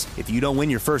bets if you don't win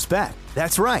your first bet.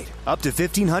 That's right, up to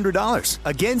 $1,500.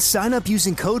 Again, sign up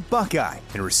using code Buckeye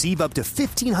and receive up to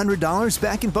 $1,500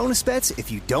 back in bonus bets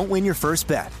if you don't win your first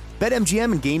bet.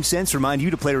 BetMGM and GameSense remind you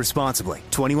to play responsibly.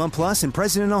 21 plus and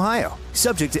present in Ohio.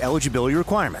 Subject to eligibility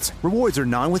requirements. Rewards are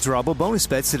non-withdrawable bonus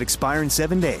bets that expire in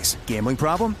 7 days. Gambling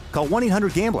problem? Call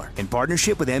 1-800-GAMBLER in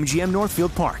partnership with MGM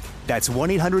Northfield Park. That's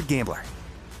 1-800-GAMBLER.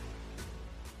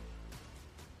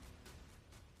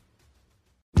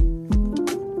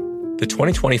 The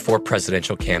 2024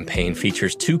 presidential campaign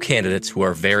features two candidates who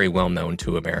are very well known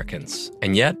to Americans.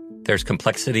 And yet, there's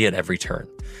complexity at every turn.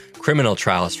 Criminal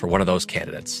trials for one of those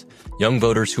candidates. Young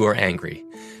voters who are angry.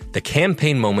 The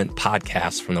Campaign Moment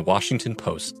podcast from the Washington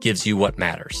Post gives you what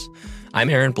matters.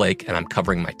 I'm Aaron Blake, and I'm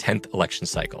covering my 10th election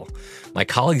cycle. My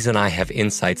colleagues and I have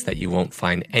insights that you won't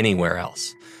find anywhere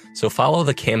else. So follow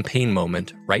The Campaign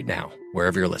Moment right now,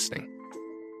 wherever you're listening.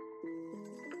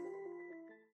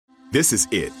 This is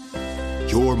it.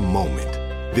 Your moment.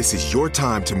 This is your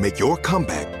time to make your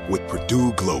comeback with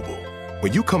Purdue Global.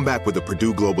 When you come back with a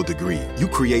Purdue Global degree, you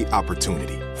create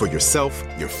opportunity for yourself,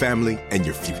 your family, and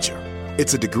your future.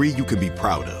 It's a degree you can be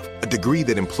proud of, a degree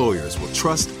that employers will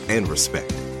trust and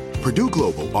respect. Purdue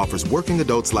Global offers working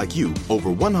adults like you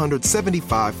over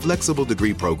 175 flexible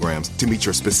degree programs to meet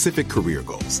your specific career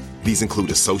goals. These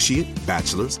include associate,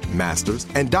 bachelor's, master's,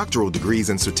 and doctoral degrees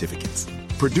and certificates.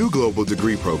 Purdue Global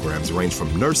degree programs range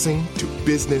from nursing to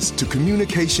business to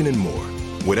communication and more.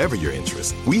 Whatever your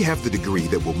interest, we have the degree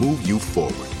that will move you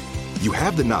forward. You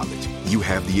have the knowledge, You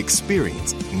have the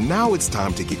experience. Now it's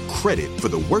time to get credit for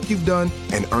the work you've done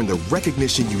and earn the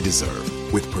recognition you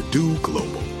deserve with Purdue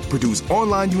Global, Purdue's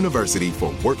online university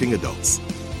for working adults.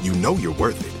 You know you're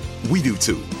worth it. We do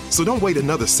too. So don't wait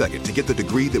another second to get the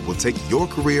degree that will take your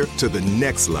career to the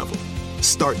next level.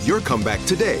 Start your comeback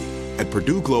today at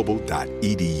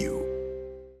purdueglobal.edu.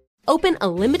 Open a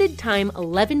limited-time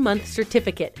 11-month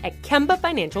certificate at Kemba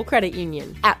Financial Credit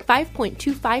Union. At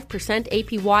 5.25%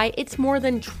 APY, it's more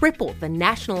than triple the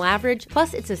national average,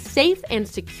 plus it's a safe and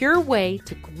secure way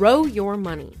to grow your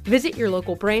money. Visit your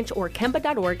local branch or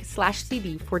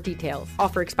kemba.org/cb for details.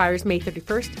 Offer expires May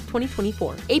 31st,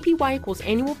 2024. APY equals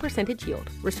annual percentage yield.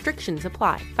 Restrictions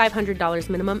apply. $500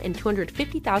 minimum and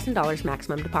 $250,000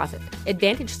 maximum deposit.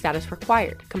 Advantage status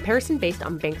required. Comparison based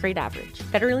on bank rate average.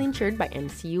 Federally insured by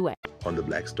NCUA. On the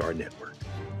Black Star Network.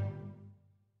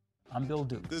 I'm Bill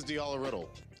Duke. This is Diala Riddle,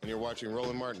 and you're watching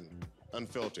Roland Martin,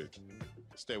 Unfiltered.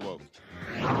 Stay woke.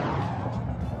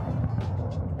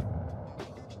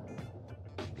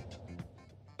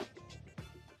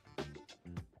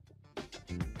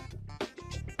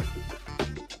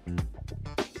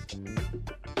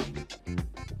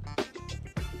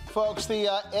 Folks, the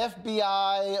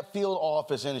FBI field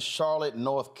office in Charlotte,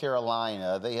 North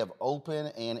Carolina, they have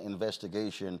opened an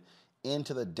investigation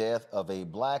into the death of a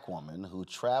black woman who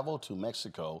traveled to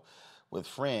Mexico with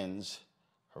friends.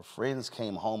 Her friends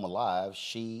came home alive.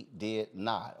 She did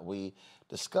not. We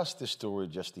discussed this story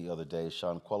just the other day.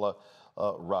 Shanquella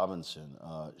Robinson,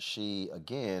 she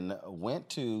again went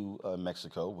to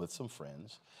Mexico with some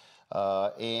friends,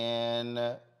 and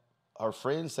her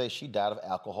friends say she died of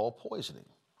alcohol poisoning.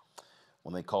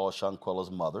 When they called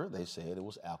Shanquella's mother, they said it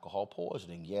was alcohol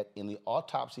poisoning. Yet in the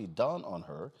autopsy done on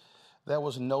her, there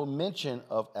was no mention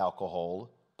of alcohol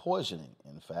poisoning.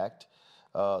 In fact,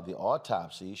 the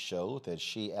autopsy showed that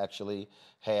she actually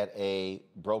had a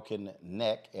broken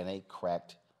neck and a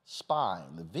cracked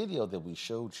spine. The video that we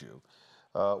showed you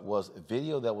was a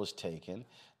video that was taken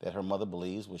that her mother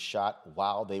believes was shot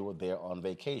while they were there on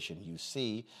vacation. You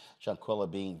see Shanquella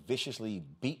being viciously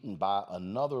beaten by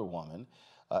another woman,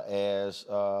 as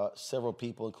several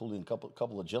people, including a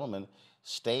couple of gentlemen,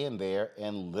 stand there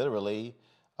and literally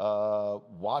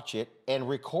watch it and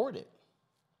record it.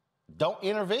 Don't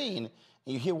intervene.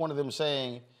 And you hear one of them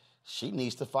saying, she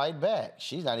needs to fight back.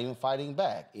 She's not even fighting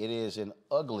back. It is an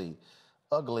ugly,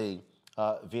 ugly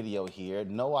video here.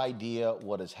 No idea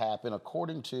what has happened.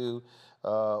 According to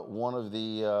one of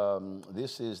the,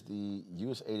 this is the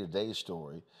USA Today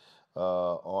story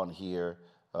on here,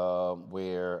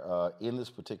 where in this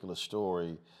particular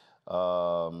story,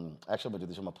 actually I'm going to do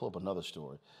this, I'm going to pull up another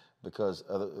story, because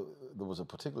there was a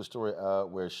particular story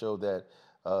where it showed that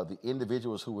the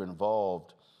individuals who were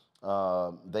involved,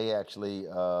 they actually,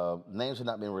 names have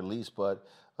not been released, but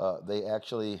they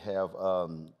actually have,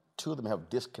 two of them have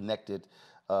disconnected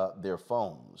their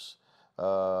phones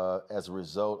as a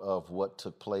result of what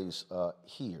took place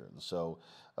here. And so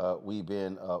we've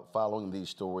been following these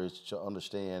stories to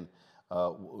understand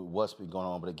what's been going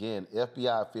on. But again,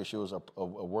 FBI officials are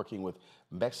working with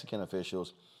Mexican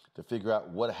officials to figure out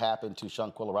what happened to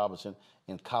Shanquella Robinson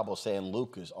in Cabo San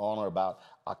Lucas on or about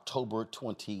October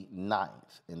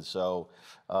 29th. And so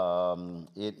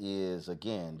it is,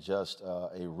 again, just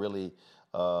a really,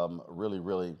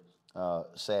 really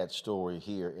sad story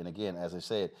here. And again, as I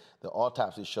said, the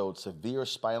autopsy showed severe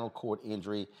spinal cord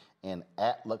injury and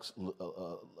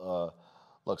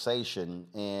luxation.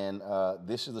 And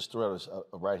this is the story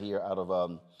right here out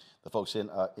of the folks in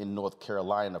North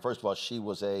Carolina. First of all, she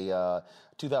was a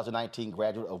 2019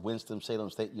 graduate of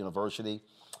Winston-Salem State University.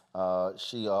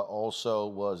 She also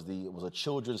was a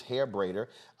children's hair braider,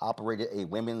 operated a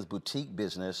women's boutique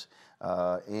business,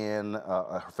 and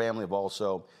her family have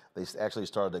also, they actually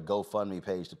started a GoFundMe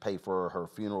page to pay for her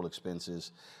funeral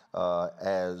expenses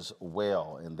as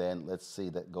well. And then let's see,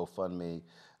 that GoFundMe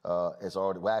has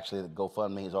already, well, actually, the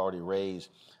GoFundMe has already raised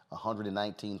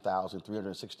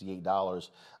 $119,368.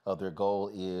 Their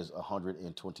goal is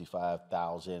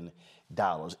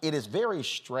 $125,000. It is very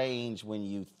strange when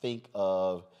you think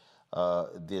of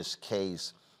this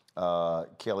case,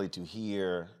 Kelly, to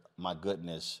hear, my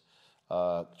goodness,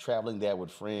 traveling there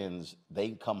with friends,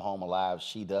 they come home alive,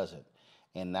 she doesn't.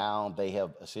 And now they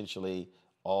have essentially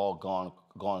all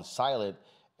gone silent,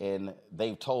 and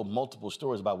they've told multiple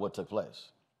stories about what took place.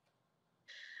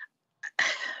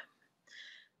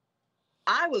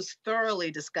 I was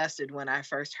thoroughly disgusted when I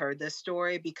first heard this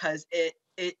story, because it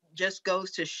just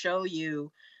goes to show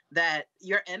you that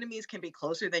your enemies can be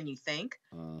closer than you think.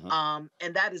 Mm-hmm.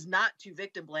 And that is not to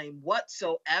victim blame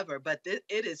whatsoever, but it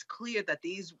is clear that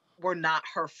these were not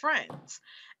her friends.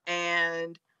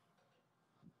 And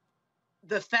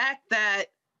the fact that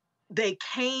they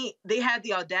had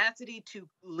the audacity to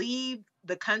leave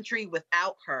the country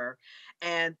without her.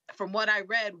 And from what I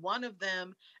read, one of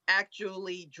them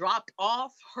actually dropped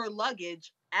off her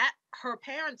luggage at her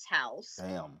parents' house.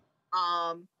 Damn.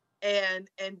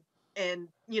 And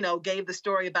gave the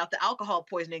story about the alcohol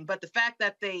poisoning. But the fact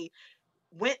that they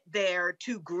went there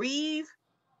to grieve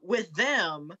with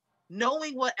them,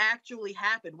 knowing what actually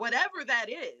happened, whatever that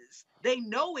is, they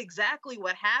know exactly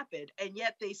what happened, and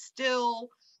yet they still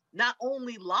not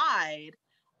only lied,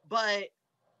 but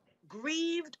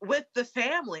grieved with the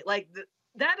family. Like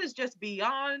that is just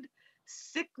beyond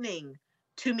sickening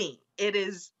to me. It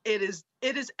is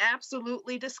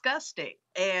absolutely disgusting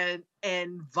and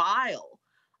vile.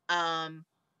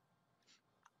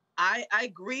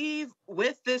 I grieve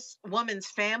with this woman's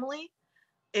family.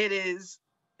 It is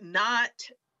not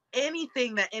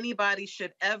anything that anybody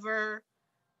should ever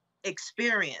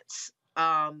experience.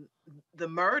 The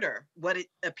murder, what it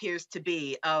appears to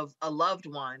be, of a loved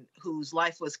one whose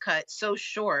life was cut so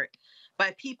short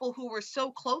by people who were so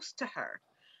close to her.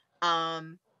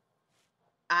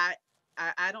 I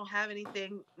don't have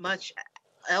anything much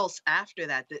else after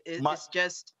that. It's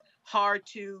just hard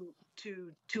to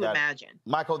imagine.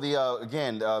 Michael,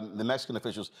 the Mexican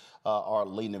officials are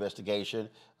leading the investigation,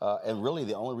 and really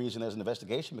the only reason there's an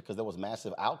investigation because there was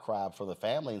massive outcry for the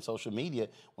family and social media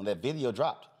when that video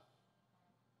dropped.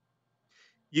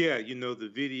 Yeah,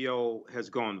 the video has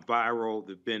gone viral.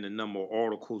 There have been a number of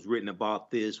articles written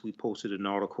about this. We posted an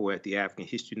article at the African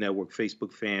History Network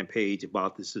Facebook fan page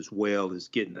about this as well. It's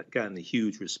gotten a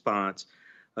huge response,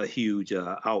 a huge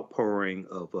outpouring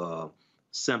of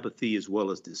sympathy as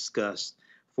well as disgust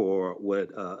for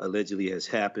what allegedly has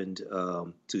happened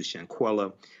to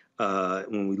Shanquella.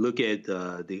 When we look at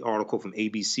the article from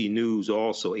ABC News,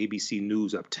 also ABC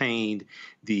News obtained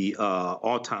the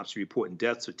autopsy report and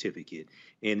death certificate.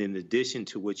 And in addition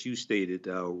to what you stated,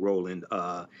 Roland,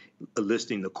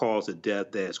 listing the cause of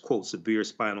death as, quote, severe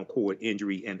spinal cord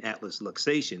injury and atlas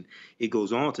luxation, it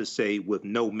goes on to say with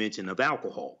no mention of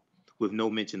alcohol.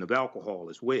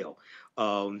 As well.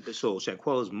 So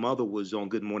Shanquella's mother was on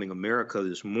Good Morning America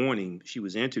this morning. She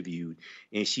was interviewed,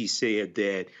 and she said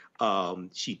that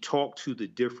she talked to the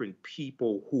different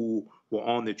people who were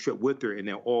on the trip with her, and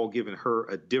they're all giving her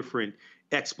a different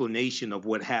explanation of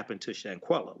what happened to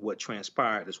Shanquella, what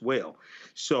transpired as well.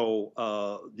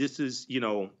 So this is,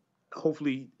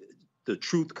 hopefully the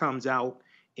truth comes out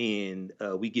and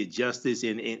we get justice.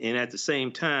 And at the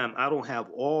same time, I don't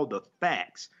have all the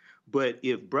facts. But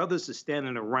if brothers are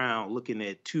standing around looking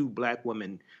at two black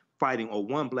women fighting or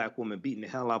one black woman beating the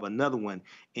hell out of another one,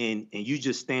 and you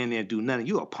just stand there and do nothing,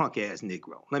 you're a punk-ass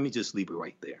Negro. Let me just leave it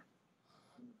right there.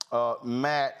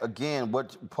 Matt, again,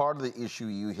 what part of the issue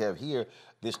you have here,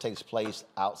 this takes place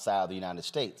outside the United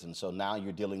States. And so now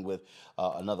you're dealing with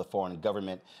another foreign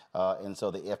government. And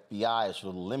so the FBI is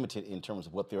sort of limited in terms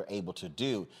of what they're able to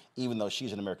do, even though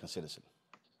she's an American citizen.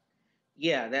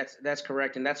 Yeah, that's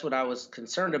correct, and that's what I was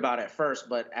concerned about at first.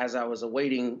 But as I was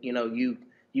awaiting,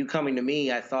 you coming to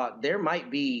me, I thought there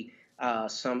might be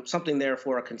something there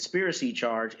for a conspiracy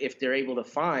charge if they're able to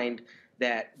find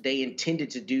that they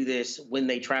intended to do this when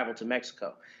they traveled to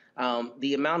Mexico.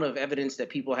 The amount of evidence that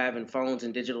people have in phones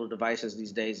and digital devices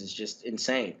these days is just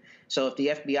insane. So if the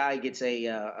FBI gets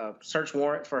a search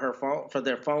warrant for her phone, for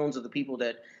their phones of the people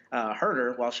that hurt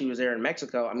her while she was there in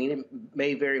Mexico, I mean, it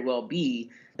may very well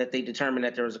be that they determined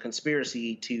that there was a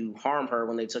conspiracy to harm her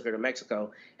when they took her to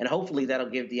Mexico. And hopefully that'll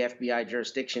give the FBI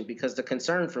jurisdiction, because the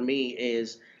concern for me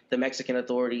is the Mexican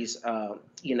authorities,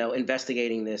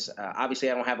 investigating this. Obviously,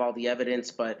 I don't have all the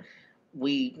evidence, but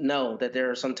we know that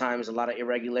there are sometimes a lot of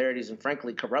irregularities and,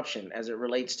 frankly, corruption as it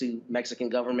relates to Mexican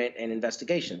government and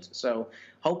investigations. So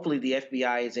hopefully the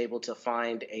FBI is able to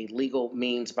find a legal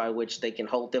means by which they can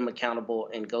hold them accountable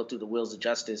and go through the wheels of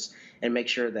justice and make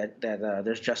sure that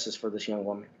there's justice for this young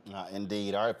woman.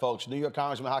 Indeed. All right, folks. New York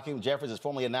Congressman Hakeem Jeffries has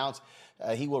formally announced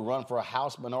he will run for a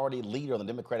House Minority Leader on the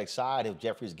Democratic side. If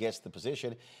Jeffries gets the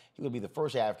position, he would be the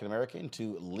first African-American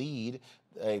to lead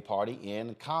a party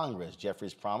in Congress.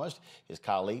 Jeffries promised his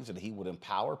colleagues that he would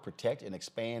empower, protect, and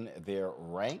expand their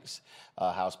ranks.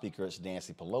 House Speaker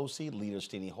Nancy Pelosi, Leader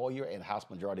Steny Hoyer, and House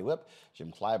Majority Whip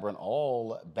Jim Clyburn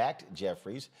all backed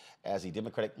Jeffries as the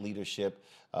Democratic leadership,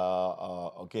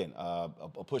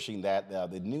 pushing that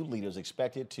the new leaders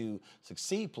expected to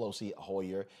succeed Pelosi,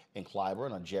 Hoyer, and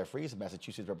Clyburn on Jeffries.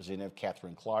 Massachusetts Representative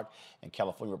Catherine Clark and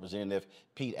California Representative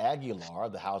Pete Aguilar.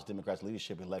 The House Democrats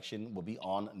leadership election will be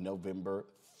on November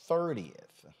 30th.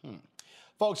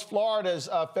 Folks, a Florida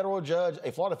federal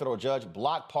judge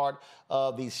blocked part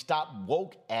of the Stop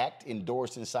Woke Act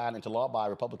endorsed and signed into law by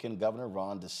Republican Governor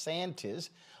Ron DeSantis.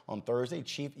 On Thursday,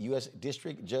 Chief U.S.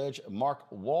 District Judge Mark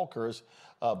Walkers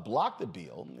blocked the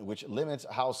bill, which limits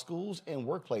how schools and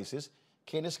workplaces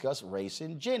can discuss race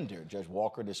and gender. Judge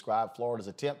Walker described Florida's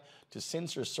attempt to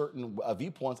censor certain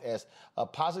viewpoints as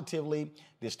positively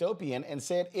dystopian and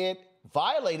said it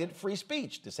violated free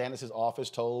speech. DeSantis'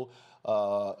 office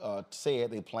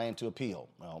said they plan to appeal.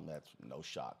 Well, that's no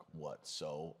shock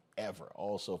whatsoever.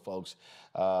 Also, folks,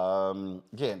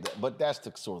 again, but that's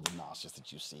the sort of the nonsense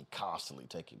that you see constantly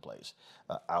taking place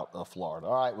out of Florida.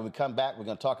 All right, when we come back, we're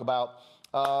going to talk about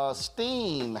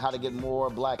STEAM, how to get more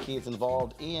black kids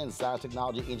involved in science,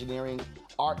 technology, engineering,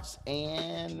 arts,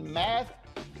 and math.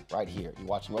 Right here. You're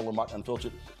watching Roland Martin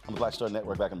Unfiltered on the Black Star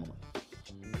Network. Back in a moment.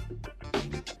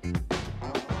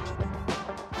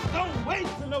 Don't wait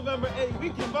till November 8th. We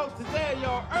can vote today,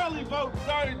 y'all. Early vote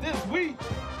started this week.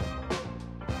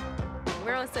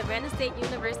 We're on Savannah State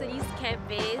University's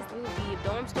campus. We will be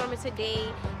dorm storming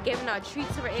today, giving out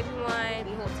treats for everyone.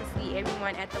 We hope to see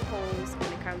everyone at the polls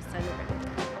when it comes to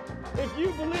November. If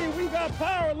you believe we got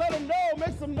power, let them know.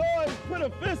 Make some noise. Put a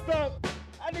fist up.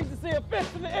 I need to see a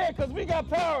fist in the air because we got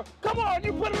power. Come on,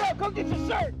 you put it up. Come get your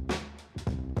shirt.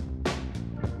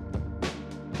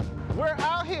 We're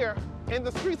out here in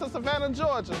the streets of Savannah,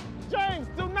 Georgia. James,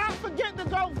 do not forget to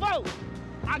go vote.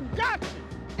 I got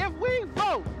you. If we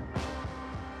vote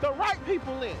the right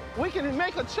people in, we can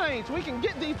make a change. We can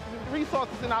get these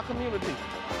resources in our community.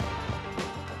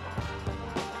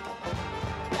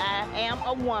 I am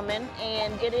a woman,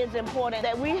 and it is important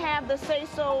that we have the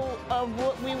say-so of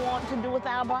what we want to do with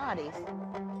our bodies.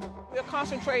 We're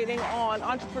concentrating on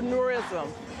entrepreneurism,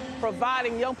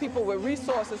 providing young people with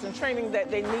resources and training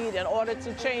that they need in order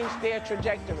to change their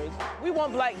trajectories. We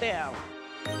want Black down.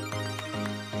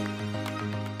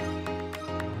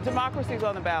 Democracy is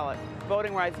on the ballot.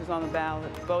 Voting rights is on the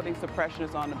ballot. Voting suppression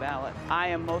is on the ballot. I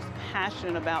am most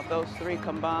passionate about those three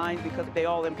combined because they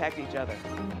all impact each other.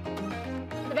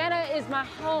 Savannah is my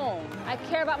home. I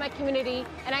care about my community,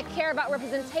 and I care about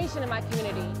representation in my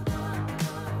community.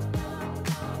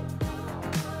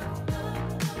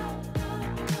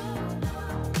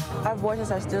 Our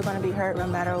voices are still going to be heard no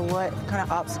matter what kind of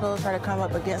obstacles try to come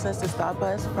up against us to stop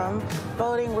us from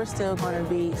voting. We're still going to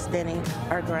be standing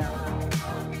our ground.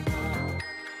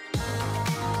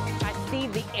 I see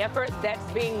the effort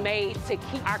that's being made to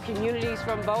keep our communities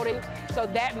from voting. So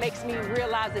that makes me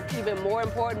realize it's even more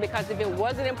important, because if it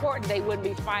wasn't important, they wouldn't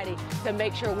be fighting to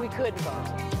make sure we couldn't vote.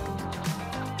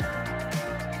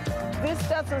 This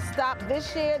doesn't stop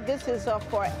this year. This is a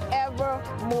forever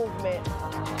movement.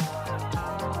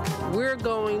 We're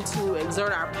going to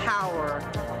exert our power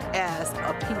as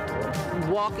a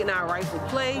people, walk in our rightful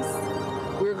place.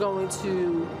 We're going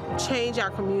to change our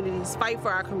communities, fight for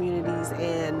our communities,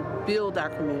 and build our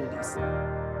communities.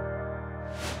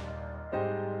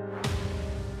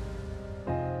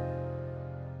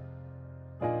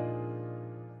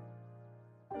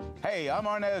 Hey, I'm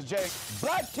Arnaz J.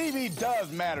 Black TV does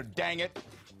matter, dang it.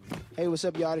 Hey, what's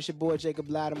up, y'all? It's your boy, Jacob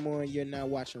Lattimore, and you're now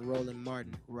watching Roland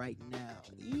Martin right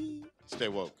now. Stay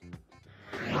woke.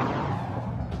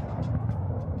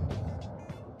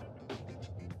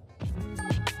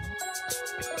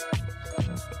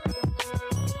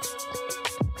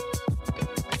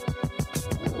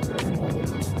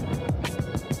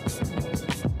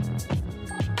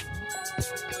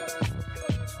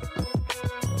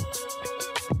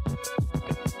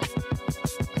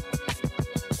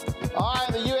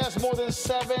 More than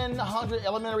 700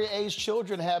 elementary-age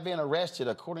children have been arrested,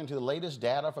 according to the latest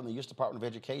data from the U.S. Department of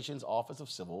Education's Office of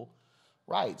Civil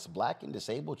Rights. Black and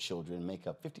disabled children make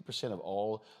up 50% of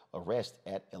all arrests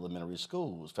at elementary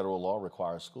schools. Federal law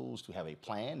requires schools to have a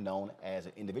plan known as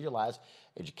an individualized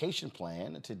education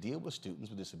plan to deal with students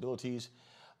with disabilities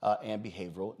and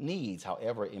behavioral needs.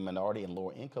 However, in minority and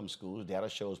lower-income schools, data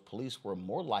shows police were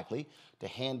more likely to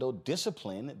handle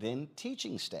discipline than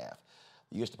teaching staff.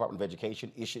 The U.S. Department of Education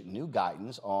issued new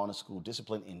guidance on school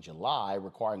discipline in July,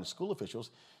 requiring school officials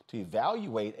to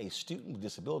evaluate a student with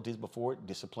disabilities before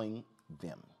disciplining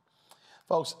them.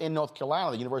 Folks, in North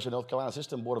Carolina, the University of North Carolina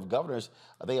System Board of Governors,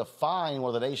 they have fined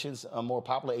one of the nation's more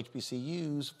popular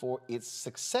HBCUs for its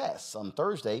success. On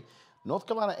Thursday, North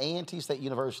Carolina A&T State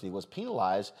University was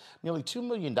penalized nearly $2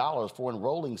 million for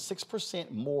enrolling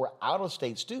 6% more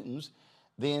out-of-state students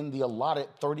than the allotted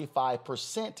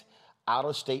 35%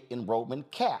 out-of-state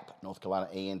enrollment cap. North Carolina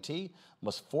A&T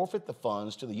must forfeit the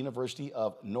funds to the University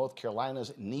of North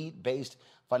Carolina's need-based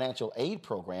financial aid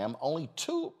program. Only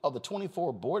 2 of the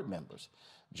 24 board members,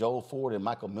 Joel Ford and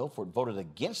Michael Milford, voted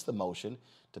against the motion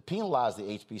to penalize the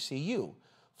HBCU.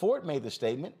 Ford made the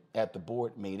statement at the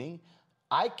board meeting,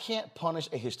 "I can't punish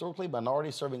a historically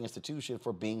minority-serving institution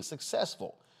for being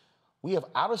successful. We have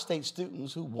out-of-state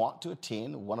students who want to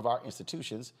attend one of our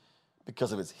institutions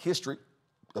because of its history,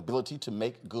 ability to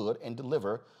make good and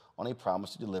deliver on a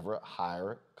promise to deliver a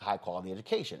high-quality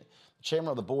education." The chairman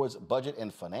of the board's Budget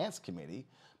and Finance Committee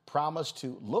promised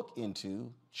to look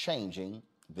into changing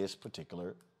this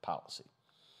particular policy.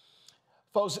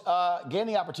 Folks,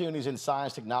 gaining opportunities in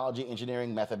science, technology,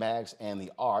 engineering, mathematics, and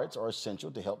the arts are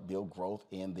essential to help build growth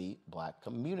in the Black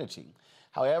community.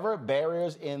 However,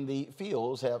 barriers in the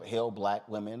fields have held Black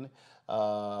women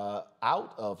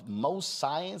out of most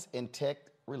science and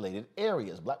tech-related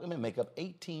areas. Black women make up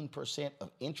 18%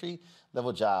 of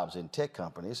entry-level jobs in tech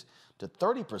companies, to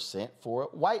 30% for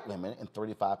white women and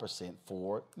 35%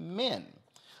 for men.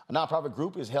 A nonprofit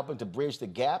group is helping to bridge the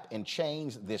gap and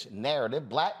change this narrative.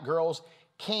 Black Girls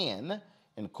Can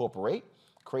Incorporate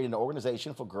created an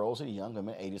organization for girls and young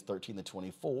women ages 13 to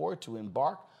 24 to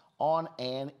embark on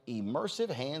an immersive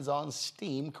hands-on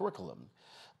STEAM curriculum.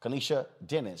 Kanisha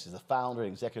Dennis is the founder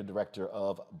and executive director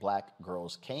of Black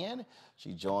Girls Can.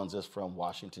 She joins us from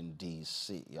Washington,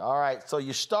 D.C. All right, so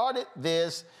you started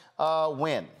this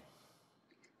when?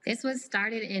 This was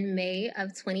started in May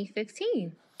of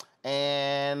 2015.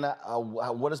 And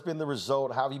what has been the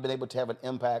result? How have you been able to have an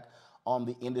impact on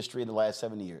the industry in the last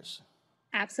 7 years?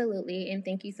 Absolutely, and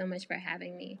thank you so much for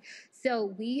having me. So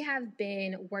we have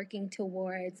been working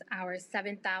towards our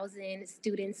 7,000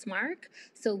 students mark.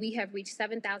 So we have reached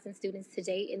 7,000 students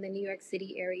today in the New York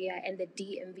City area and the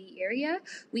DMV area.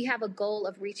 We have a goal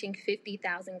of reaching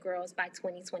 50,000 girls by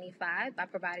 2025 by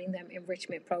providing them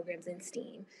enrichment programs in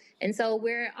STEAM. And so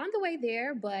we're on the way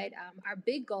there, but our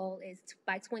big goal is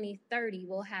by 2030,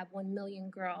 we'll have 1 million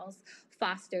girls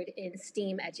fostered in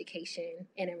STEAM education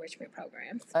and enrichment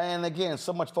programs. And again,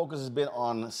 so much focus has been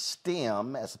on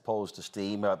STEM as opposed to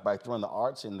STEAM. By throwing the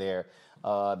arts in there,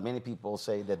 many people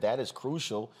say that that is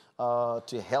crucial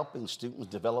to helping students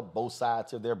develop both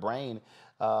sides of their brain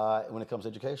when it comes to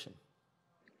education.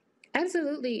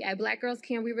 Absolutely. At Black Girls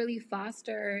Can, we really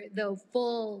foster the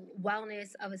full wellness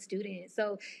of a student.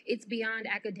 So it's beyond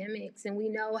academics, and we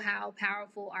know how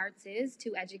powerful arts is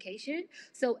to education.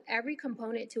 So every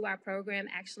component to our program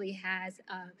actually has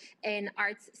an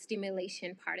arts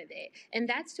stimulation part of it. And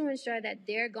that's to ensure that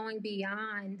they're going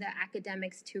beyond the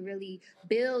academics to really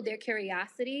build their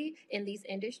curiosity in these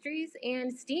industries.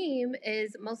 And STEAM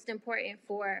is most important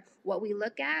for what we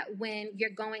look at when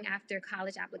you're going after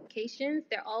college applications.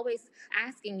 They're always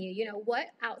asking you,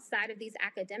 what outside of these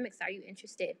academics are you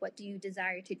interested? What do you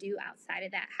desire to do outside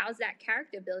of that? How's that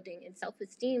character building and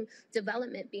self-esteem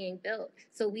development being built?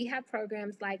 So we have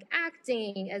programs like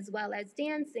acting as well as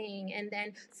dancing, and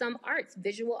then some arts,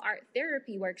 visual art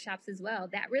therapy workshops as well.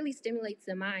 That really stimulates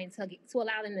the mind to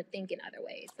allow them to think in other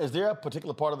ways. Is there a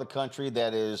particular part of the country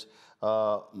that is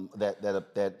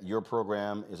that your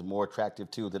program is more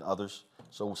attractive to than others?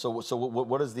 So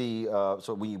what is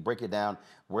so when you break it down,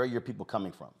 where are your people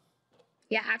coming from?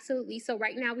 Yeah, absolutely. So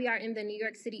right now we are in the New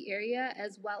York City area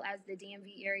as well as the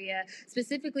DMV area.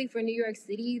 Specifically for New York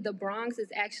City, the Bronx is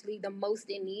actually the most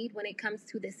in need when it comes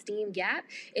to the STEAM gap.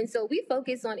 And so we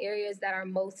focus on areas that are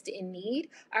most in need.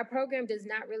 Our program does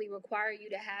not really require you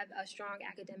to have a strong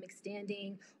academic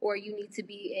standing, or you need to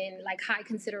be in high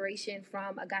consideration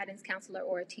from a guidance counselor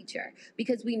or a teacher,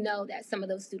 because we know that some of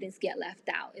those students get left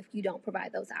out if you don't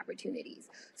provide those opportunities.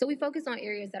 So we focus on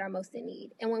areas that are most in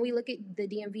need. And when we look at the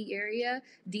DMV area,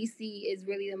 DC is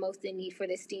really the most in need for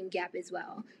the STEAM gap as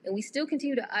well. And we still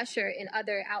continue to usher in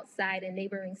other outside and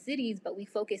neighboring cities, but we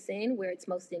focus in where it's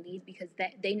most in need because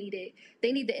they need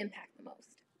the impact the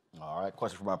most. All right,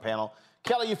 question from our panel.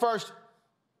 Kelly, you first.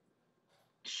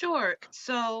 Sure.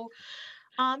 So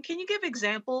can you give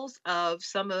examples of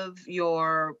some of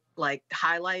your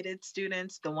highlighted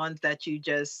students, the ones that you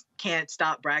just can't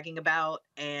stop bragging about,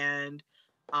 and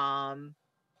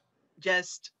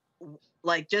just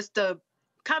a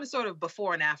kind of sort of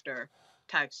before and after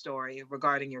type story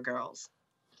regarding your girls?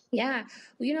 Yeah.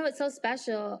 Well, it's so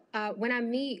special. When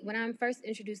I'm first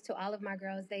introduced to all of my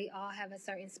girls, they all have a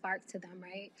certain spark to them,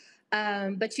 right?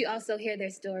 But you also hear their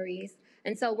stories.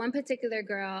 And so one particular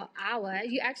girl, Awa,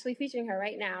 you're actually featuring her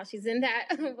right now. She's in that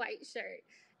white shirt.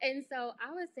 And so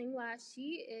Awa Singwa,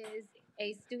 she is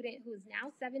a student who's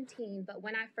now 17, but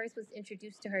when I first was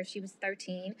introduced to her, she was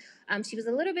 13. She was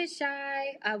a little bit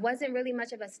shy, wasn't really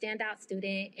much of a standout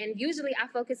student. And usually I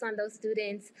focus on those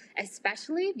students,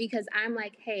 especially because I'm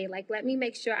like, hey, like, let me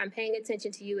make sure I'm paying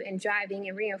attention to you and driving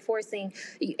and reinforcing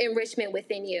enrichment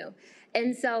within you.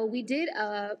 And so we did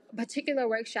a particular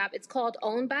workshop. It's called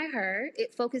Owned by Her.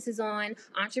 It focuses on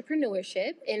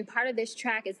entrepreneurship. And part of this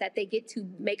track is that they get to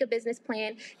make a business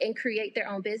plan and create their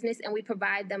own business, and we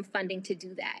provide them funding to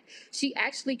do that. She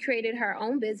actually created her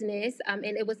own business, and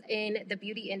it was in the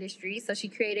beauty industry. So she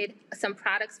created some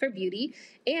products for beauty.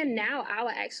 And now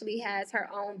Awa actually has her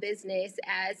own business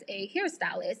as a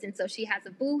hairstylist. And so she has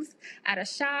a booth at a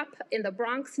shop in the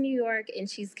Bronx, New York, and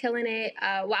she's killing it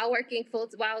while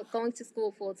going to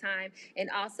school full time and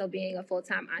also being a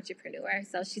full-time entrepreneur.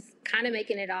 So she's kind of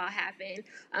making it all happen.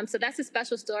 So that's a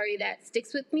special story that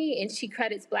sticks with me, and she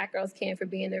credits Black Girls Can for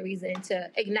being the reason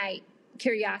to ignite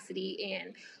curiosity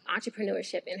and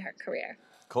entrepreneurship in her career.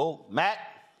 Cool. Matt?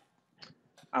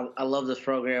 I love this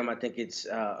program. I think it's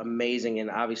amazing and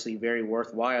obviously very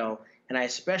worthwhile. And I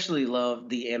especially love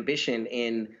the ambition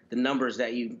in the numbers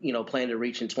that you plan to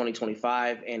reach in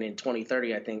 2025 and in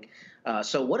 2030, I think.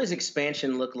 So what does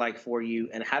expansion look like for you,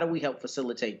 and how do we help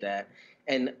facilitate that?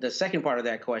 And the second part of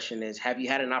that question is, have you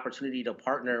had an opportunity to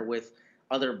partner with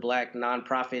other Black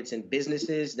nonprofits and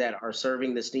businesses that are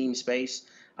serving the STEAM space?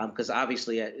 Because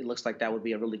obviously it looks like that would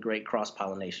be a really great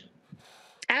cross-pollination.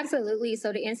 Absolutely.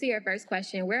 So to answer your first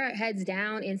question, we're heads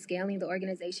down in scaling the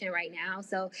organization right now.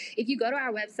 So if you go to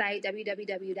our website,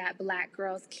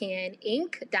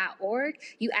 www.blackgirlscaninc.org,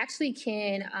 you actually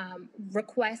can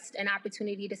request an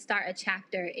opportunity to start a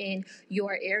chapter in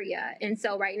your area. And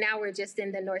so right now we're just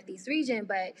in the Northeast region,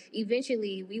 but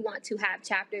eventually we want to have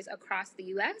chapters across the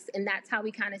U.S. And that's how we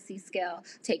kind of see scale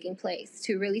taking place,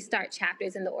 to really start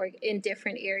chapters in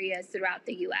different areas throughout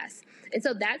the U.S. And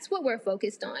so that's what we're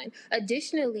focused on.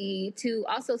 Additionally, to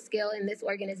also scale in this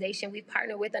organization, we've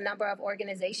partnered with a number of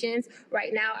organizations.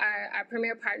 Right now, our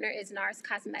premier partner is NARS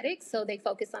Cosmetics. So they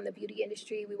focus on the beauty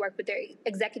industry. We work with their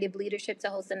executive leadership to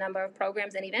host a number of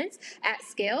programs and events at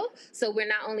scale. So we're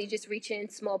not only just reaching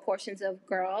small portions of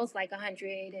girls, like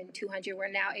 100 and 200,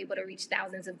 we're now able to reach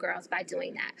thousands of girls by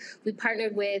doing that. We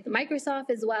partnered with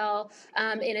Microsoft as well.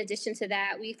 In addition to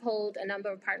that, we've held a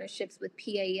number of partnerships with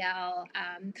PAL,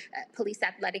 Police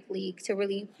Athletic League, to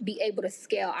really be able to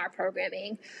scale our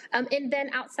programming. And then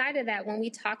outside of that, when we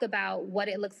talk about what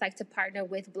it looks like to partner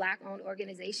with Black-owned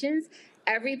organizations,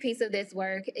 every piece of this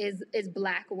work is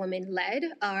Black women-led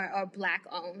or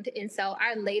Black-owned. And so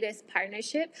our latest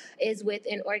partnership is with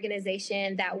an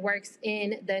organization that works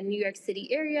in the New York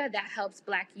City area that helps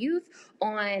Black youth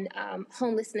on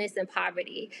homelessness and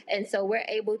poverty. And so we're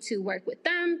able to work with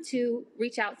them to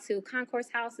reach out to Concourse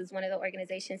House, is one of the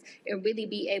organizations, and really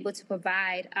be able to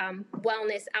provide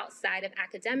wellness outside of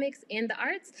academics and the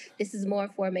arts. This is more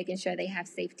for making sure they have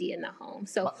safety in the home.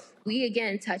 So we,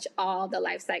 again, touch all the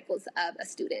life cycles of a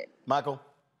student. Michael?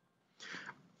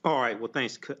 All right. Well,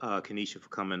 thanks, Kenesha, for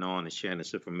coming on and sharing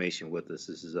this information with us.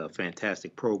 This is a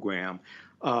fantastic program.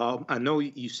 I know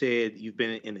you said you've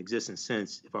been in existence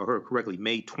since, if I heard correctly,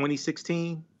 May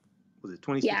 2016? Was it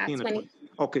 2016? Yeah,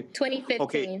 okay. 2015.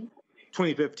 Okay.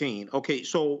 2015. Okay.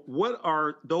 So what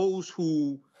are those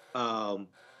who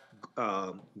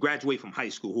graduate from high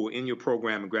school, who are in your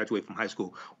program and graduate from high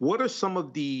school, what are some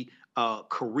of the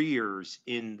careers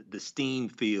in the STEAM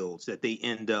fields that they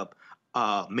end up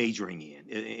majoring in?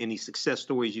 Any success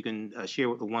stories you can share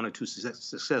with one or two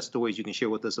success stories you can share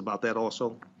with us about that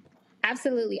also?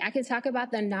 Absolutely. I can talk about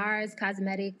the NARS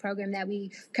Cosmetic program that we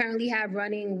currently have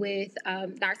running with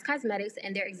NARS Cosmetics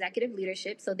and their executive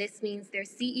leadership. So this means their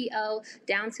CEO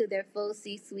down to their full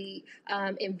C-suite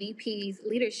and VP's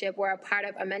leadership were a part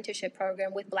of a mentorship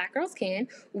program with Black Girls Can,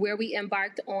 where we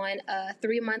embarked on a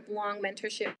 3-month-long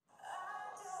mentorship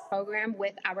program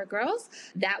with our girls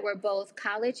that were both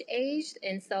college aged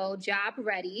and so job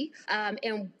ready.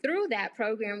 And through that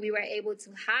program, we were able to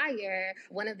hire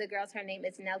one of the girls. Her name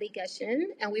is Nellie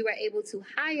Gushin, and we were able to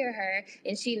hire her,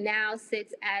 and she now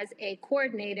sits as a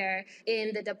coordinator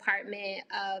in the Department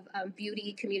of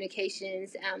Beauty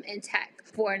Communications and Tech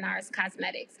for NARS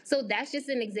Cosmetics. So that's just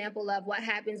an example of what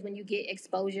happens when you get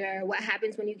exposure, what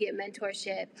happens when you get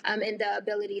mentorship, and the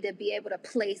ability to be able to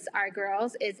place our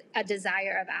girls is a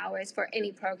desire of ours for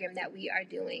any program that we are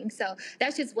doing. So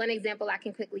that's just one example I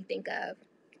can quickly think of.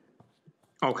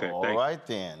 Okay. All right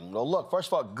then. Well, look, first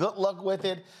of all, good luck with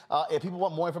it. If people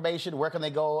want more information, where can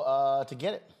they go to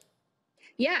get it?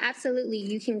 Yeah, absolutely.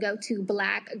 You can go to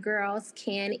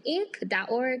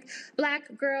blackgirlscaninc.org,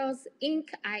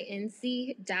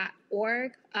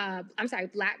 blackgirlsinc.org.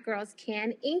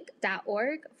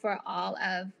 blackgirlscaninc.org for all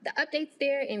of the updates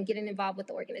there and getting involved with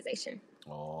the organization.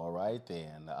 All right,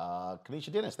 then.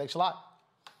 Kanisha Dennis, thanks a lot.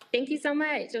 Thank you so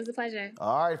much. It was a pleasure.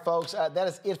 All right, folks, that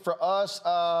is it for us.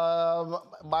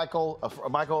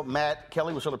 Michael, Matt,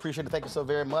 Kelly, we sure appreciate it. Thank you so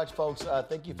very much, folks.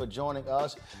 Thank you for joining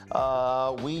us.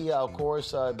 We, of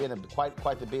course, been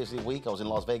quite the busy week. I was in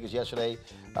Las Vegas yesterday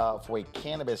for a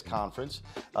cannabis conference,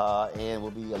 and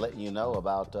we'll be letting you know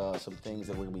about some things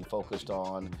that we're going to be focused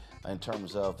on in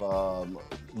terms of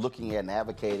looking at and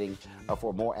advocating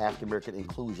for more African-American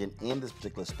inclusion in this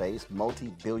particular space,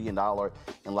 multi-billion-dollar,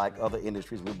 and like other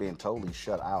industries, we've been totally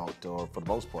shut out, or for the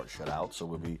most part shut out, so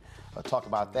we'll be talking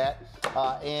about that.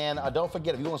 And don't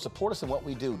forget, if you want to support us in what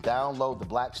we do, download the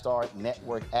Black Star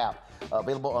Network app.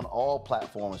 Available on all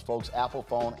platforms, folks. Apple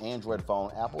phone, Android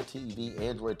phone, Apple TV,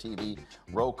 Android TV,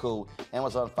 Roku,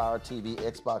 Amazon Fire TV,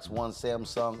 Xbox One,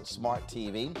 Samsung Smart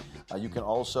TV. You can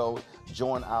also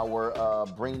join our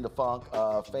Bring the Funk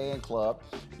fan club.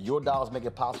 Your dollars make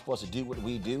it possible for us to do what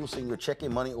we do. Send your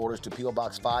check-in money orders to P.O.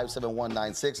 Box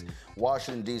 57196,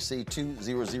 Washington, D.C.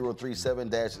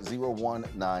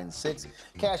 20037-0196.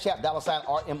 Cash App,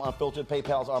 $RM Unfiltered.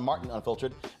 PayPal is R Martin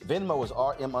Unfiltered. Venmo is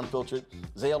RM Unfiltered.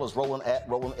 Zelle is Roland at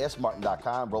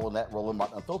RolandSMartin.com, Roland at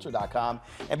RolandMartinUnfiltered.com.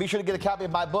 And be sure to get a copy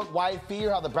of my book, White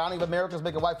Fear, How the Browning of America is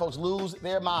Making White Folks Lose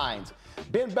Their Minds.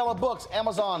 Ben Bella Books,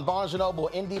 Amazon, Barnes & Noble,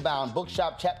 IndieBound,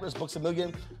 Bookshop, Chapters, Books A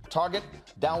Million, Target.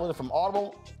 Download it from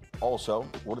Audible. Also,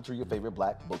 order through your favorite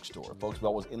black bookstore. Folks, we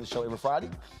always end the show every Friday.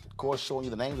 Of course, showing you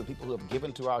the names of people who have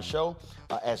given to our show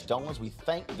as donors. We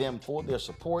thank them for their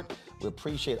support. We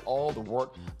appreciate all the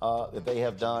work that they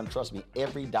have done. Trust me,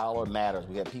 every dollar matters.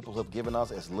 We have people who have given us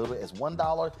as little as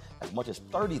 $1, as much as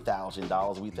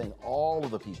 $30,000. We thank all of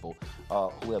the people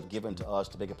who have given to us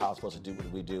to make it possible for us to do what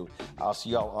we do. I'll see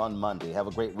y'all on Monday. Have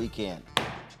a great weekend.